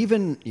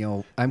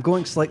 even, I'm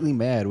Going Slightly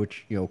Mad,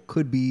 which,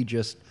 could be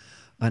just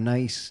a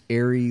nice,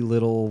 airy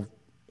little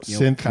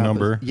Synth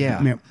number.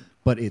 Yeah. Yep.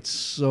 But it's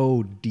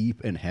so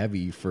deep and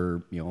heavy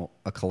for,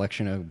 a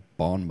collection of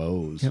Bon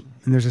Mots. and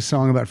there's a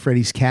song about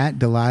Freddie's cat,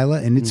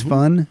 Delilah, and it's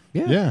fun.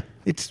 Yeah.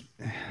 It's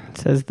It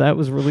says that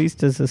was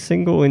released as a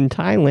single in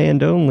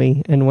Thailand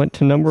only and went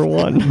to number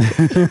 1.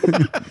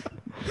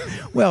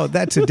 well,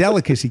 that's a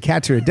delicacy.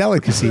 Cats are a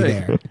delicacy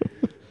there.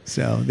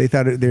 So they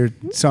thought their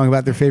song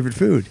about their favorite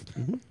food.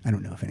 I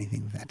don't know if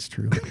anything of that's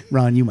true.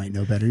 Ron, you might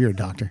know better. You're a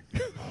doctor.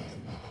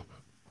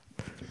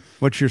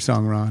 What's your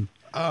song, Ron?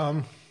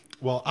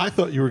 Well, I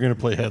thought you were going to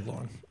play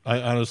Headlong.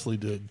 I honestly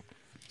did.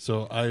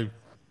 So I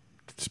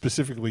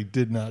specifically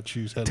did not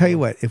choose Headlong. Tell you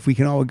what, if we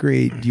can all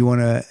agree, do you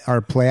want our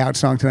play out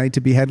song tonight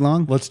to be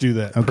Headlong? Let's do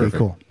that. Okay, Perfect.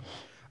 cool.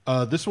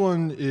 This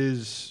one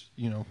is,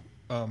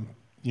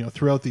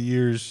 throughout the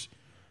years,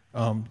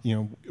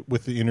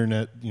 with the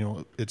internet,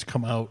 it's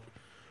come out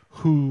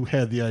who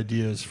had the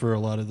ideas for a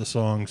lot of the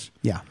songs.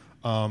 Yeah.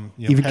 Even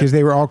Even because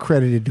they were all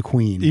credited to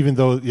Queen. even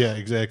though, yeah,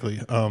 exactly.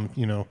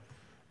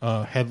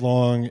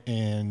 Headlong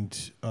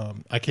and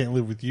I Can't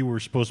Live With You were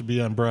supposed to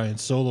be on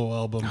Brian's solo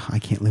album. I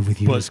Can't Live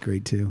With You was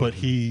great too. But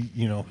he,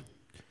 he's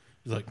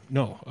like,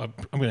 no, I'm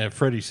going to have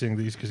Freddie sing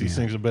these because he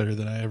sings it better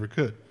than I ever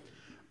could.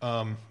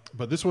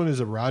 But this one is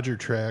a Roger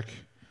track.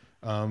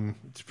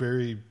 It's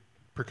very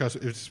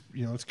percussive. It's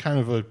it's kind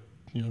of a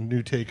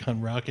new take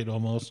on Rocket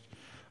almost.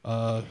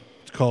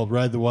 It's It's called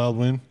Ride the Wild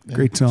Wind. and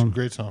Great it's a song.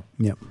 great song.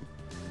 Yep.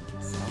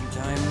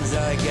 Sometimes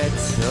I get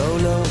so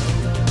low,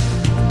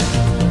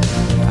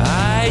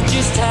 I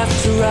just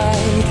have to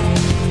ride.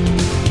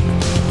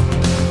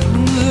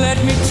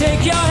 Let me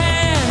take your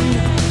hand,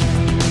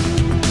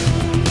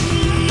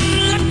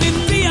 let me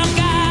be your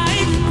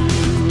guide.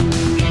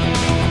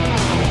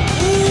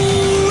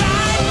 Ooh,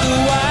 ride the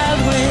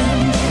wild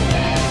wind.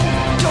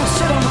 Don't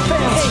sit on the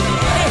fence.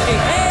 Hey, hey,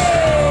 hey.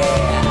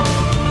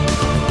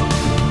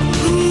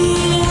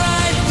 Ooh,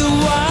 ride the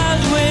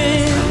wild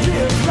wind.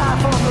 Live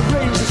life on the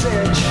razor's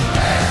edge.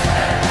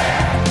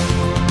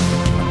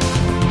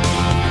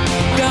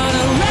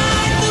 Gonna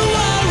ride the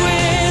wild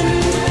wind.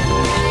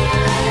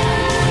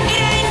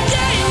 It ain't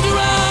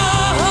dangerous.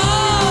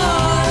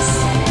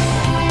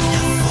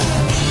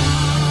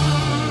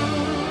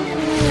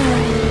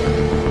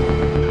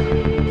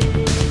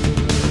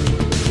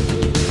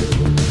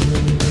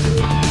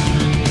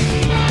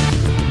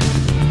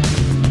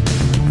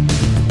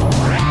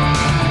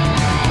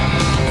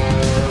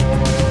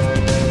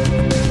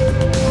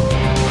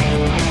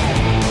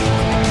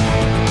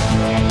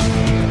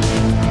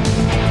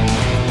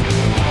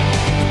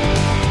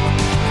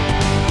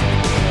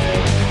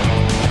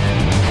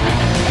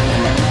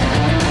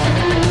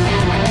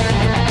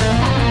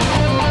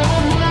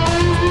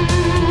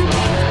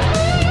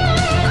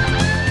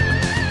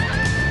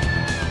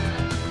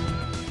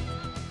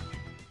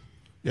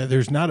 Yeah,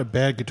 there's not a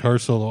bad guitar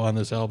solo on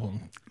this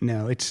album.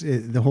 No,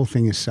 the whole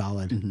thing is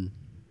solid. Mm-hmm.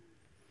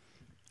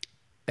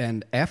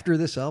 And after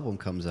this album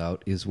comes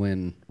out is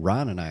when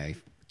Ron and I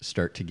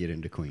start to get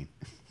into Queen.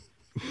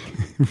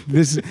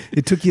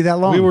 It took you that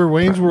long. We were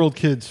Wayne's World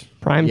kids.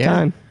 Prime Yeah.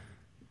 time.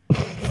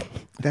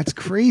 That's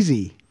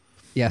crazy.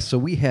 Yeah, so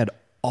we had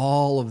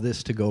all of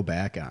this to go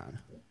back on.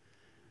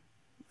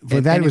 But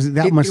And- that and was it-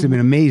 that it- must it have been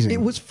w- amazing.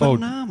 It was Oh,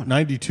 phenomenal.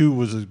 92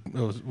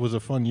 was a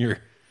fun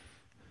year.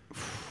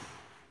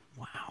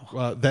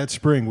 Wow. That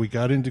spring, we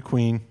got into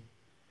Queen,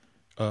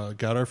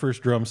 got our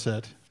first drum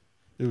set.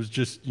 It was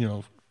just,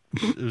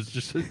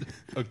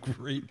 a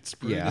great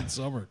spring Yeah. and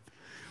summer.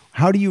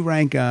 How do you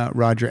rank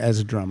Roger as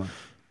a drummer?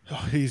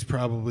 Oh, he's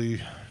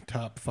probably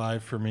top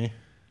 5 for me.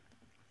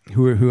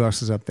 Who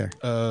else is up there?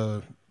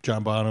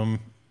 John Bonham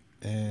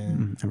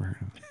and Never heard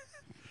of him.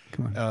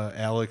 Come on.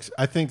 Alex.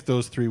 I think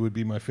those 3 would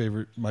be my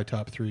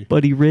top 3.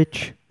 Buddy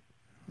Rich.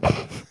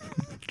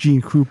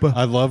 Gene Krupa.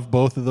 I love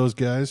both of those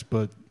guys,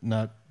 but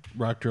not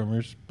rock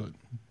drummers. But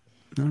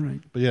All right.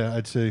 yeah,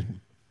 I'd say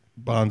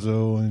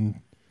Bonzo and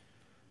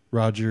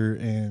Roger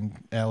and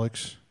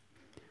Alex.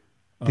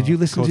 Did you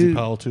listen Cozy to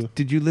Powell too?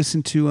 Did you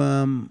listen to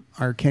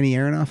our Kenny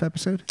Aronoff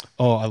episode?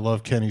 Oh, I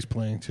love Kenny's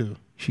playing too. You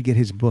should get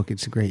his book.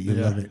 It's great. You'll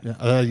love it. Yeah.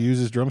 I use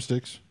his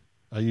drumsticks.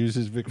 I use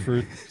his Vic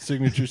Firth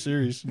signature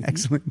series.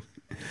 Excellent.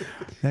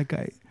 That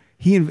guy.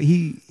 When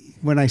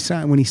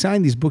he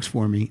signed these books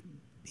for me,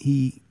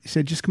 he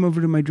said, "Just come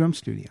over to my drum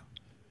studio."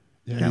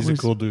 Yeah, That he's was-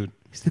 a cool dude.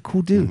 He's the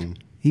cool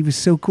dude. He was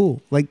so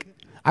cool. Like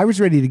I was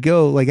ready to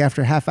go like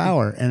after a half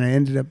hour, and I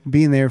ended up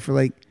being there for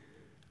like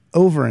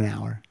over an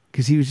hour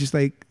because he was just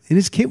like, and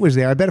his kit was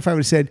there. I bet if I would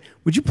have said,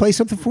 "Would you play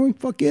something for me?"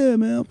 Fuck yeah,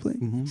 man, I'll play.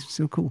 He's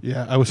so cool.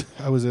 Yeah, I was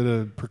at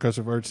a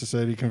Percussive Arts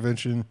Society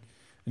convention,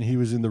 and he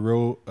was in the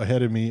row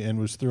ahead of me and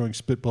was throwing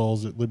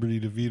spitballs at Liberty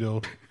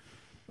DeVito,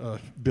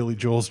 Billy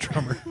Joel's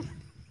drummer.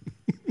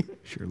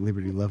 Sure,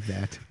 Liberty loved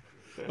that.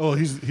 Oh,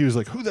 he was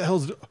like, "Who the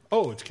hell's?"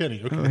 Oh, it's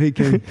Kenny. Okay. Oh, hey,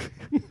 Kenny.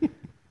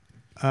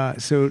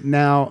 So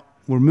now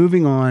we're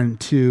moving on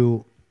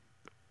to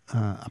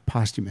a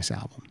posthumous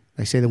album.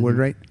 Did I say the word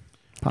right?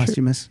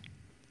 Posthumous.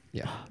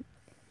 Yeah.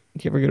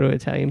 Do you ever go to an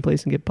Italian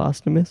place and get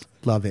posthumous?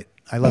 Love it.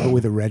 I love it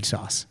with a red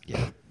sauce.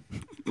 Yeah.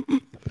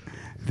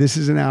 This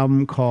is an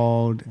album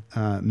called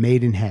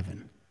Made in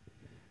Heaven.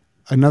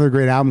 Another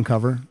great album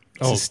cover.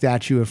 It's Oh, a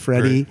statue of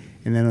Freddie, great.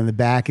 and then on the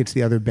back it's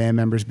the other band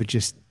members, but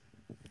just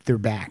their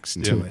backs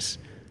to Yep. us.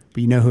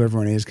 But you know who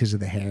everyone is because of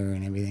the hair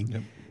and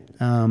everything.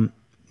 Yep.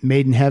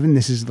 Made in Heaven.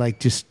 This is like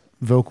just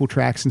vocal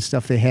tracks and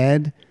stuff they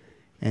had,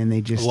 and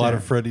they just A lot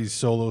of Freddie's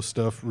solo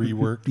stuff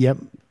reworked, Yep,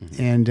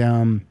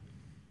 and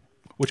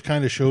which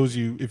kind of shows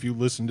you if you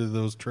listen to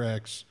those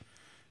tracks,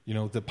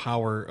 the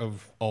power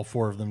of all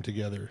 4 of them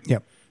together.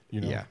 yep.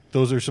 Yeah.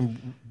 Those are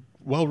some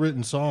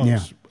well-written songs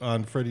Yeah.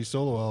 on Freddie's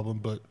solo album,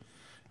 but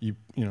you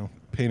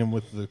paint them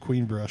with the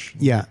Queen brush.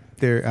 Yeah,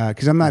 they're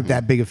because I'm not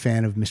that big a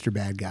fan of Mr.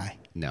 Bad Guy.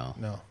 No.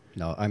 No.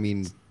 No, I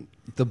mean,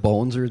 the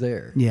bones are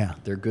there. Yeah.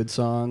 They're good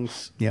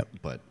songs. Yep.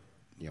 But,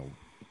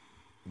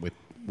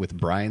 with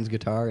Brian's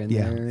guitar in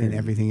Yeah, there. and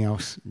everything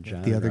else,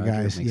 John the other Roger,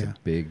 guys. makes Yeah. a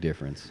big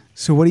difference.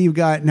 So what do you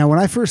got now? When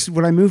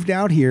I moved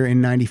out here in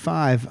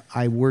 '95,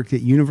 I worked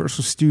at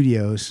Universal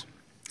Studios.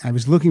 I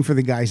was looking for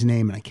the guy's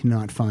name and I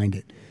cannot find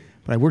it.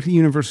 But I worked at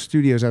Universal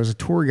Studios. I was a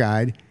tour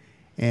guide,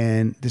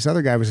 and this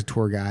other guy was a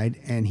tour guide,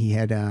 and he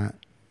had a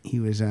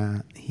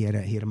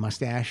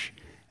mustache,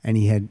 and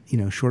he had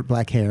short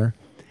black hair,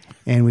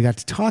 and we got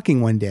to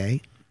talking one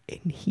day.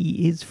 And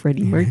he is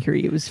Freddie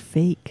Mercury. It was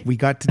fake. We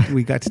got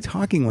to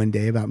talking one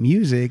day about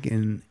music,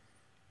 and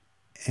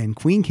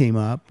Queen came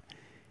up,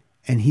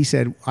 and he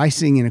said, "I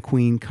sing in a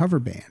Queen cover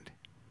band."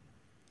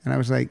 And I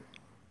was like,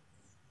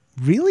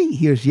 really?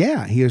 He goes,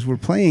 yeah. He goes, we're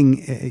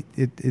playing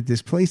at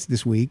this place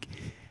this week.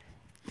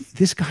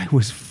 This guy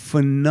was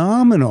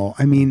phenomenal.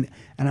 I mean,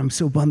 and I'm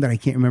so bummed that I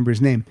can't remember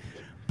his name.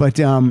 But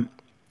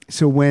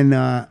so when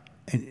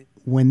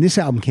this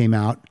album came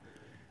out,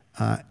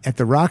 at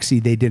the Roxy,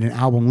 they did an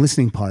album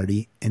listening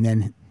party, and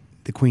then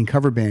the Queen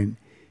cover band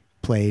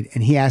played.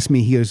 And he asked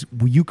me, he goes,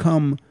 will you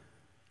come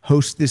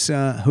host this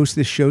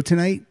show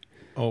tonight?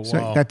 Oh, wow. So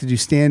I got to do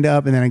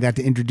stand-up, and then I got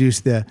to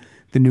introduce the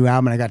new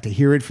album, and I got to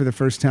hear it for the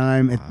first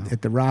time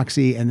at the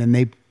Roxy, and then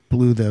they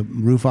blew the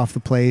roof off the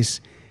place.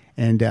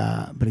 And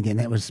but again,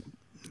 that was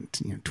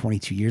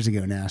 22 years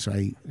ago now, so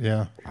I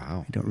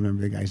don't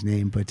remember the guy's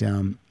name. But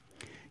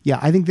yeah,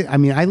 I think that, I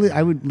mean,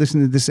 I would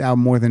listen to this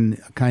album more than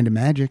Kind of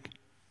Magic.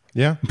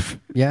 Yeah.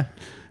 Yeah.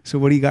 So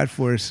what do you got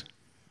for us?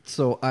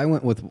 So I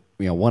went with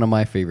one of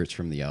my favorites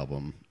from the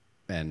album,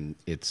 and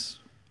it's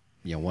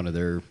one of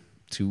their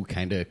two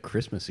kind of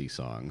Christmassy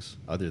songs,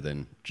 other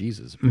than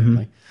Jesus,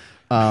 apparently.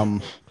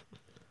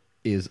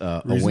 Is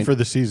Reason for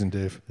the Season,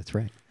 Dave. That's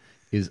right.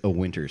 Is A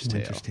Winter's Tale.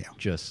 Winter's Tale.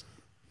 Just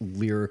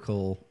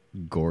lyrical,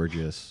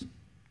 gorgeous.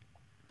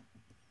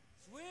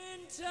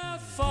 Winter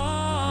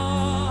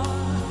fall,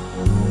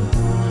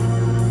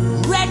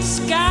 red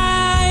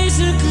skies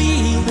are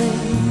gleaming.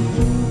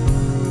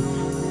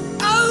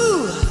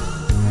 Oh,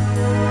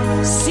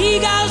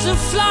 seagulls are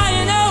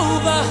flying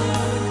over,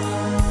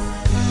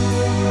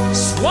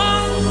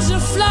 swans are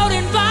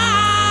floating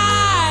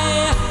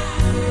by,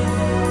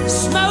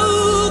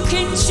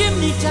 smoking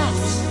chimney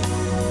tops.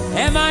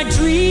 Am I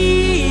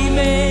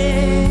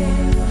dreaming?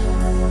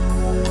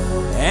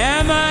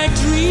 Am I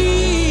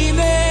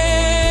dreaming?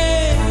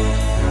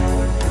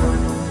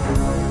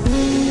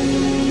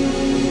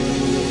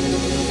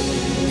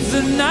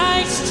 The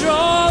night's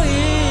drawing.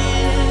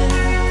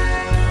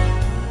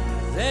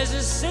 There's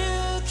a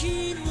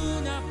silky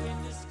moon up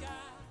in the sky.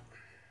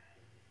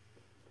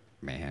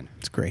 Man.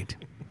 It's great.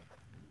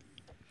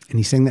 And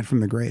he sang that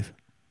from the grave.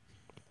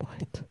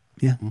 What?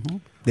 Yeah.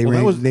 They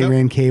Well,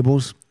 ran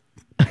cables.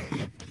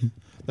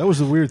 That was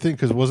the weird thing,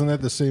 because wasn't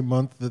that the same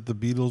month that the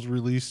Beatles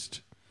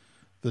released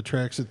the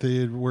tracks that they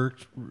had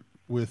worked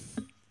with,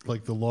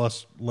 like the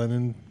Lost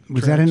Lennon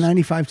Was tracks? that in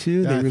 95 too?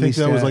 Yeah, They I think released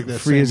that was like that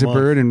Free same as a month.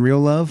 Bird and Real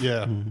Love?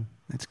 Yeah.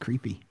 That's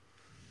creepy.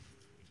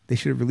 They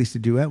should have released a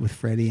duet with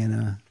Freddie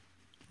and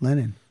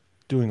Lennon.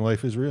 Doing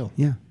Life is Real.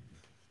 Yeah.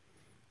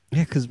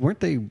 Yeah, because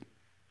weren't they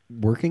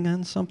working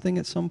on something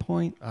at some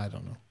point? I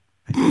don't know.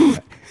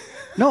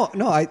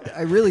 No,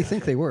 I really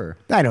think they were.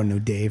 I don't know,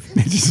 Dave.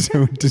 It's just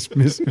so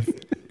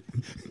dismissive.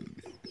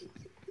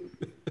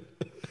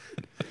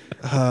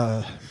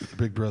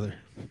 Big Brother.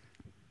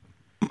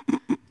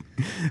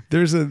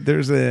 There's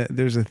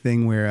a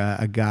thing where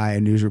a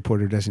news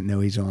reporter doesn't know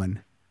he's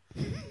on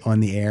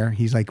the air.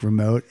 He's like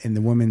remote, and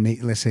the woman,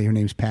 let's say her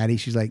name's Patty.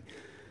 She's like,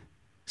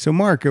 "So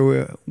Mark,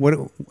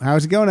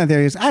 how's it going out there?"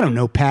 He goes, "I don't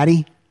know,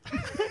 Patty."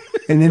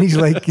 And then he's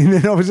like, and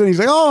then all of a sudden he's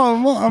like, "Oh,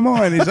 I'm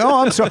on." He's like,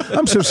 "Oh,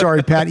 I'm so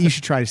sorry, Patty. You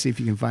should try to see if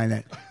you can find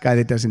that guy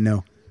that doesn't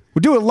know.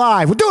 We'll do it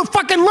live. We'll do it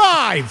fucking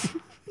live."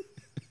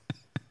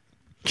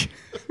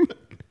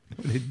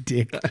 What a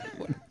dick.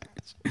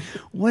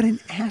 What an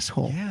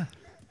asshole. Yeah.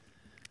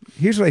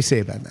 Here's what I say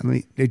about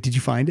that. Did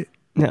you find it?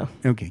 No.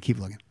 Okay, keep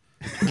looking.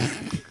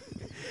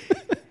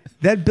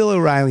 That Bill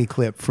O'Reilly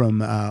clip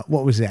from,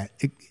 what was that?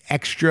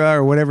 Extra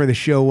or whatever the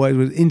show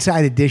was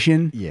Inside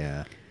Edition.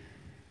 Yeah.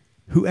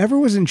 Whoever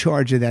was in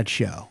charge of that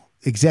show,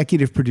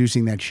 executive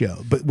producing that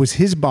show, but was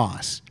his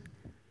boss.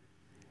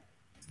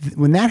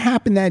 When that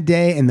happened that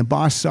day and the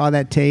boss saw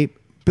that tape,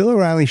 Bill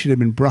O'Reilly should have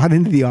been brought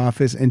into the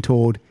office and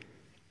told,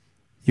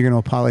 "You're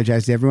going to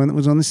apologize to everyone that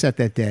was on the set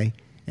that day.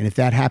 And if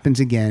that happens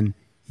again,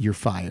 you're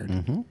fired."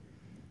 Mm-hmm.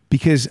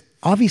 Because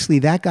obviously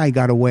that guy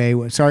got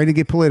away, sorry to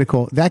get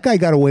political, that guy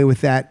got away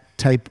with that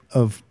type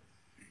of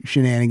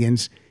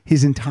shenanigans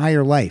his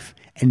entire life.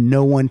 And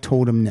no one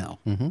told him no.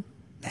 Mm-hmm.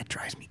 That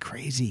drives me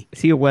crazy. Is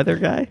he a weather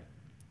guy?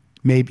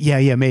 Maybe.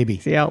 Yeah, maybe.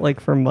 Is he out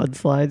like for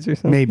mudslides or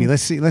something? Maybe.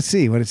 Let's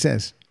see what it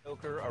says.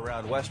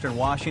 Around Western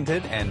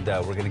Washington, and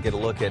we're going to get a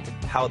look at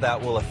how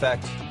that will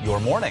affect your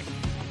morning.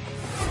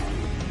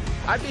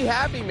 I'd be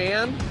happy,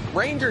 man.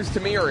 Rangers to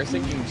me are a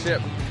sinking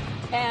ship.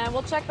 And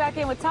we'll check back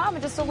in with Tom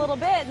in just a little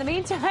bit. In the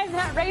meantime,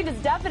 that rain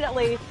is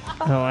definitely...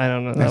 Oh, I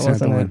don't know. That That's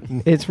not wasn't the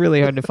it. It's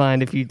really hard to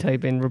find if you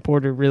type in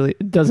reporter really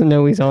doesn't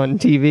know he's on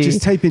TV.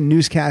 Just type in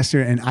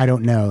newscaster and "I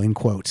don't know" in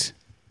quotes.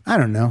 I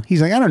don't know.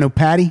 He's like, "I don't know,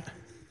 Patty."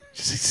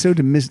 Just so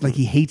like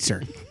he hates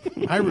her.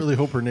 I really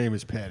hope her name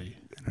is Patty.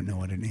 I don't know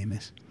what her name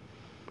is.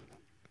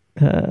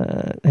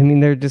 I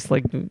mean, they're just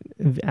like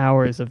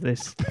hours of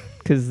this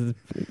because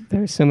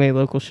there's so many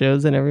local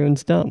shows and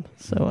everyone's dumb.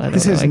 So I don't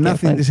This know. has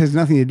nothing. This has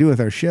nothing to do with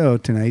our show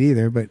tonight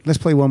either. But let's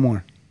play one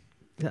more.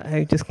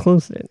 I just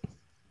closed it.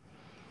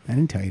 I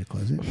didn't tell you to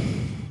close it.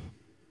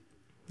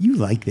 You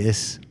like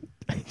this?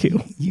 I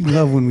do. You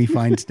love when we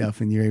find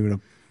stuff and you're able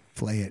to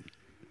play it.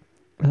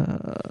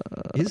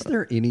 Is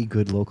there any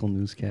good local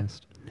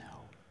newscast? No,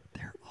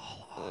 They're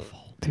all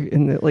awful.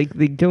 And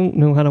they don't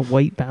know how to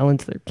white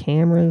balance their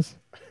cameras.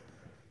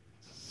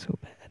 So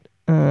bad.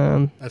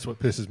 That's what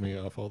pisses me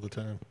off all the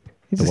time.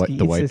 It's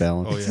The white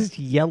balance. Oh, It's yeah. just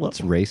yellow.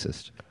 It's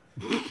racist.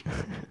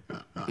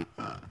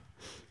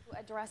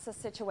 Address a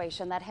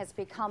situation that has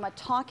become a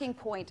talking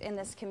point in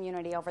this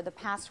community over the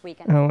past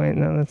weekend. Oh wait,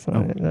 no, that's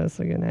not it. That's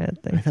like an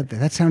ad thing. I thought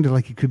that sounded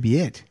like it could be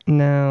it.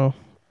 No,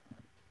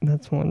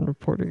 that's when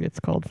reporter gets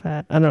called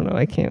fat. I don't know.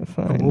 I can't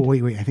find. Oh,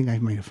 wait. I think I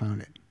might have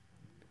found it.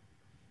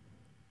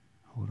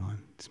 Hold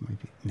on. This might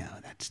be. No,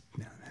 that's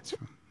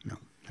from. No,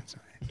 that's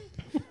not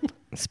it.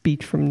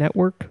 Speech from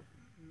Network.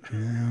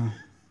 No.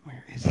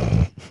 Where is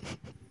it?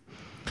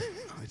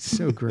 Oh, it's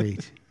so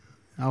great.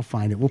 I'll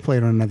find it. We'll play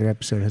it on another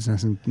episode. It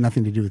has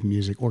nothing to do with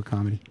music or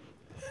comedy.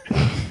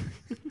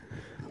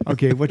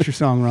 Okay, what's your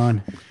song,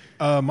 Ron?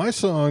 My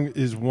song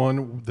is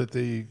one that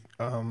they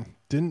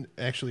didn't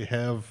actually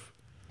have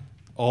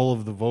all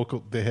of the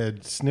vocal. They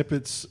had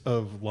snippets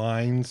of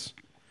lines.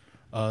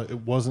 It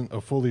wasn't a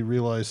fully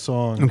realized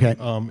song. Okay.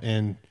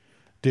 And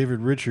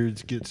David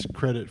Richards gets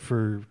credit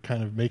for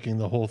kind of making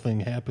the whole thing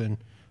happen,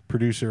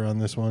 producer on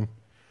this one.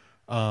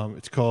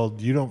 It's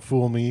called You Don't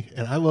Fool Me,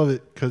 and I love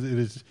it because it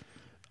is,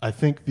 I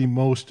think, the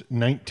most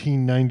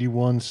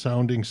 1991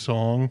 sounding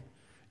song.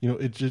 You know,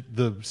 it just,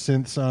 the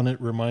synths on it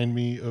remind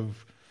me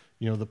of,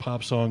 you know, the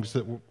pop songs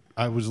that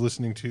I was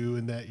listening to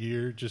in that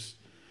year. Just,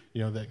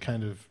 you know, that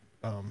kind of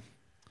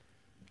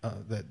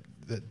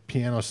that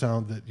piano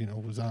sound that, you know,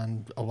 was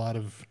on a lot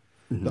of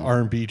the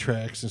R&B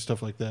tracks and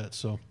stuff like that.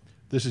 So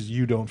this is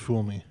You Don't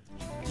Fool Me.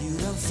 You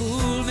don't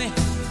fool me.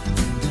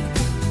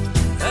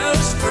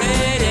 Those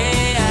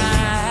pretty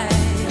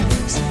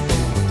eyes,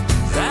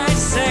 that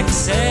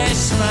sexy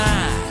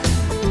smile.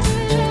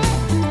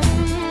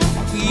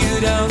 You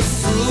don't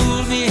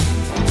fool me.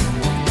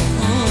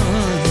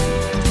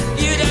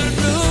 You don't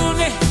fool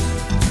me.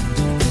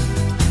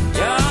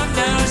 You're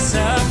no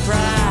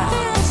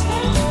surprise.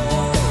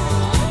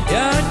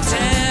 You're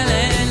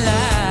telling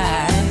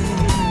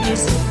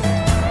lies.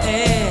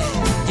 Hey,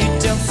 you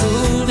don't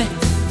fool me.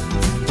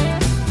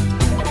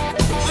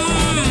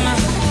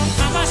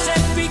 Mama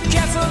said be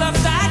careful of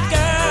that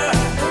girl.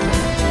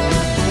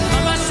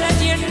 Mama said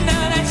you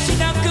know that she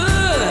no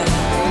good.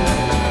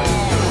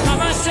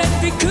 Mama said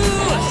be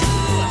cool,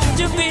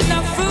 you be no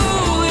fool.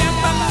 Yeah,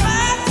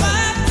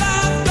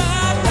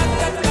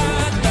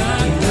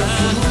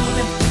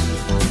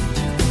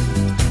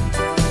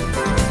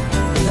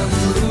 You don't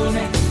fool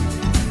me.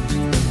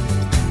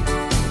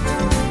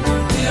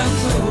 You don't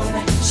fool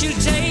me. She'll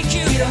take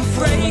you,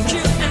 break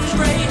you, and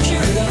break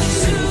you.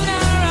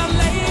 Sooner or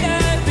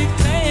later, be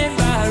playing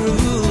by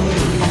rules.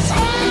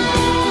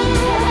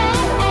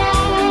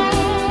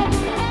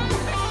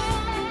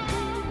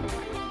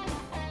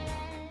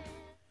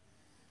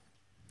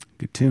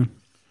 Good tune.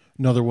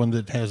 Another one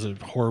that has a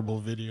horrible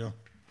video.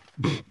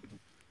 Because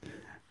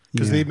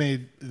Yeah.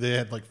 they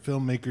had like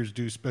filmmakers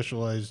do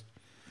specialized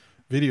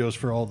videos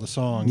for all the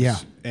songs. Yeah.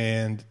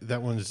 And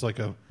that one is like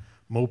a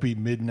mopey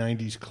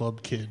mid-90s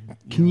club kid.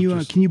 Can know, you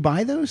just- can you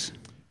buy those?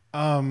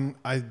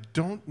 I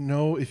don't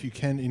know if you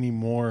can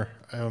anymore.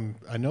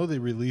 I know they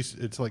released,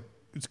 it's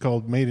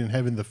called Made in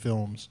Heaven, the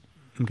films.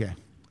 Okay.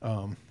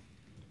 And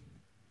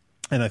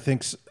I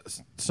think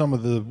some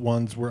of the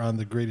ones were on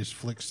the Greatest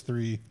Flicks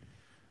 3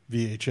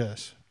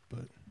 VHS,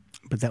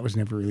 But that was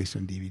never released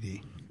on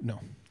DVD. no,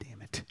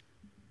 Damn it.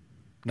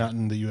 not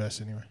in the U.S.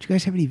 anyway. Do you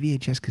guys have any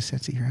VHS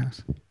cassettes at your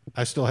house?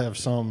 I still have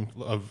some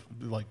of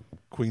like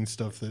Queen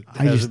stuff that I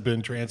hasn't just-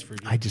 been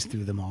transferred yet. I just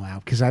threw them all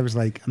out because I was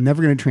like, I'm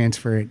never going to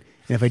transfer it.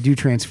 And if I do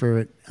transfer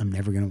it, I'm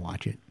never going to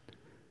watch it.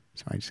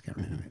 So I just got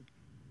rid of it.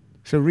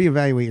 So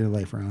reevaluate your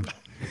life, Ron.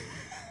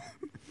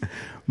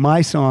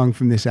 My song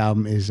from this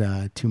album is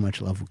Too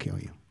Much Love Will Kill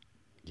You.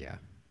 Yeah.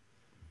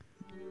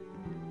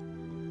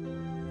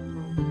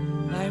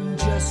 I'm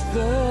just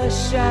the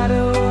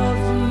shadow of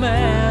the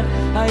man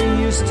I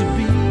used to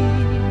be.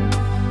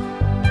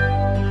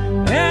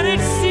 And it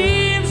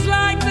seems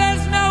like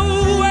there's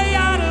no way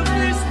out of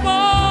this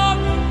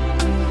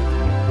moment.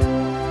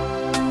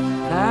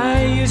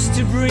 I used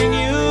to bring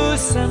you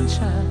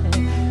sunshine.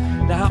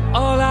 Now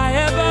all I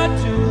ever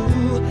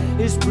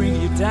do is bring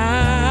you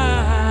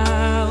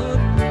down.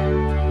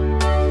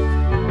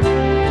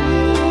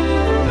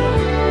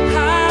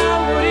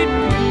 How would it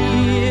be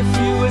if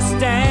you were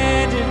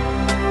standing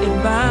in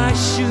my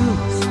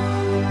shoes?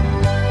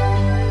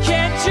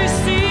 Can't you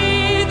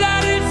see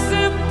that it's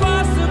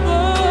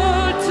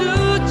impossible to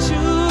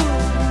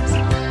choose?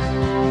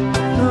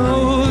 No,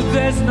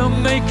 there's no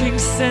making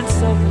sense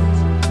of it.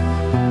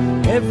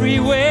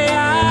 Everywhere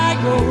I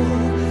go,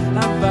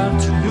 I'm bound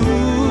to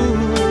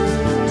lose.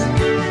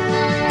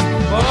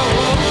 Oh,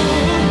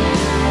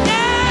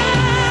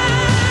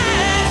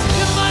 yes,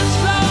 too much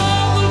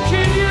love will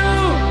kill you,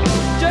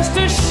 just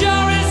as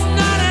sure as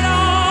not at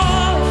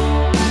all.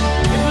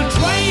 It will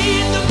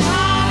drain the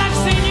power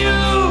that's in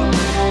you,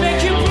 make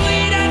you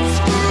bleed and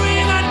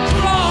scream and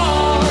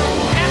claw,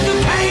 and the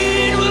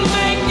pain will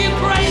make you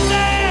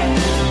crazy.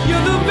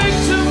 You're the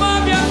victim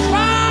of your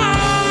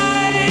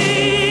crime.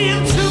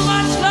 Too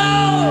much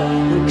love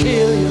will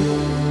kill you.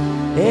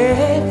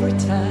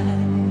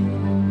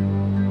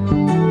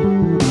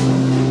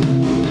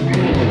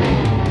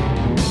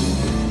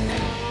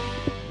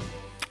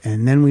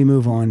 then we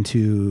move on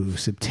to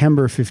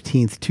September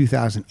 15th,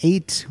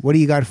 2008. What do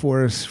you got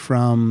for us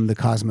from the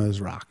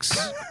Cosmos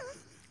Rocks?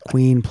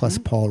 Queen plus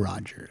Paul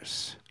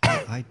Rogers.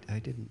 I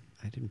didn't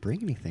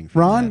bring anything. From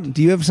Ron, that.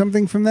 do you have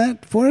something from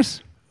that for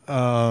us?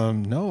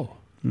 No.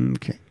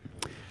 Okay.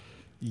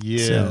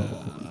 Yeah. So,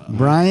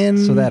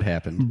 Brian. So that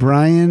happened.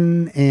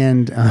 Brian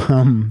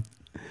and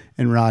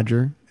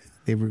Roger,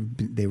 they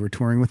were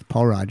touring with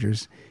Paul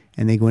Rogers,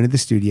 and they go into the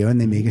studio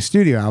and they make a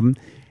studio album.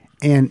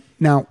 And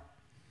now,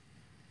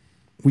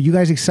 were you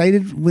guys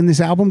excited when this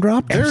album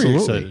dropped? Very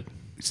excited.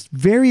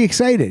 Very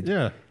excited.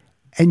 Yeah.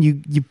 And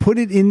you put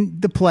it in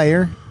the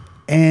player,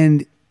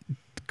 and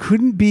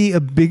couldn't be a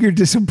bigger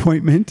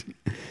disappointment.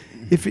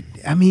 It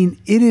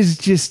is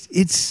just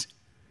it's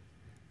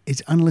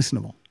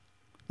unlistenable.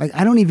 Like,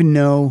 I don't even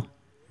know.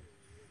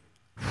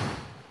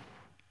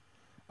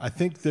 I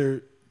think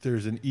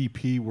there's an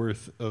EP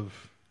worth of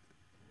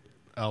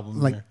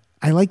albums Like, there.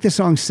 I like the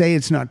song "Say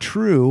It's Not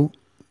True."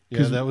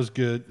 Yeah, that was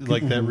good.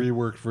 Like that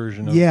reworked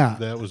version of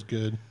that was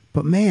good.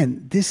 But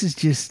man, this is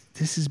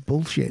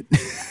bullshit.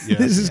 Yeah.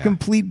 This is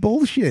complete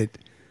bullshit.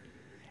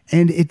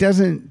 And it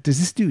doesn't.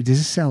 Does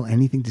this sell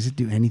anything? Does it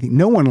do anything?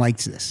 No one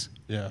likes this.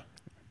 Yeah.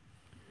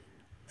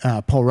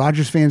 Paul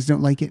Rogers fans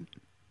don't like it.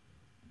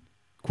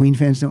 Queen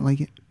fans don't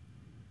like it.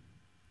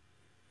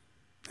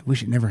 I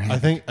wish it never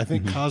happened. I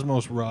think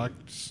Cosmos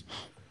Rocks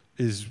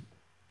is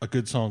a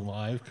good song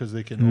live because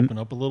they can open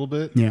up a little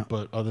bit. Yeah.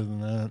 But other than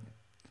that,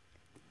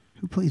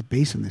 Who plays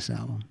bass on this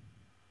album?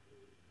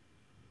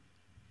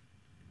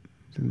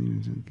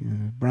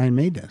 Brian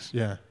May does.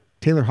 Yeah.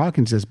 Taylor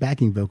Hawkins does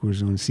backing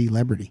vocals on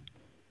Celebrity.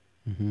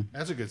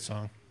 That's a good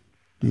song.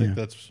 I think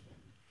that's.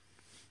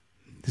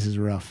 This is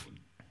rough.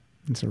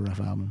 It's a rough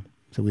album,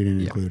 so we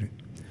didn't include it.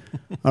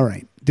 All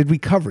right. Did we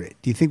cover it?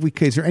 Do you think we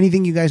could? Is there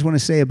anything you guys want to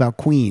say about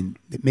Queen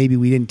that maybe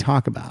we didn't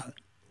talk about?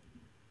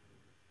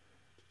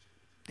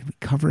 Did we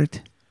cover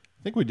it?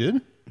 I think we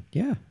did.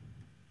 Yeah.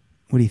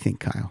 What do you think,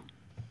 Kyle?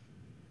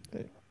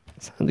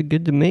 Sounded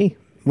good to me.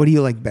 What do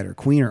you like better,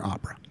 Queen or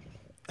opera?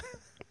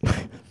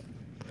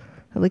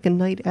 I like a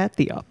night at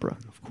the opera.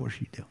 Of course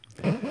you do.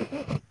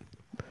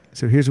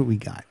 So here's what we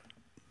got.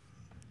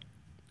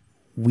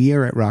 We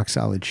are at Rock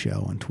Solid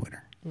Show on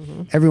Twitter.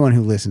 Everyone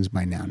who listens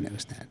by now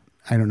knows that.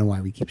 I don't know why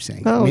we keep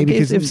saying it. Oh, Maybe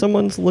if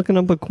someone's looking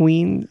up a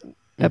Queen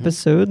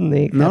episode and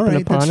they happen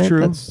upon that's it,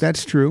 true.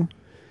 That's true.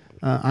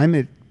 I'm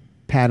at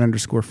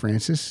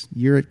Pat_Francis.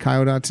 You're at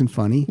Kyle Dotson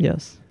Funny.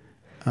 Yes.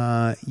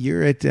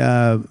 You're at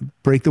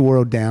Break the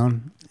World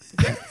Down.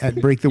 At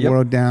Break the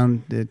World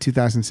Down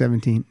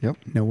 2017. Yep.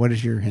 No, what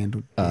is your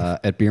handle?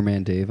 At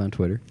Beerman Dave on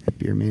Twitter. At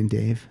Beerman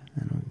Dave.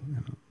 I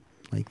don't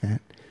like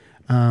that.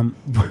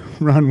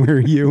 Ron, where are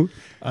you?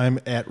 I'm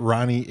at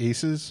Ronnie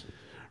Aces.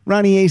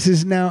 Ronnie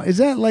Aces. Now, is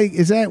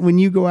that when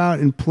you go out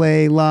and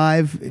play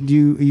live? Do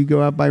you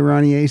go out by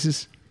Ronnie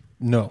Aces?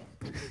 No.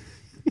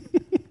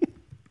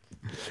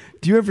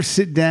 Do you ever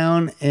sit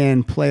down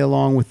and play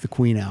along with the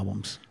Queen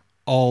albums?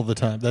 All the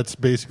time. That's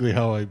basically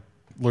how I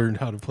learned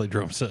how to play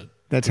drum set.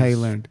 That's how you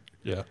learned.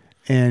 Yeah.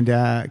 And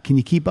can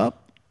you keep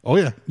up? Oh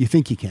yeah. You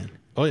think you can?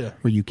 Oh yeah.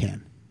 Or you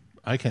can?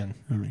 I can.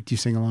 All right. Do you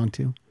sing along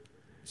too?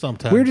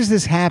 Sometimes. Where does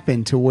this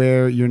happen to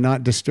where you're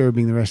not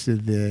disturbing the rest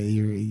of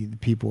the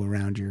people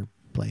around your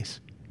place?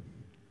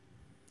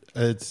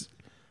 I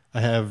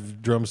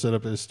have drums set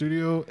up at a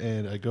studio,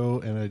 and I go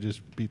and I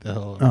just beat the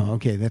hell out of Oh,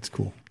 okay. That's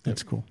cool.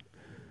 That's cool.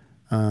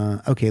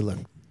 Okay, look,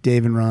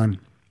 Dave and Ron,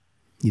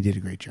 you did a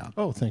great job.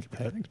 Oh, thank you,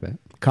 Pat. Thanks, Pat.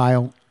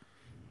 Kyle,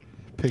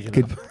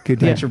 Picking up. good.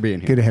 Thanks for being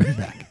here. Good to have you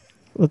back.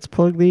 Let's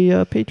plug the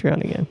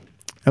Patreon again.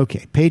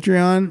 Okay,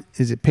 Patreon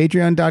is at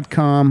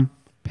patreon.com.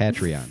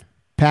 Patreon.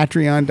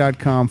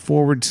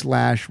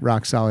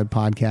 Patreon.com/Rock Solid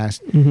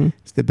Podcast.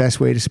 It's the best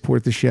way to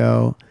support the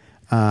show.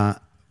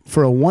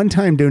 For a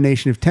one-time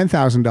donation of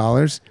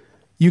 $10,000,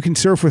 you can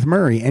surf with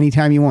Murray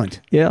anytime you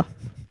want. Yeah.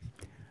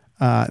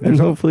 And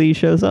hopefully he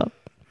shows up.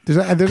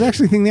 There's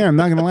actually a thing there. I'm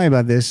not going to lie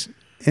about this,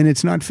 and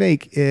it's not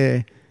fake.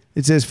 It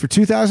says for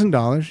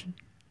 $2,000,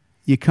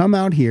 you come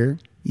out here,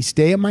 you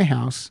stay at my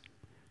house,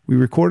 we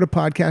record a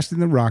podcast in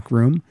the Rock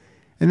Room,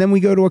 and then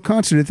we go to a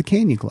concert at the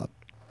Canyon Club.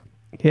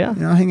 Yeah.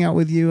 And I'll hang out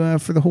with you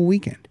for the whole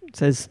weekend. It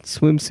says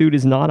swimsuit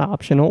is not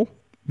optional.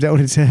 Is that what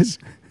it says?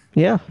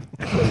 Yeah.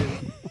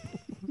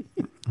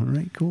 All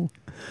right, cool.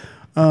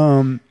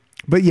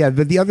 But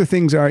the other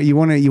things are you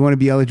want to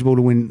be eligible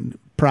to win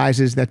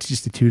prizes. That's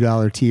just a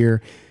 $2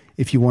 tier.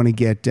 If you want to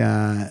get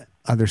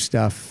other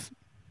stuff,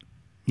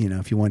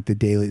 if you want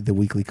the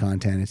weekly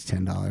content, it's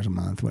 $10 a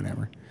month,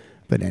 whatever.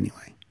 But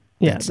anyway,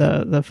 yeah,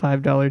 the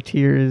 $5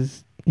 tier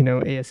is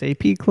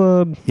ASAP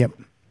Club. Yep.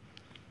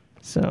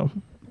 So,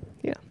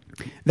 yeah,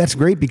 that's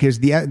great because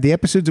the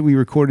episodes that we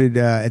recorded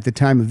at the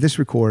time of this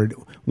record,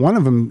 one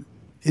of them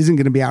isn't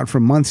going to be out for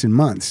months and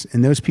months,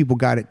 and those people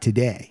got it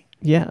today.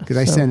 Yeah, because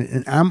I sent it,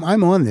 and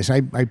I'm on this.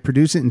 I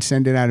produce it and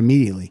send it out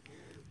immediately.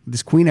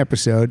 This Queen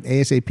episode,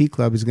 ASAP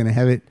Club is going to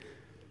have it,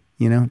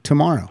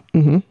 tomorrow.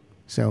 Mm-hmm.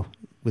 So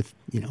with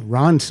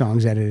Ron's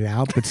songs edited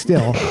out, but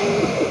still.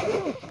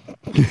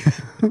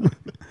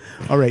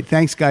 All right.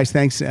 Thanks, guys.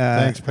 Thanks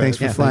Pat. for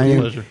Yeah, flying in.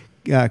 pleasure.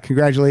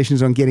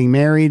 Congratulations on getting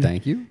married.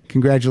 Thank you.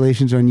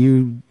 Congratulations on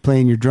you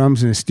playing your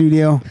drums in a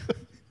studio.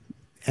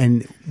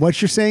 And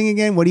what you're saying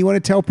again? What do you want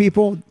to tell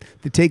people?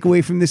 The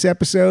takeaway from this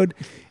episode?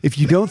 If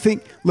you don't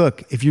think,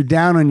 look, if you're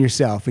down on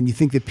yourself and you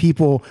think that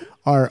people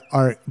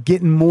are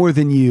getting more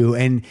than you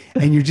and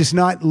you're just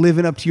not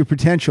living up to your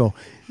potential,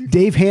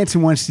 Dave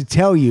Hansen wants to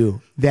tell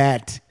you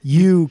that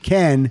you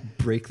can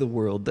break the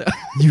world down.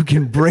 You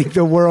can break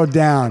the world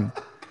down.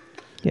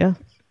 Yeah.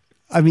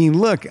 I mean,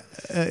 look,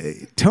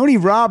 Tony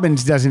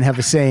Robbins doesn't have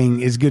a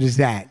saying as good as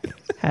that.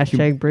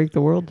 Hashtag break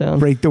the world down.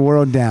 Break the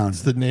world down.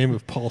 It's the name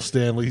of Paul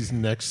Stanley's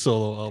next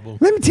solo album.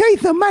 Let me tell you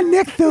something. My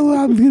next solo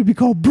album is going to be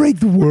called Break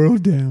the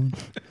World Down.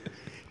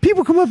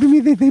 People come up to me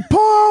and they say,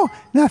 Paul,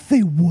 and I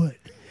say, what?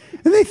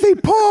 And they say,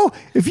 Paul,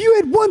 if you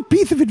had one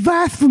piece of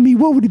advice for me,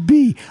 what would it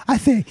be? I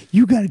say,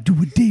 you got to do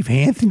what Dave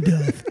Hansen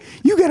does.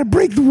 You got to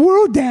break the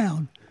world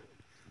down.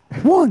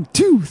 1,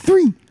 2,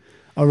 3.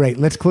 All right,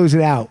 let's close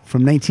it out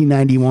from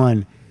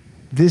 1991.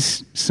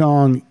 This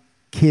song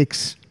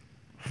kicks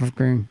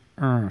fucking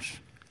ass.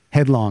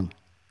 Headlong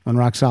on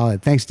Rock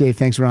Solid. Thanks, Dave.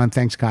 Thanks, Ron.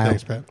 Thanks, Kyle.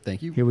 Thanks, Pat.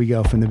 Thank you. Here we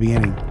go from the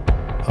beginning.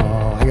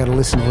 Oh, I got to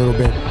listen a little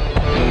bit.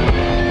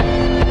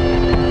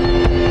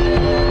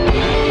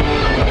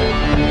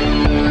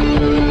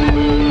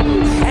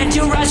 And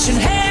you're rushing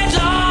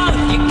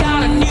headlong, you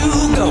got a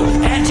new go.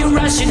 And you're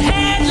rushing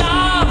headlong.